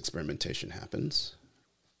the most experimentation happens,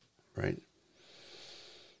 right?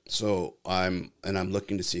 So I'm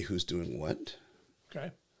looking to see who's doing what.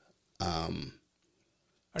 Okay. Are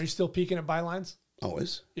you still peeking at bylines?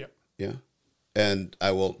 Always. Yeah. Yeah. And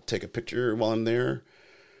I will take a picture while I'm there.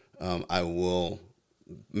 I will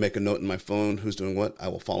make a note in my phone who's doing what. I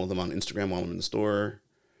will follow them on Instagram while I'm in the store.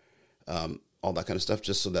 All that kind of stuff,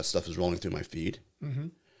 just so that stuff is rolling through my feed. Mm-hmm.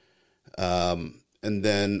 And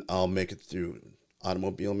then I'll make it through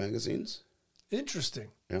automobile magazines. Interesting.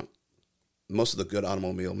 Yeah. Most of the good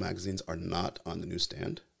automobile magazines are not on the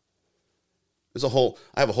newsstand. I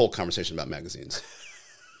have a whole conversation about magazines.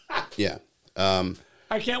 Yeah.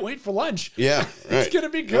 I can't wait for lunch. Yeah, right. It's going to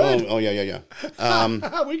be good. Oh, yeah.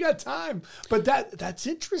 We got time. But that's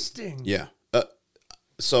interesting. Yeah.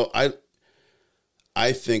 So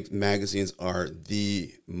I think magazines are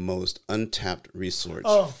the most untapped resource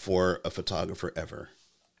for a photographer ever.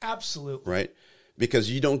 Absolutely. Right?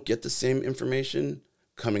 Because you don't get the same information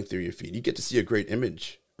coming through your feed. You get to see a great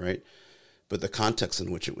image, right? But the context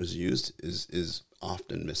in which it was used is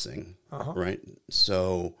often missing, right?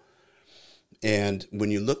 So, and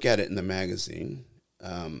when you look at it in the magazine,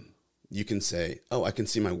 you can say, oh, I can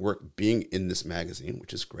see my work being in this magazine,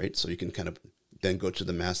 which is great. So you can kind of then go to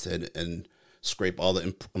the masthead and scrape all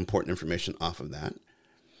the important information off of that.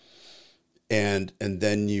 And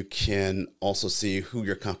then you can also see who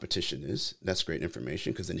your competition is. That's great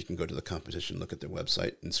information because then you can go to the competition, look at their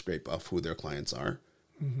website, and scrape off who their clients are,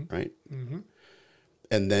 mm-hmm. right? Mm-hmm.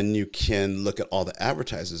 And then you can look at all the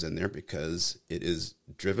advertisers in there because it is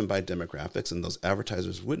driven by demographics, and those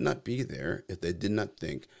advertisers would not be there if they did not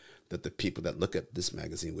think that the people that look at this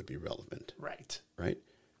magazine would be relevant. Right. Right?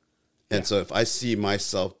 And so if I see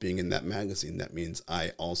myself being in that magazine, that means I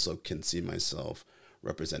also can see myself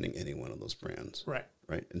representing any one of those brands. Right.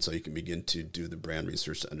 Right. And so you can begin to do the brand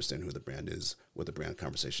research to understand who the brand is, what the brand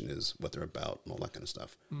conversation is, what they're about, and all that kind of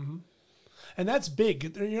stuff. Mm-hmm. And that's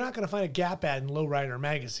big. You're not going to find a Gap ad in Lowrider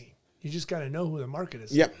magazine. You just got to know who the market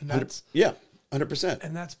is. Yeah. And that's 100%.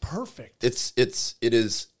 And that's perfect. It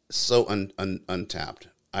is so untapped.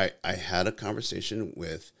 I had a conversation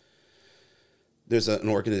with, there's an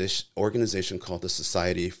organization called the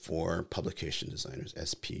Society for Publication Designers,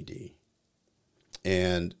 SPD.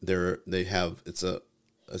 And it's a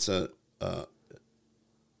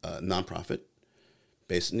nonprofit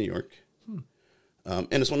based in New York. And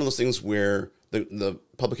it's one of those things where the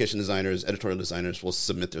publication designers, editorial designers will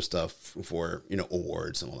submit their stuff for,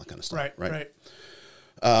 awards and all that kind of stuff. Right.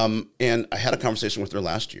 And I had a conversation with her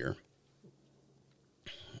last year,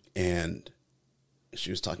 and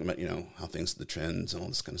she was talking about, how the trends and all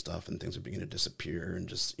this kind of stuff, and things are beginning to disappear, and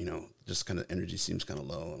just kind of energy seems kind of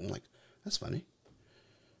low. And I'm like, that's funny.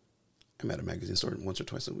 I'm at a magazine store once or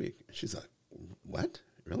twice a week. And she's like, what?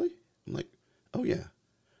 Really? I'm like, oh yeah.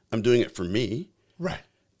 I'm doing it for me. Right.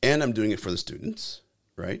 And I'm doing it for the students.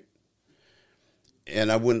 Right.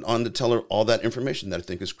 And I went on to tell her all that information that I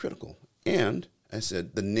think is critical. And I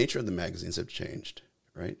said, the nature of the magazines have changed.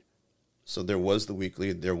 Right. So there was the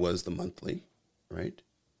weekly, there was the monthly. Right.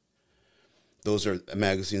 Those are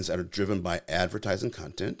magazines that are driven by advertising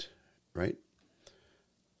content. Right.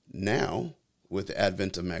 Now, with the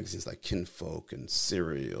advent of magazines like Kinfolk and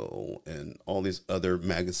Serial and all these other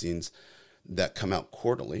magazines that come out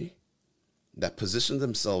quarterly, that position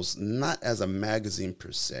themselves not as a magazine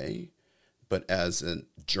per se, but as a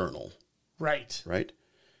journal. Right. Right?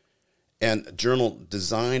 And a journal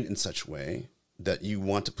designed in such a way that you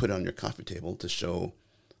want to put on your coffee table to show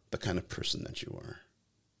the kind of person that you are.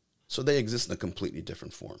 So they exist in a completely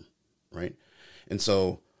different form, right? And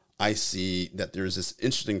so I see that there's this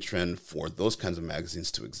interesting trend for those kinds of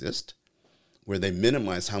magazines to exist where they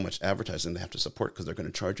minimize how much advertising they have to support because they're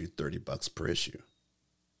going to charge you $30 per issue.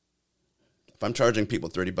 If I'm charging people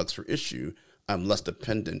 $30 per issue, I'm less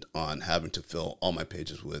dependent on having to fill all my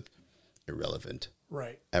pages with irrelevant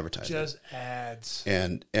advertising. Just ads.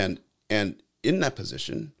 And in that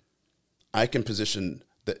position, I can position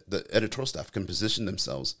the editorial staff can position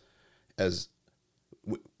themselves as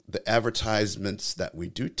the advertisements that we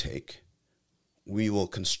do take, we will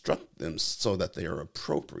construct them so that they are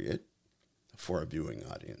appropriate for a viewing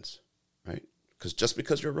audience, right? Because just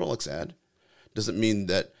because you're a Rolex ad doesn't mean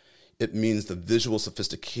that it means the visual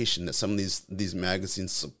sophistication that some of these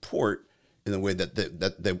magazines support in the way that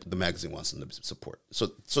the magazine wants them to support.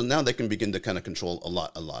 So now they can begin to kind of control a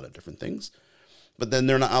lot of different things. But then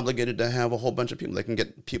they're not obligated to have a whole bunch of people. They can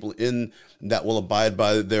get people in that will abide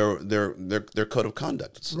by their code of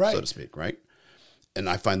conduct, so to speak, right? And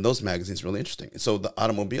I find those magazines really interesting. So the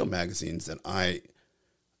automobile magazines that I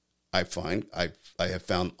find I have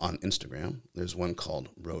found on Instagram. There's one called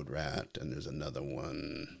Road Rat, and there's another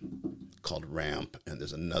one called Ramp, and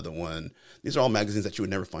there's another one. These are all magazines that you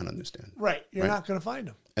would never find on newsstand. Right, you're not going to find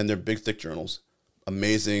them. And they're big, thick journals,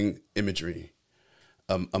 amazing imagery.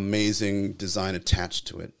 Amazing design attached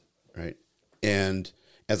to it, right? And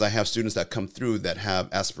as I have students that come through that have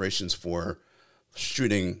aspirations for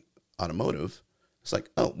shooting automotive, it's like,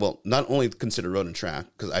 oh, well, not only consider Road and Track,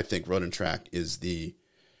 because I think Road and Track is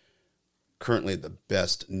currently the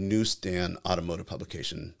best newsstand automotive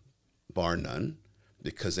publication, bar none,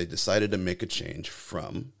 because they decided to make a change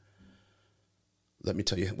from, let me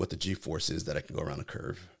tell you what the G-force is that I can go around a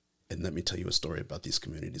curve, and let me tell you a story about these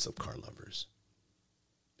communities of car lovers.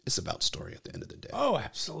 It's about story at the end of the day. Oh,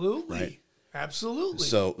 absolutely. Right? Absolutely.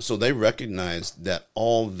 So they recognize that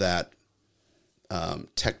all that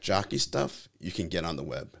tech jockey stuff you can get on the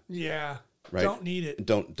web. Yeah. Right? Don't need it.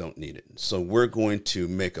 Don't need it. So we're going to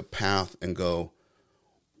make a path and go,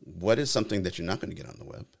 what is something that you're not going to get on the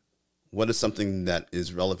web? What is something that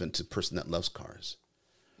is relevant to a person that loves cars,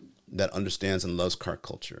 that understands and loves car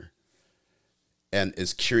culture, and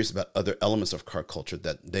is curious about other elements of car culture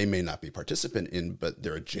that they may not be participant in, but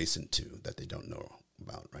they're adjacent to, that they don't know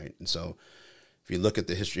about, right? And so if you look at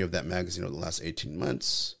the history of that magazine over the last 18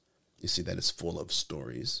 months, you see that it's full of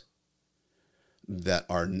stories that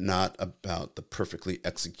are not about the perfectly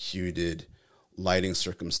executed lighting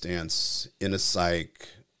circumstance in a psych,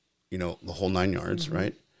 the whole 9 yards,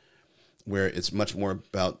 right? Where it's much more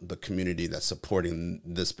about the community that's supporting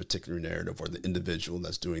this particular narrative or the individual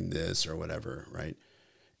that's doing this or whatever, right?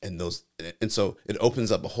 And so it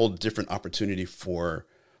opens up a whole different opportunity for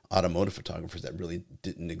automotive photographers that really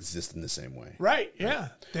didn't exist in the same way. Right, yeah.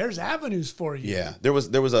 There's avenues for you. Yeah, there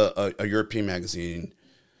was a European magazine,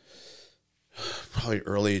 probably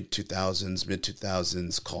early 2000s, mid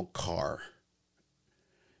 2000s, called Car,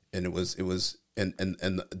 and it was. And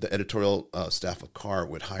the editorial staff of Car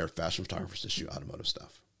would hire fashion photographers to shoot automotive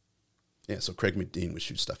stuff. Yeah, so Craig McDean would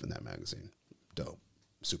shoot stuff in that magazine. Dope.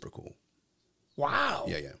 Super cool. Wow.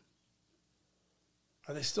 Yeah.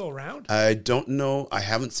 Are they still around? I don't know. I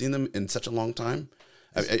haven't seen them in such a long time.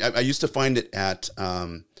 I used to find it at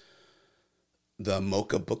the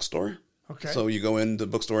Mocha bookstore. Okay. So you go in the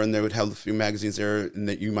bookstore and they would have a few magazines there, and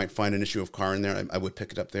that you might find an issue of Car in there. I would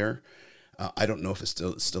pick it up there. I don't know if it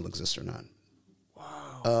still exists or not.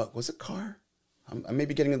 Was it Car? I may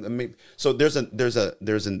be getting it. So there's a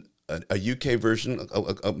UK version,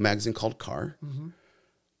 a magazine called Car. Mm-hmm.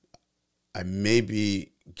 I may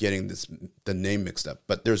be getting the name mixed up,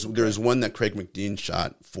 but there's one that Craig McDean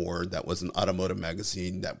shot for that was an automotive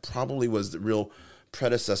magazine that probably was the real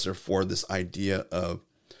predecessor for this idea of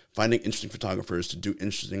finding interesting photographers to do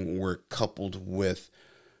interesting work coupled with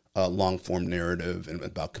long-form narrative and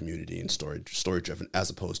about community and story-driven, as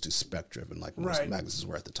opposed to spec-driven, like most magazines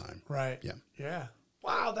were at the time. Right. Yeah. Yeah.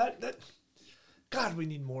 Wow. That. God, we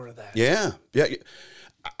need more of that. Yeah.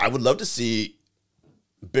 I would love to see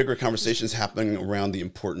bigger conversations happening around the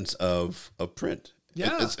importance of print.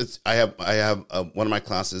 Yeah. I have one of my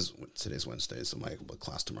classes. Today's Wednesday, so my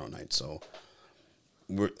class tomorrow night. So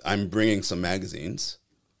I'm bringing some magazines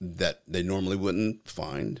that they normally wouldn't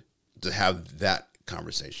find to have that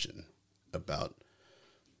conversation about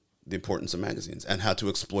the importance of magazines and how to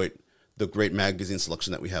exploit the great magazine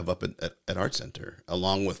selection that we have up at Art Center,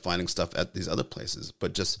 along with finding stuff at these other places.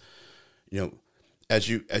 But just, as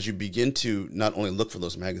you begin to not only look for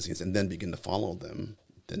those magazines and then begin to follow them,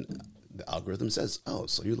 then the algorithm says, oh,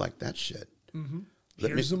 so you like that shit.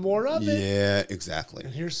 Here's some more of it. Yeah, exactly.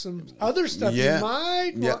 And here's some other stuff you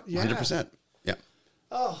might want. 100%. Yeah.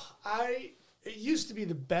 Oh, it used to be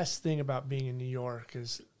the best thing about being in New York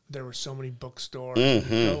is there were so many bookstores. You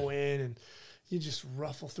go in and you just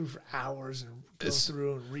ruffle through for hours and go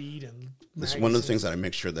through and read and It's one of the things that I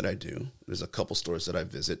make sure that I do. There's a couple stores that I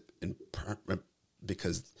visit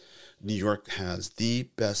because New York has the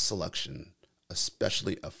best selection,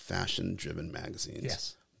 especially of fashion-driven magazines.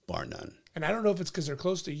 Yes. Bar none. And I don't know if it's because they're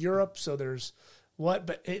close to Europe, so there's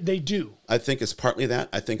but they do. I think it's partly that.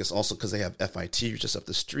 I think it's also because they have FIT just up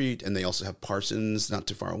the street, and they also have Parsons not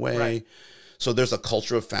too far away. Right. So there's a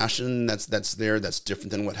culture of fashion that's there that's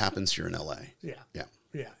different than what happens here in LA. Yeah.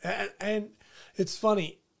 And it's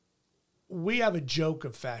funny. We have a joke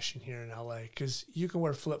of fashion here in LA because you can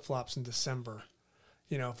wear flip-flops in December.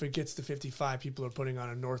 You know, if it gets to 55, people are putting on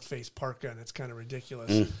a North Face parka, and it's kind of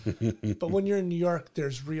ridiculous. But when you're in New York,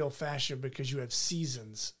 there's real fashion because you have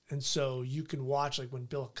seasons. And so you can watch, like when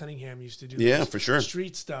Bill Cunningham used to do for sure.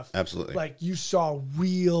 street stuff. Absolutely. Like you saw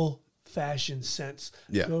real fashion sense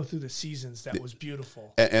Yeah. go through the seasons. That was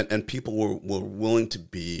beautiful. And people were willing to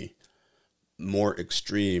be more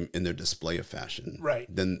extreme in their display of fashion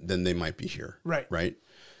than they might be here. Right.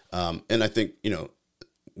 And I think, you know,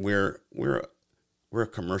 we're a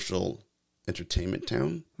commercial entertainment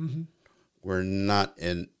town. We're not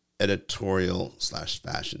an editorial /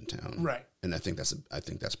 fashion town. Right. And I think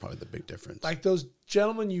that's probably the big difference. Like those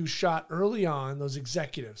gentlemen you shot early on, those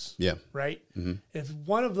executives. Yeah. Right? If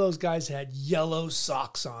one of those guys had yellow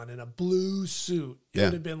socks on and a blue suit, it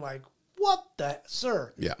would have been like, what the,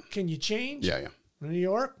 sir? Yeah. Can you change? Yeah. In New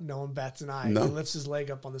York, no one bats an eye. No. He lifts his leg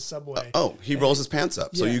up on the subway. He rolls his pants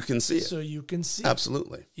up so you can see it. So you can see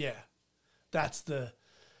Absolutely. Yeah. That's the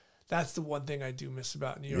one thing I do miss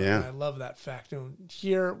about New York. Yeah. And I love that fact. And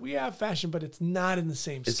here we have fashion, but it's not in the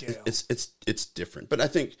same scale. It's different. But I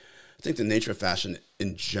think the nature of fashion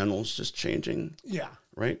in general is just changing. Yeah.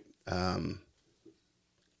 Right?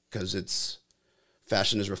 Because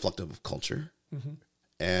fashion is reflective of culture.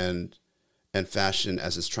 And fashion,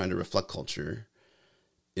 as it's trying to reflect culture,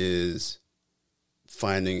 is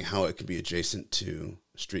finding how it can be adjacent to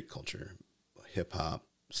street culture, hip hop,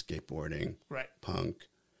 skateboarding, punk.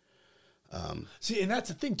 See, and that's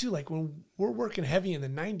the thing too. Like when we're working heavy in the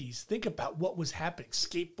 '90s, think about what was happening.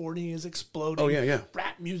 Skateboarding is exploding. Oh yeah.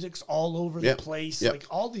 Rap music's all over the place. Like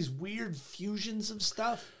all these weird fusions of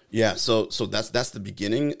stuff. Yeah. So that's the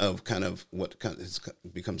beginning of kind of what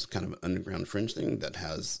becomes kind of an underground fringe thing that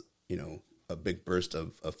has, you know, a big burst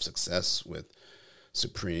of success with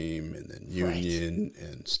Supreme and then Union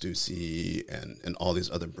and Stussy and all these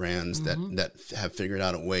other brands that have figured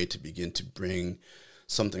out a way to begin to bring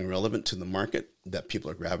something relevant to the market that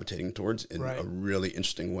people are gravitating towards in a really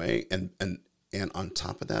interesting way. And on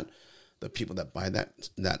top of that, the people that buy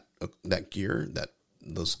that gear,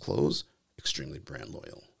 those clothes, extremely brand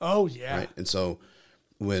loyal. Oh yeah. Right. And so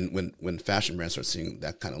when fashion brands start seeing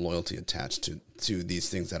that kind of loyalty attached to these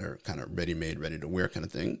things that are kind of ready-made, ready to wear kind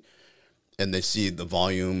of thing, and they see the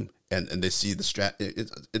volume and they see the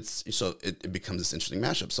it becomes this interesting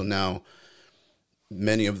mashup. So now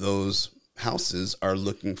many of those houses are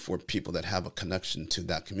looking for people that have a connection to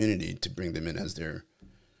that community to bring them in as their,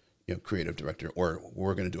 you know, creative director, or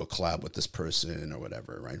we're going to do a collab with this person or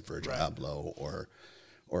whatever, right? Virgil Abloh or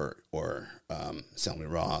Salmi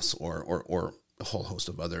Ross or a whole host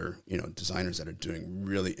of other, you know, designers that are doing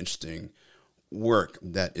really interesting work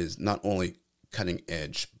that is not only cutting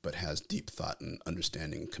edge, but has deep thought and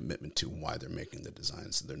understanding and commitment to why they're making the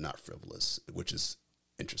designs. So they're not frivolous, which is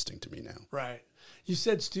interesting to me now. Right. You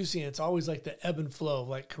said Stussy, and it's always like the ebb and flow of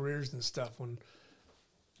like careers and stuff. When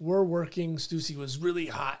we're working, Stussy was really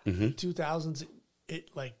hot. 2000s, it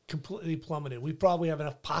like completely plummeted. We probably have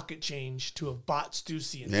enough pocket change to have bought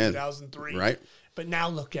Stussy in 2003. Right. But now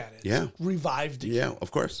look at it. Yeah. It's revived again. Yeah,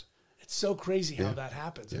 of course. It's so crazy how that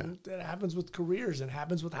happens. And that happens with careers and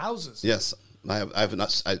happens with houses. Yes.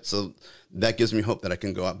 So that gives me hope that I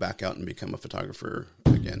can go back out and become a photographer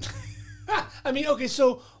again. I mean, okay,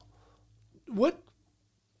 so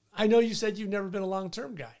I know you said you've never been a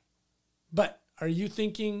long-term guy, but are you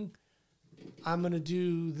thinking I'm going to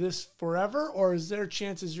do this forever? Or is there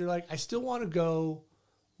chances you're like, I still want to go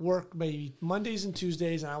work maybe Mondays and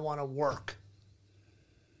Tuesdays and I want to work?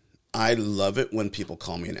 I love it when people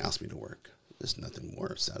call me and ask me to work. There's nothing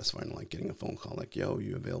more satisfying than like getting a phone call like, yo,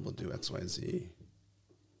 you available to do X, Y, Z?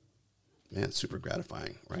 Man, it's super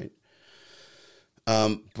gratifying, right?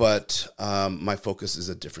 But my focus is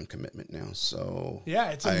a different commitment now. So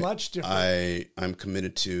yeah, it's much different. I'm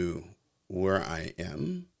committed to where I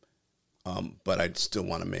am, but I still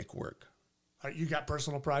want to make work. You got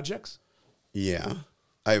personal projects? Yeah,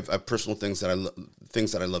 I have personal things that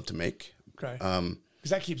I love to make. Okay. Because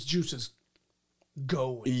that keeps juices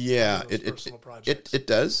going. Yeah, personal projects. it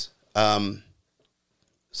does.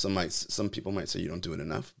 Some people might say you don't do it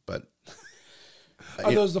enough, but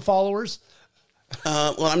are those the followers?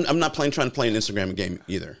 Well, I'm not trying to play an Instagram game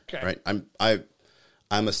either. Okay. Right?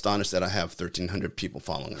 I'm astonished that I have 1,300 people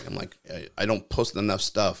following me. I'm like, I don't post enough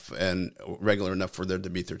stuff and regular enough for there to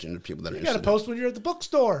be 1,300 people that are You got to interested. post when you're at the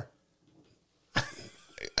bookstore.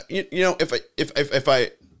 You know,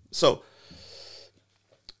 so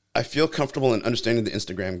I feel comfortable in understanding the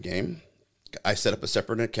Instagram game. I set up a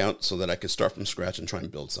separate account so that I could start from scratch and try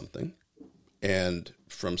and build something. And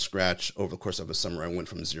from scratch, over the course of a summer, I went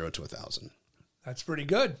from 0 to 1,000. That's pretty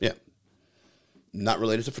good. Yeah. Not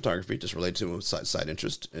related to photography, just related to a side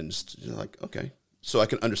interest. And just like, okay. So I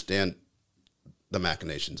can understand the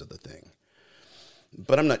machinations of the thing.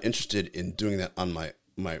 But I'm not interested in doing that on my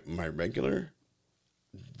regular.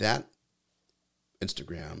 That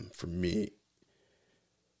Instagram, for me,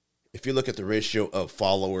 if you look at the ratio of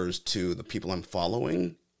followers to the people I'm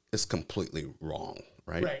following, it's completely wrong,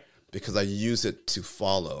 right? Right. Because I use it to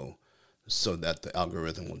follow so that the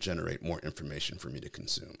algorithm will generate more information for me to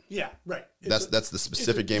consume. Yeah, right. That's the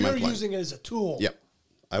specific game I'm You're playing. using it as a tool. Yep.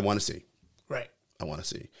 I want to see. Right. I want to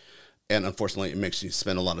see. And unfortunately, it makes you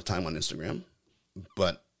spend a lot of time on Instagram,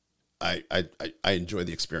 but I enjoy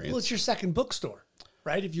the experience. Well, it's your second bookstore,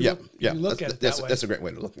 right? If you look at it that's that way. that's a great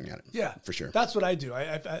way of looking at it. Yeah, for sure. That's what I do.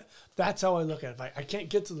 That's how I look at it. If I can't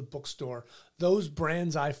get to the bookstore, those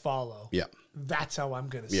brands I follow, Yeah. that's how I'm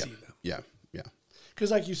going to Yeah. see them. Yeah. Yeah.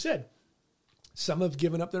 Because like you said, some have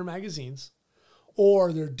given up their magazines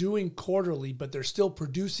or they're doing quarterly, but they're still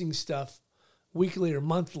producing stuff weekly or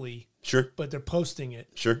monthly, Sure. but they're posting it.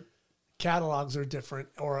 Sure. Catalogs are different,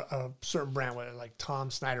 or a certain brand, whether like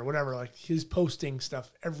Tom Snyder, whatever, like he's posting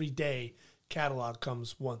stuff every day. Catalog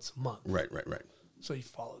comes once a month. Right. So you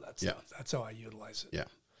follow that Yeah. stuff. That's how I utilize it. Yeah.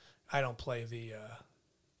 I don't play the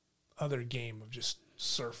other game of just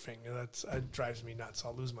surfing. That drives me nuts.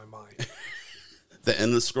 I'll lose my mind. The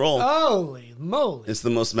endless scroll. Holy moly. It's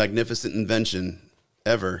the most magnificent invention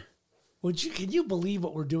ever. Can you believe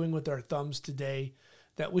what we're doing with our thumbs today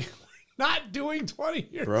that we're not doing 20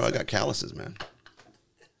 years Bro, I got calluses, man.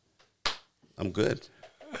 I'm good.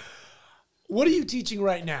 What are you teaching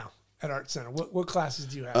right now at Art Center? What classes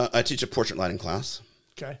do you have? I teach a portrait lighting class.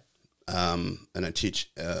 Okay. And I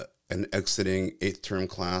teach an exiting 8th term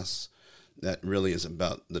class that really is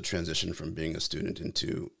about the transition from being a student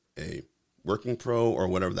into a working pro or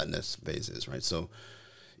whatever that next phase is, right? So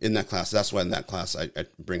in that class, that's why in that class I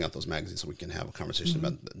bring out those magazines so we can have a conversation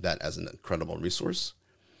about that as an incredible resource.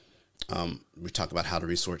 We talk about how to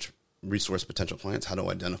resource potential clients, how to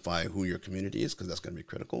identify who your community is, because that's going to be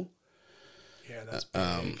critical. Yeah, that's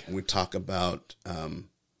big. We talk about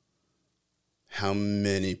how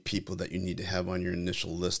many people that you need to have on your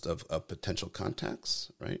initial list of potential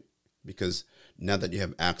contacts, right? Because now that you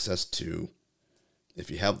have access to, if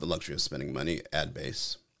you have the luxury of spending money,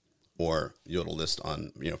 AdBase, or Yodel list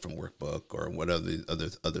on, from Workbook or whatever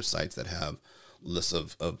the other sites that have lists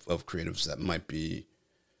of creatives that might be,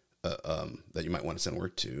 that you might want to send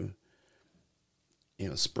work to,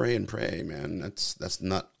 spray and pray, man. That's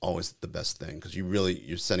not always the best thing, because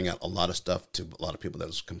you're sending out a lot of stuff to a lot of people that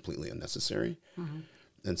is completely unnecessary. Mm-hmm.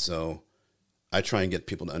 And so I try and get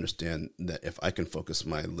people to understand that if I can focus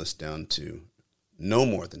my list down to no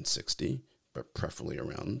more than 60, but preferably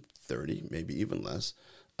around 30, maybe even less,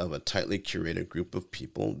 of a tightly curated group of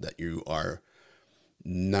people that you are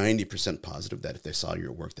 90% positive that if they saw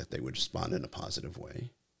your work that they would respond in a positive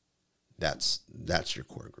way, that's your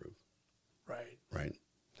core group. Right.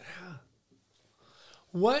 Yeah.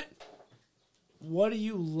 What do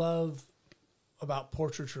you love about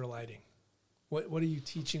portraiture lighting? What are you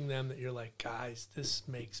teaching them that you're like, guys, this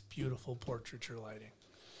makes beautiful portraiture lighting?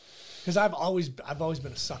 Because I've always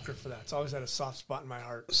been a sucker for that. It's always had a soft spot in my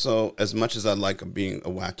heart. So as much as I like being a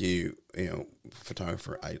wacky,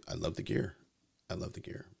 photographer, I love the gear.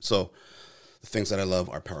 So the things that I love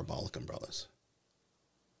are parabolic umbrellas.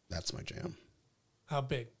 That's my jam. How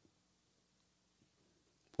big?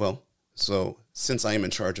 Well, so since I am in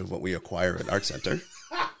charge of what we acquire at Art Center,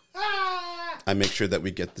 I make sure that we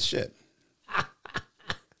get the shit.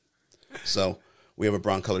 So we have a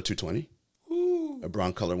Broncolor 220, a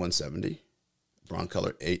Broncolor 170,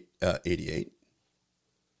 Broncolor 88.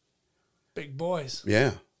 Big boys.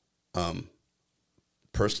 Yeah.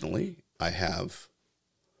 Personally, I have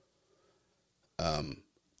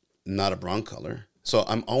not a Broncolor. So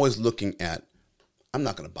I'm always looking at, I'm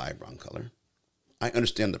not going to buy a Broncolor. I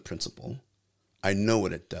understand the principle. I know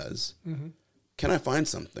what it does. Mm-hmm. can I find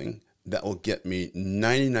something that will get me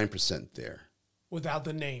 99% there Without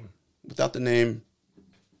the name. without the name?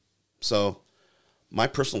 So my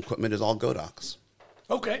personal equipment is all Godox.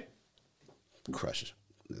 Okay. Crush it.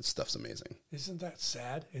 This stuff's amazing. Isn't that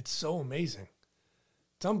sad? It's so amazing.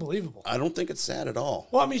 It's unbelievable. I don't think it's sad at all.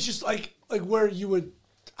 Well, I mean, it's just like where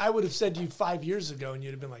I would have said to you 5 years ago, and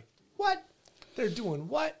you'd have been like, "What? They're doing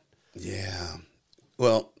what?" Yeah.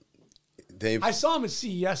 Well, I saw them at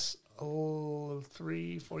CES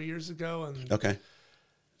 3-4 years ago, and okay.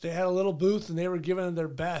 they had a little booth, and they were giving them their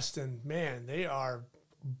best, and man, they are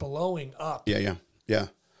blowing up. Yeah.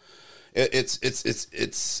 It's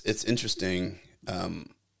interesting.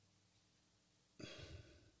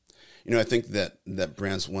 I think that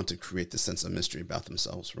brands want to create this sense of mystery about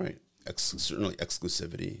themselves, right? Certainly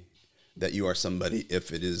exclusivity, that you are somebody if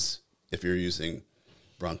you're using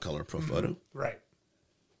Broncolor Profoto, Right.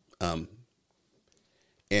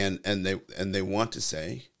 and they want to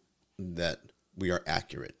say that we are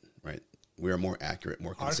accurate, right? We are more accurate,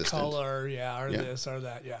 more consistent. Our color, this, or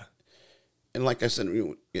that, yeah. And like I said,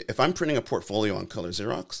 if I'm printing a portfolio on color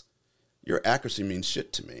Xerox, your accuracy means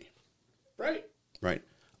shit to me. Right. Right.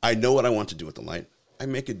 I know what I want to do with the light. I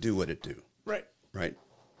make it do what it do. Right. Right.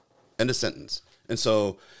 End of sentence. And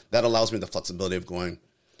so that allows me the flexibility of going,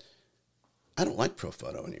 I don't like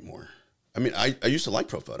Profoto anymore. I mean, I used to like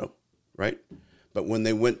Profoto, right? But when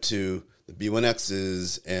they went to the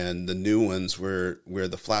B1Xs and the new ones where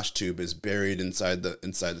the flash tube is buried inside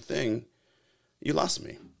the thing, you lost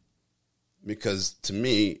me. Because to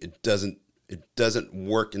me, it doesn't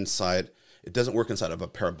work inside. It doesn't work inside of a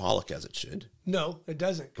parabolic as it should. No, it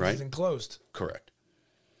doesn't. 'Cause Right. It's enclosed. Correct.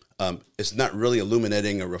 It's not really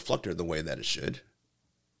illuminating a reflector the way that it should.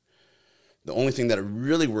 The only thing that it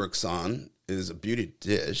really works on is a beauty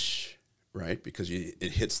dish, right? Because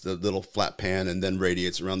it hits the little flat pan and then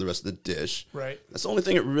radiates around the rest of the dish. Right. That's the only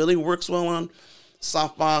thing it really works well on.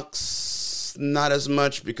 Softbox, not as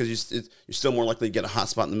much, because you're still more likely to get a hot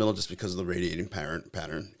spot in the middle just because of the radiating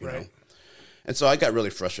pattern. You know? And so I got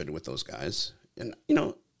really frustrated with those guys. And,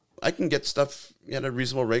 I can get stuff at a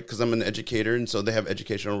reasonable rate because I'm an educator, and so they have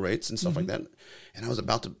educational rates and stuff like that. And I was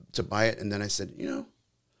about to buy it, and then I said, and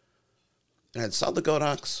I saw the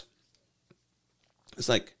Godox. It's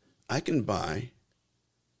like, I can buy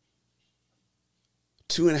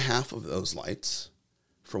 2.5 of those lights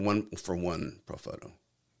for one Profoto.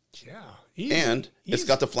 Yeah. Easy. And it's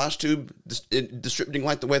got the flash tube distributing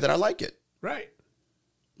light the way that I like it. Right.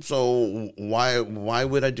 So why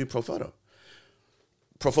would I do Profoto?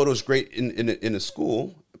 Profoto is great in a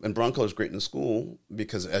school, and Broncolor is great in a school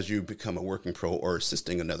because as you become a working pro or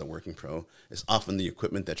assisting another working pro, it's often the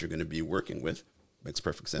equipment that you're going to be working with. Makes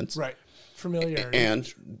perfect sense. Right. Familiarity.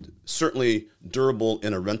 And certainly durable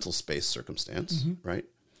in a rental space circumstance, right?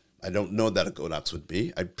 I don't know that a Godox would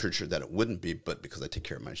be. I'm pretty sure that it wouldn't be, but because I take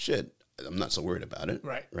care of my shit, I'm not so worried about it.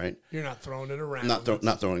 Right. Right. You're not throwing it around.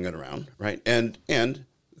 Not throwing it around. Right. And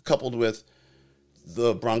coupled with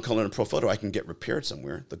the Broncolor and Profoto, I can get repaired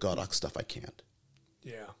somewhere. The Godox stuff I can't.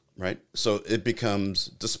 Yeah. Right. So it becomes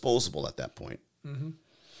disposable at that point.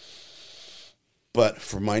 But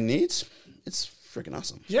for my needs, it's freaking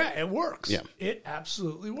awesome. Yeah, it works. Yeah. It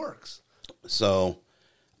absolutely works. So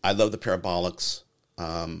I love the parabolics.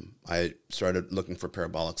 I started looking for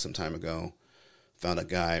parabolics some time ago. Found a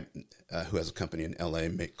guy who has a company in LA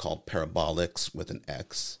called Parabolics with an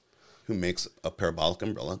X, who makes a parabolic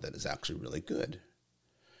umbrella that is actually really good.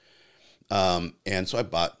 And so I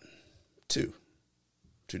bought two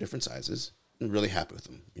different sizes. I'm really happy with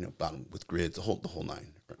them. Bought them with grids, the whole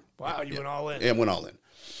nine. Wow, you went all in. Yeah, went all in.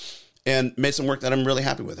 And made some work that I'm really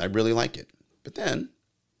happy with. I really like it. But then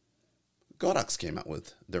Godox came out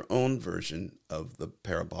with their own version of the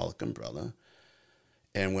parabolic umbrella.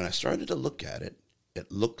 And when I started to look at it,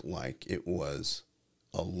 it looked like it was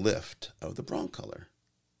a lift of the Broncolor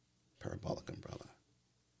parabolic umbrella.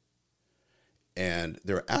 And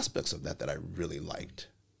there are aspects of that I really liked.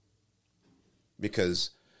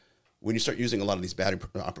 Because when you start using a lot of these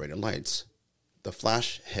battery-operated lights, the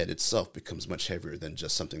flash head itself becomes much heavier than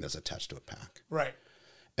just something that's attached to a pack. Right.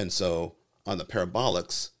 And so on the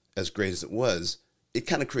parabolics, as great as it was, it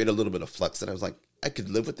kind of created a little bit of flex that I was like, I could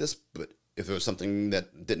live with this, but if there was something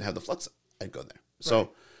that didn't have the flex, I'd go there. So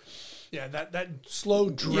yeah, that slow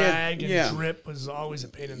drag and drip was always a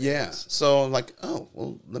pain in the ass. So I'm like, oh,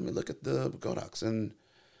 well, let me look at the Godox. And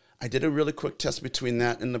I did a really quick test between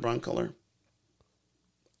that and the Broncolor.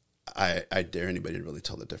 I dare anybody to really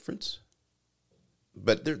tell the difference.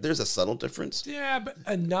 But there's a subtle difference. Yeah,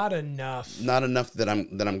 but not enough. Not enough that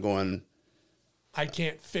I'm going, I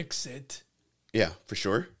can't fix it. Yeah, for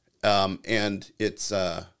sure. And it's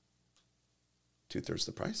 2/3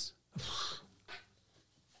 the price.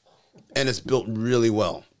 And it's built really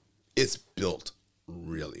well. It's built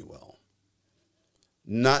really well.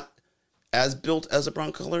 Not as built as a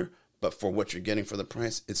Broncolor, but for what you're getting for the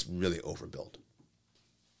price, it's really overbuilt.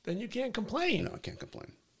 Then you can't complain. No, I can't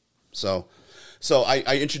complain. So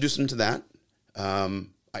I introduced them to that.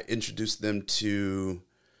 I introduced them to,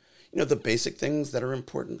 the basic things that are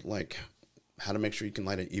important, like how to make sure you can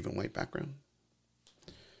light an even white background.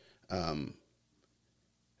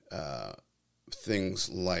 Things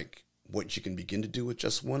like what you can begin to do with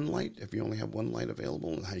just one light if you only have one light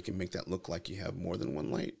available, and how you can make that look like you have more than one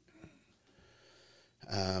light.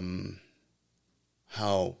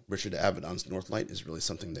 How Richard Avedon's Northlight is really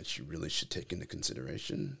something that you really should take into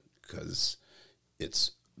consideration because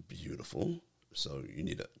it's beautiful. So you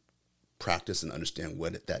need to practice and understand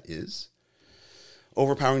what that is.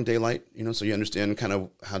 Overpowering daylight, so you understand kind of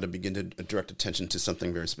how to begin to direct attention to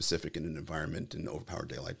something very specific in an environment, and overpower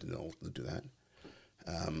daylight to know to do that.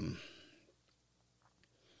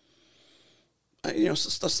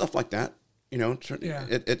 Stuff like that.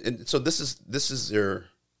 So this is their.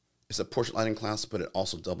 It's a portrait lighting class, but it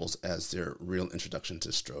also doubles as their real introduction to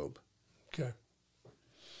strobe. Okay.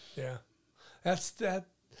 Yeah,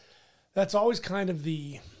 that's always kind of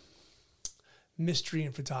the mystery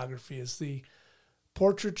in photography is the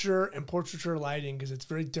portraiture and portraiture lighting, because it's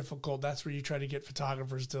very difficult. That's where you try to get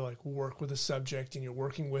photographers to like work with a subject, and you're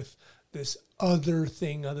working with this other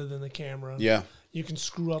thing other than the camera. Yeah. You can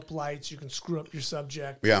screw up lights. You can screw up your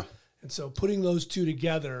subject. Yeah. And so putting those two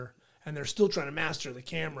together, and they're still trying to master the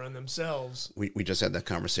camera and themselves. We just had that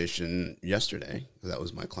conversation yesterday. That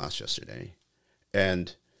was my class yesterday,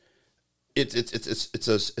 and it's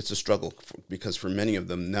a struggle because for many of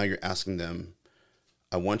them now you're asking them,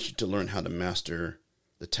 I want you to learn how to master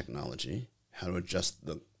the technology, how to adjust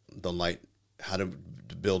the light, how to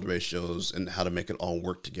build ratios, and how to make it all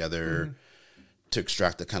work together to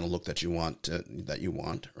extract the kind of look that you want,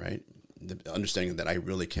 right? The understanding that I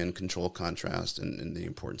really can control contrast and the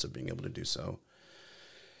importance of being able to do so.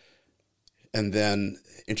 And then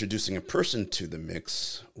introducing a person to the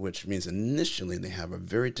mix, which means initially they have a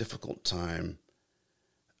very difficult time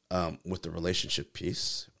with the relationship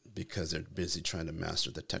piece because they're busy trying to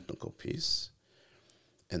master the technical piece.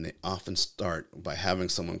 And they often start by having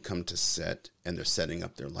someone come to set and they're setting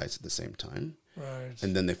up their lights at the same time. Right.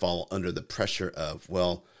 And then they fall under the pressure of,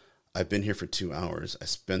 well, I've been here for 2 hours. I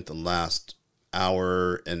spent the last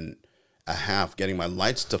hour and a half getting my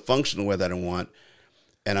lights to function the way that I want,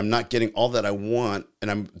 and I'm not getting all that I want, and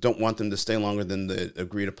I don't want them to stay longer than the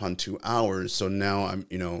agreed upon 2 hours. So now I'm,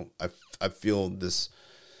 I feel this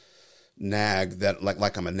nag that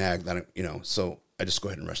like I'm a nag that so I just go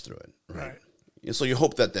ahead and rush through it, right? And so you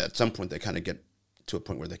hope that at some point they kind of get to a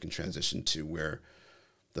point where they can transition to where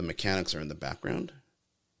the mechanics are in the background,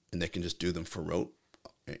 and they can just do them for rote.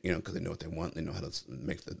 Because they know what they want. They know how to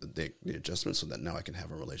make the adjustments so that now I can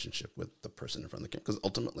have a relationship with the person in front of the camera. Because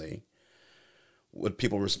ultimately, what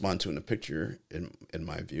people respond to in a picture, in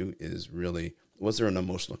my view, is really, was there an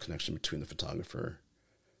emotional connection between the photographer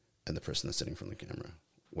and the person that's sitting in front of the camera?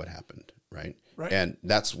 What happened, right? Right. And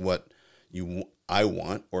that's what I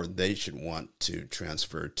want, or they should want to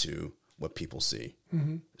transfer to what people see.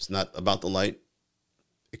 Mm-hmm. It's not about the light.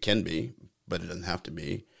 It can be, but it doesn't have to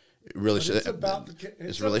be. It really should.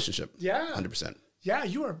 It's a relationship. Yeah. 100%. Yeah,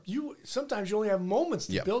 you sometimes you only have moments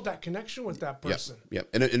to build that connection with that person. Yeah.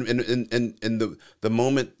 And the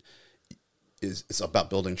moment it's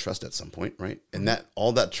about building trust at some point, right? And that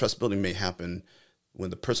all that trust building may happen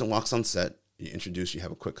when the person walks on set, you introduce, you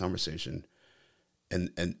have a quick conversation,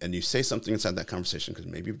 and you say something inside that conversation because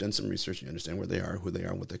maybe you've done some research, you understand where they are, who they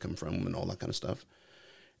are, what they come from, and all that kind of stuff.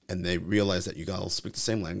 And they realize that you all speak the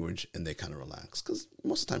same language, and they kind of relax. Because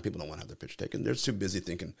most of the time, people don't want to have their picture taken. They're too busy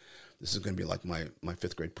thinking, this is going to be like my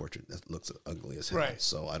 5th grade portrait that looks ugly as hell. Right.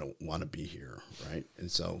 So I don't want to be here, right?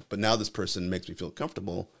 And so, but now this person makes me feel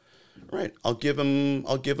comfortable, right? I'll give them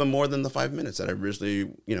more than the 5 minutes that I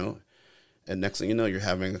originally, and next thing you know, you're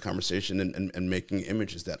having a conversation and making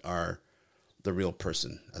images that are the real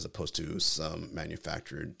person as opposed to some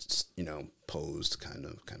manufactured, posed kind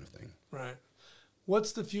of thing. Right.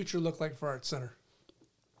 What's the future look like for Art Center?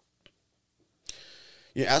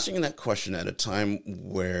 You're asking that question at a time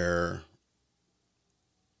where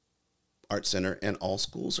Art Center and all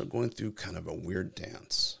schools are going through kind of a weird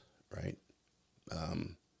dance, right?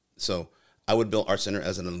 So I would build Art Center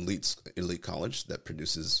as an elite college that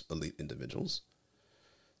produces elite individuals,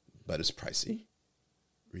 but it's pricey.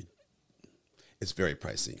 It's very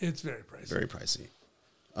pricey. It's very pricey. Very pricey.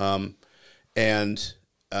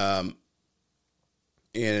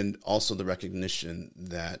 And also the recognition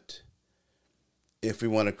that if we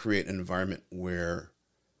want to create an environment where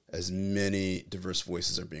as many diverse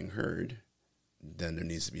voices are being heard, then there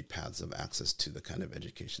needs to be paths of access to the kind of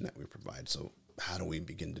education that we provide. So how do we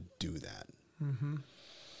begin to do that? Mm-hmm.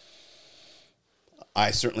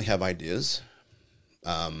 I certainly have ideas.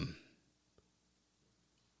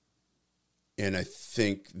 And I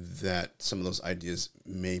think that some of those ideas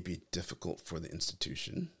may be difficult for the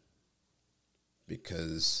institution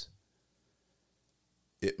because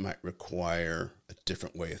it might require a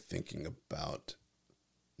different way of thinking about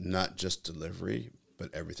not just delivery,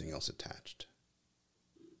 but everything else attached.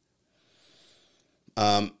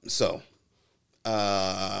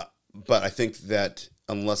 But I think that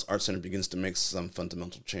unless Art Center begins to make some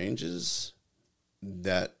fundamental changes,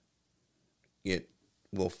 that it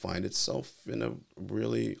will find itself in a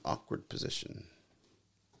really awkward position.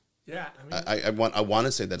 Yeah, I mean, I want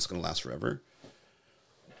to say that it's going to last forever.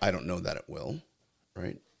 I don't know that it will,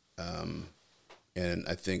 right? And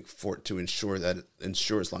I think to ensure that it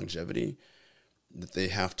ensures longevity, that they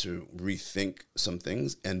have to rethink some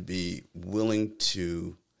things and be willing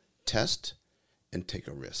to test and take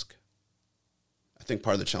a risk. I think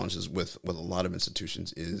part of the challenges with a lot of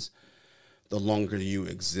institutions is the longer you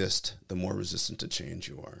exist, the more resistant to change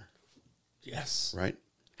you are. yes, Right?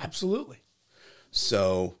 absolutely.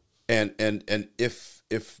 So, and if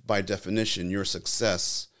by definition your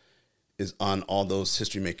success is on all those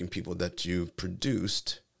history-making people that you've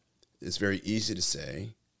produced, it's very easy to say,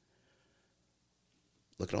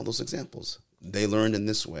 look at all those examples. They learned in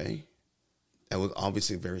this way. That was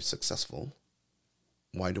obviously very successful.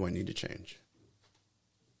 Why do I need to change?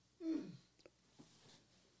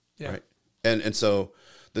 Yeah. Right? And so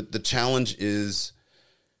the challenge is,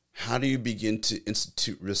 how do you begin to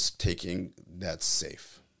institute risk-taking that's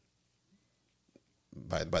safe?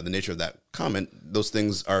 By the nature of that comment, those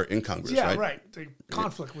things are incongruous, Yeah, right? right. They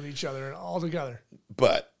conflict with each other altogether.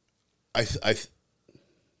 But I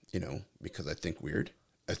because I think weird,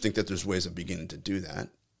 I think that there's ways of beginning to do that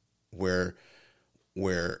where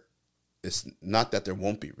it's not that there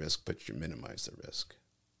won't be risk, but you minimize the risk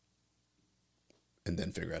and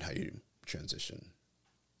then figure out how you transition.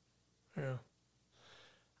 Yeah.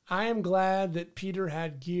 I am glad that Peter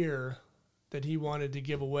had gear that he wanted to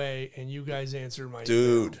give away, and you guys answered my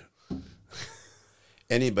Dude,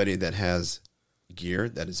 anybody that has gear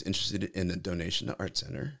that is interested in a donation to Art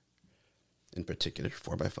Center, in particular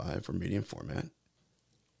 4x5 or medium format,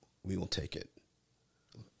 we will take it.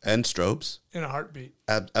 And strobes. in a heartbeat.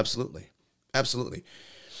 Absolutely.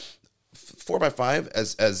 4x5,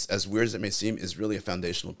 as weird as it may seem, is really a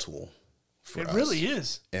foundational tool for It us. really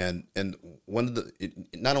is. And one of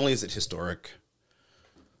not only is it historic,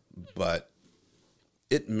 but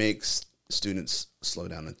it makes students slow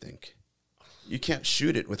down and think. You can't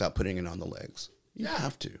shoot it without putting it on the legs. You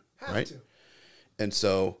have to, right? to. And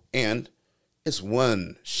so, and it's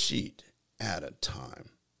one sheet at a time.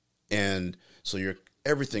 And so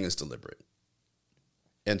everything is deliberate.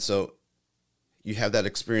 And so you have that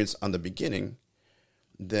experience on the beginning,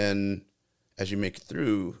 then as you make it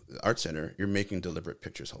through the Art Center, you're making deliberate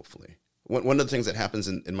pictures, hopefully. One of the things that happens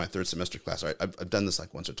in my third semester class, I've done this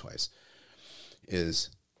like once or twice, is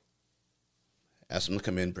ask them to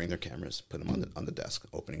come in, bring their cameras, put them on the desk,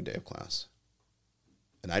 opening day of class.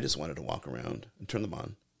 And I just wanted to walk around and turn them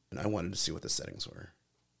on, and I wanted to see what the settings were.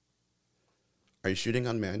 Are you shooting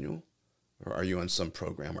on manual, or are you on some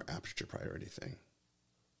program or aperture priority thing?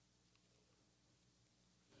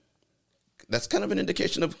 That's kind of an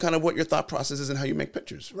indication of kind of what your thought process is and how you make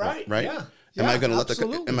pictures, Right, Right? yeah. Am I Yeah, going to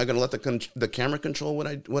absolutely. let the camera control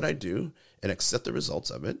what I do and accept the results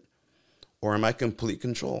of it, or am I complete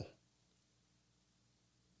control?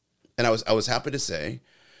 And I was happy to say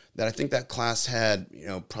that I think that class had,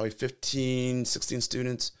 probably 15, 16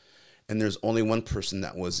 students, and there's only one person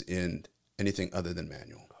that was in anything other than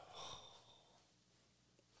manual.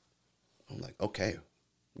 I'm like, okay,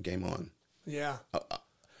 game on. Yeah.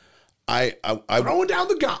 I Throwing down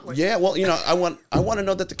the gauntlet. yeah, well, I want to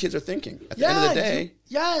know that the kids are thinking at the end of the day,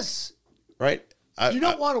 Yes. right? You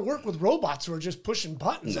don't want to work with robots who are just pushing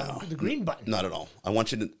buttons on the green button. Not at all. I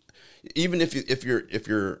want you to, even if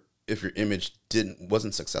your image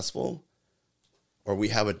wasn't successful, or we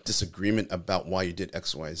have a disagreement about why you did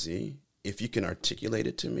X, Y, Z, if you can articulate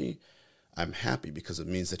it to me, I'm happy, because it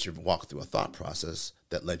means that you've walked through a thought process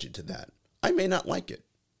that led you to that. I may not like it.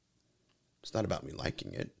 It's not about me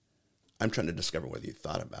liking it. I'm trying to discover whether you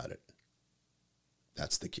thought about it.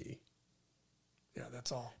 That's the key. Yeah,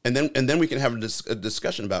 that's all. And then we can have a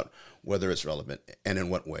discussion about whether it's relevant and in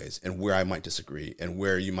what ways, and where I might disagree, and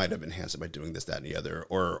where you might have enhanced it by doing this, that, and the other,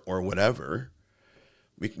 or whatever.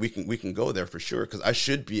 we can go there for sure, because I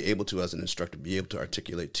should be able to, as an instructor, be able to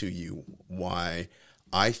articulate to you why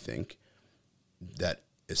I think that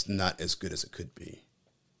it's not as good as it could be.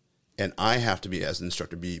 And I have to be, as an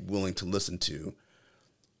instructor, be willing to listen to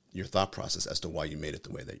your thought process as to why you made it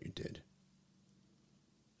the way that you did.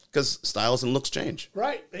 Because styles and looks change.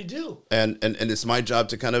 Right, they do. And it's my job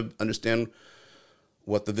to kind of understand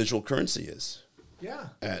what the visual currency is. Yeah.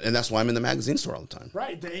 And that's why I'm in the magazine store all the time.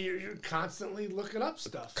 Right. You're constantly looking up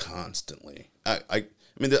stuff. Constantly. I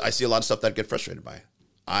mean, I see a lot of stuff that I get frustrated by.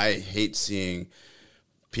 I hate seeing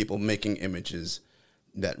people making images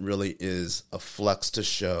that really is a flex to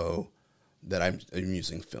show that I'm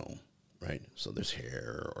using film, right? So there's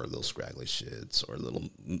hair or little scraggly shits or little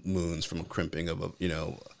moons from a crimping of a,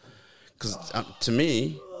 because to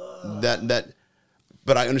me,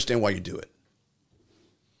 but I understand why you do it.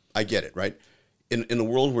 I get it, right? In a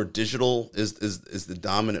world where digital is the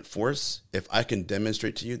dominant force, if I can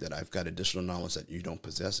demonstrate to you that I've got additional knowledge that you don't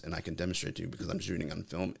possess, and I can demonstrate to you because I'm shooting on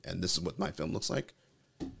film, and this is what my film looks like,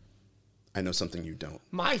 I know something you don't.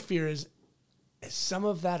 My fear is some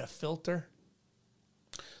of that a filter?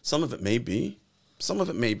 Some of it may be. Some of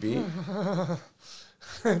it may be.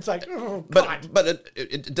 It's like, oh, God. But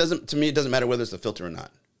it doesn't, to me, it doesn't matter whether it's a filter or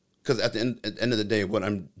not. Because at the end of the day, what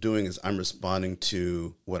I'm doing is I'm responding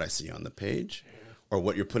to what I see on the page, or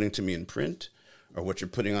what you're putting to me in print, or what you're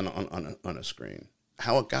putting on a screen.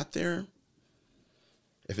 How it got there,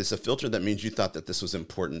 if it's a filter, that means you thought that this was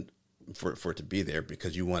important for it to be there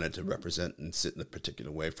because you wanted to represent and sit in a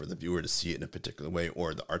particular way, for the viewer to see it in a particular way,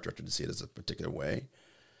 or the art director to see it as a particular way.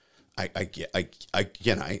 I get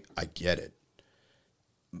it.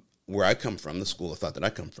 Where I come from, the school of thought that I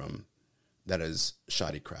come from, that is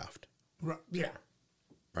shoddy craft. Yeah.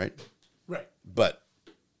 Right? Right. But,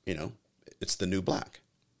 it's the new black.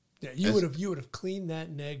 Yeah, you would have cleaned that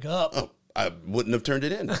neg up. Oh, I wouldn't have turned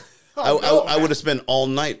it in. Oh, I would have spent all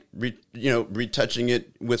night, retouching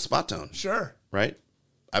it with spot tone. Sure. Right?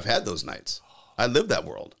 I've had those nights. I lived that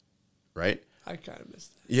world. Right? I kind of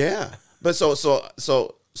missed that. Yeah. But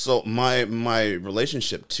so my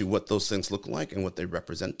relationship to what those things look like and what they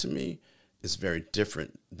represent to me is very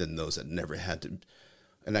different than those that never had to.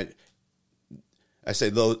 And I say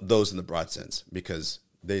those in the broad sense because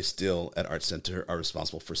they still at Art Center are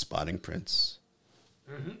responsible for spotting prints,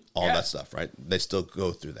 all that stuff, right? They still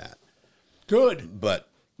go through that. Good. But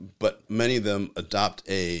many of them adopt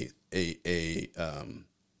a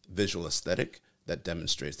visual aesthetic that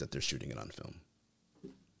demonstrates that they're shooting it on film.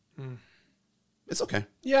 It's okay.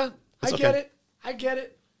 Yeah, It's I get okay. it. I get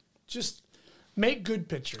it. Just make good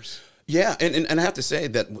pictures. Yeah, and I have to say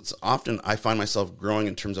that often I find myself growing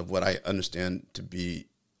in terms of what I understand to be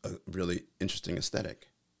a really interesting aesthetic.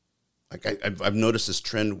 Like I've noticed this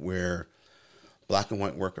trend where black and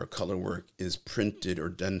white work or color work is printed or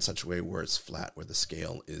done in such a way where it's flat, where the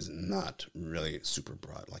scale is not really super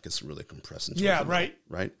broad, like it's really compressed. Into Yeah, the middle, right.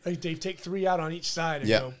 Right. Like they take 3 out on each side and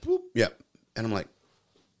Yeah. go boop. Yeah, and I'm like,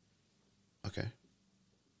 okay.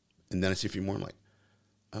 And then I see a few more. I'm like,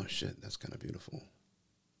 oh shit, that's kind of beautiful.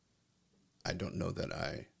 I don't know that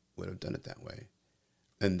I would have done it that way.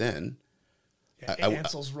 And then, Yeah,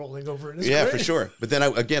 Ansel's rolling over in his yeah, grave. for sure. But then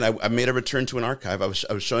I made a return to an archive. I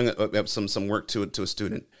was showing some work to a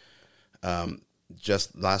student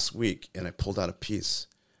just last week, and I pulled out a piece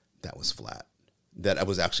that was flat. That I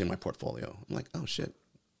was actually in my portfolio. I'm like, oh shit,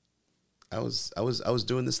 I was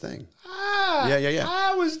doing this thing. Ah, Yeah.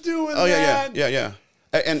 I was doing Oh that. yeah.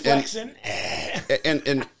 And Flexing.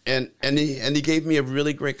 and he gave me a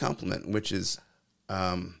really great compliment, which is,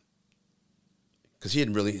 because he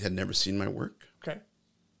had never seen my work. Okay.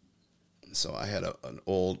 So I had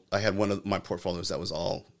I had one of my portfolios that was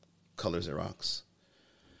all color Xerox,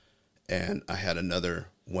 and I had another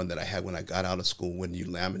one that I had when I got out of school when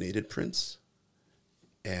you laminated prints,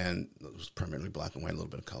 and it was primarily black and white, a little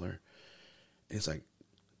bit of color. And it's like,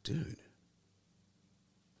 dude,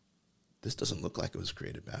 this doesn't look like it was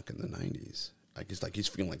created back in the 90s. Like he's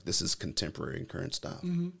feeling like this is contemporary and current stuff.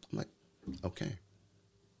 Mm-hmm. I'm like, okay,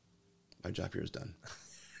 my job here is done.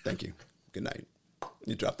 Thank you. Good night.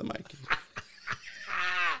 You drop the mic.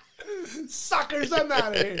 Suckers, I'm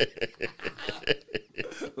out of here.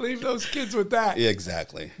 Leave those kids with that. Yeah,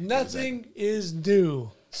 exactly. Nothing is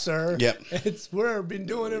new, sir. Yep. We've been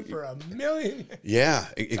doing it for a million. Yeah,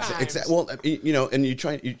 Times. exactly. Well, and you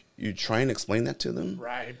try and explain that to them.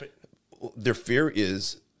 Right, but Their fear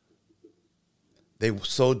is they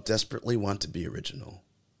so desperately want to be original,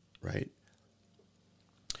 right?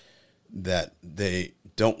 That they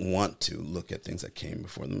don't want to look at things that came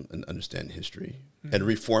before them and understand history and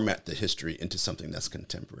reformat the history into something that's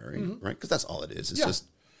contemporary, right? Because that's all it is. It's just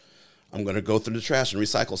I'm going to go through the trash and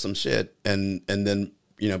recycle some shit and then,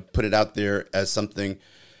 put it out there as something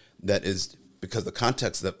that is, because the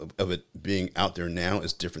context of it being out there now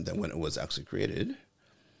is different than when it was actually created.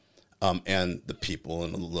 And the people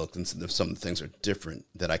and the look and some of the things are different,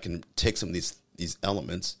 that I can take some of these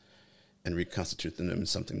elements and reconstitute them into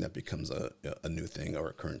something that becomes a new thing or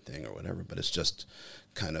a current thing or whatever. But it's just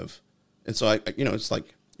kind of, and so it's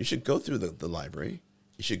like, you should go through the library.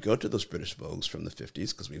 You should go to those British Vogues from the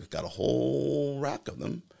 50s, because we've got a whole rack of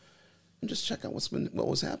them, and just check out what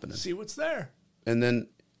was happening. See what's there. And then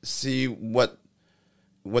see what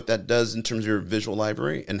that does in terms of your visual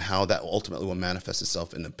library, and how that ultimately will manifest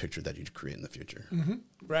itself in the picture that you create in the future. Mm-hmm.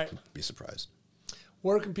 Right. Be surprised.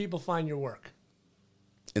 Where can people find your work?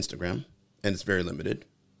 Instagram, and it's very limited.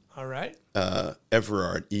 All right.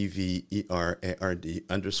 Everard, EVERARD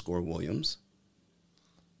 _Williams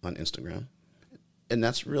on Instagram. And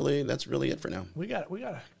that's really it for now. We got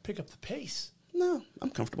to pick up the pace. No, I'm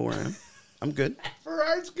comfortable where I am. I'm good.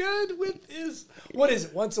 Everard's good what is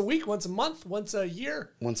it? Once a week, once a month, once a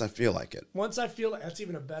year? Once I feel like it. Once I feel like, that's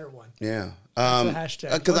even a better one. Yeah. That's a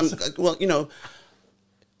hashtag. Because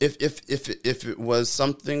if it was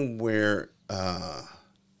something where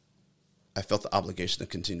I felt the obligation to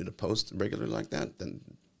continue to post regularly like that, then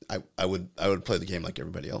I would play the game like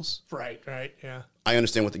everybody else. Right, yeah. I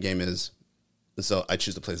understand what the game is, and so I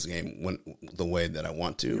choose to play this game the way that I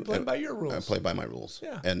want to. You play by your rules. I play by my rules.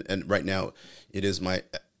 Yeah. And right now, it is my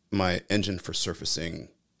engine for surfacing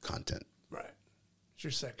content. Right. It's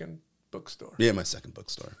your second bookstore. Yeah, my second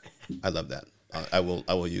bookstore. I love that. I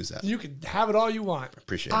will use that. You can have it all you want.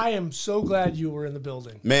 Appreciate it. I am so glad you were in the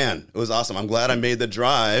building. Man, it was awesome. I'm glad I made the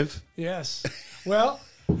drive. Yes. Well,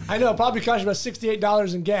 I know it probably cost you about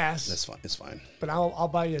 $68 in gas. That's fine. It's fine. But I'll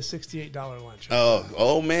buy you a $68 lunch.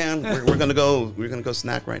 Oh man, we're gonna go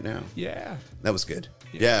snack right now. Yeah. That was good.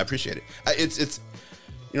 Yeah, I appreciate it. It's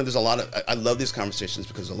there's a lot of, I love these conversations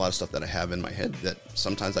because there's a lot of stuff that I have in my head that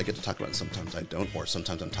sometimes I get to talk about and sometimes I don't, or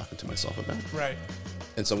sometimes I'm talking to myself about. Right.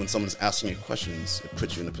 And so when someone's asking you questions, it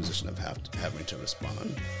puts you in a position of having to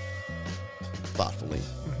respond thoughtfully.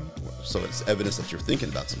 Mm-hmm. So it's evidence that you're thinking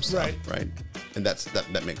about some stuff, right? And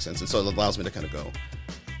that makes sense. And so it allows me to kind of go,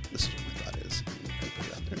 this is what my thought is, and put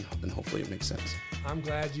it out there, and hopefully it makes sense. I'm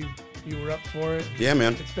glad you were up for it. Yeah,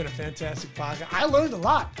 man. It's been a fantastic podcast. I learned a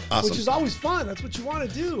lot, which is always fun. That's what you want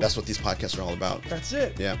to do. That's what these podcasts are all about. That's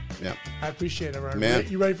it. Yeah. I appreciate it, Ryan. Man.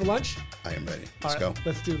 You ready for lunch? I am ready. Let's go.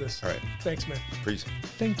 Let's do this. All right. Thanks, man. Please.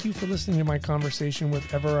 Thank you for listening to my conversation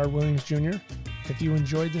with Everard Williams Jr. If you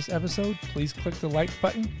enjoyed this episode, please click the like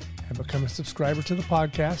button and become a subscriber to the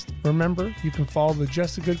podcast. Remember, you can follow the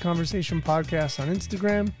Just a Good Conversation podcast on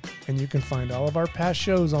Instagram, and you can find all of our past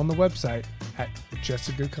shows on the website at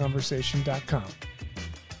justagoodconversation.com.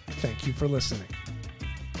 Thank you for listening.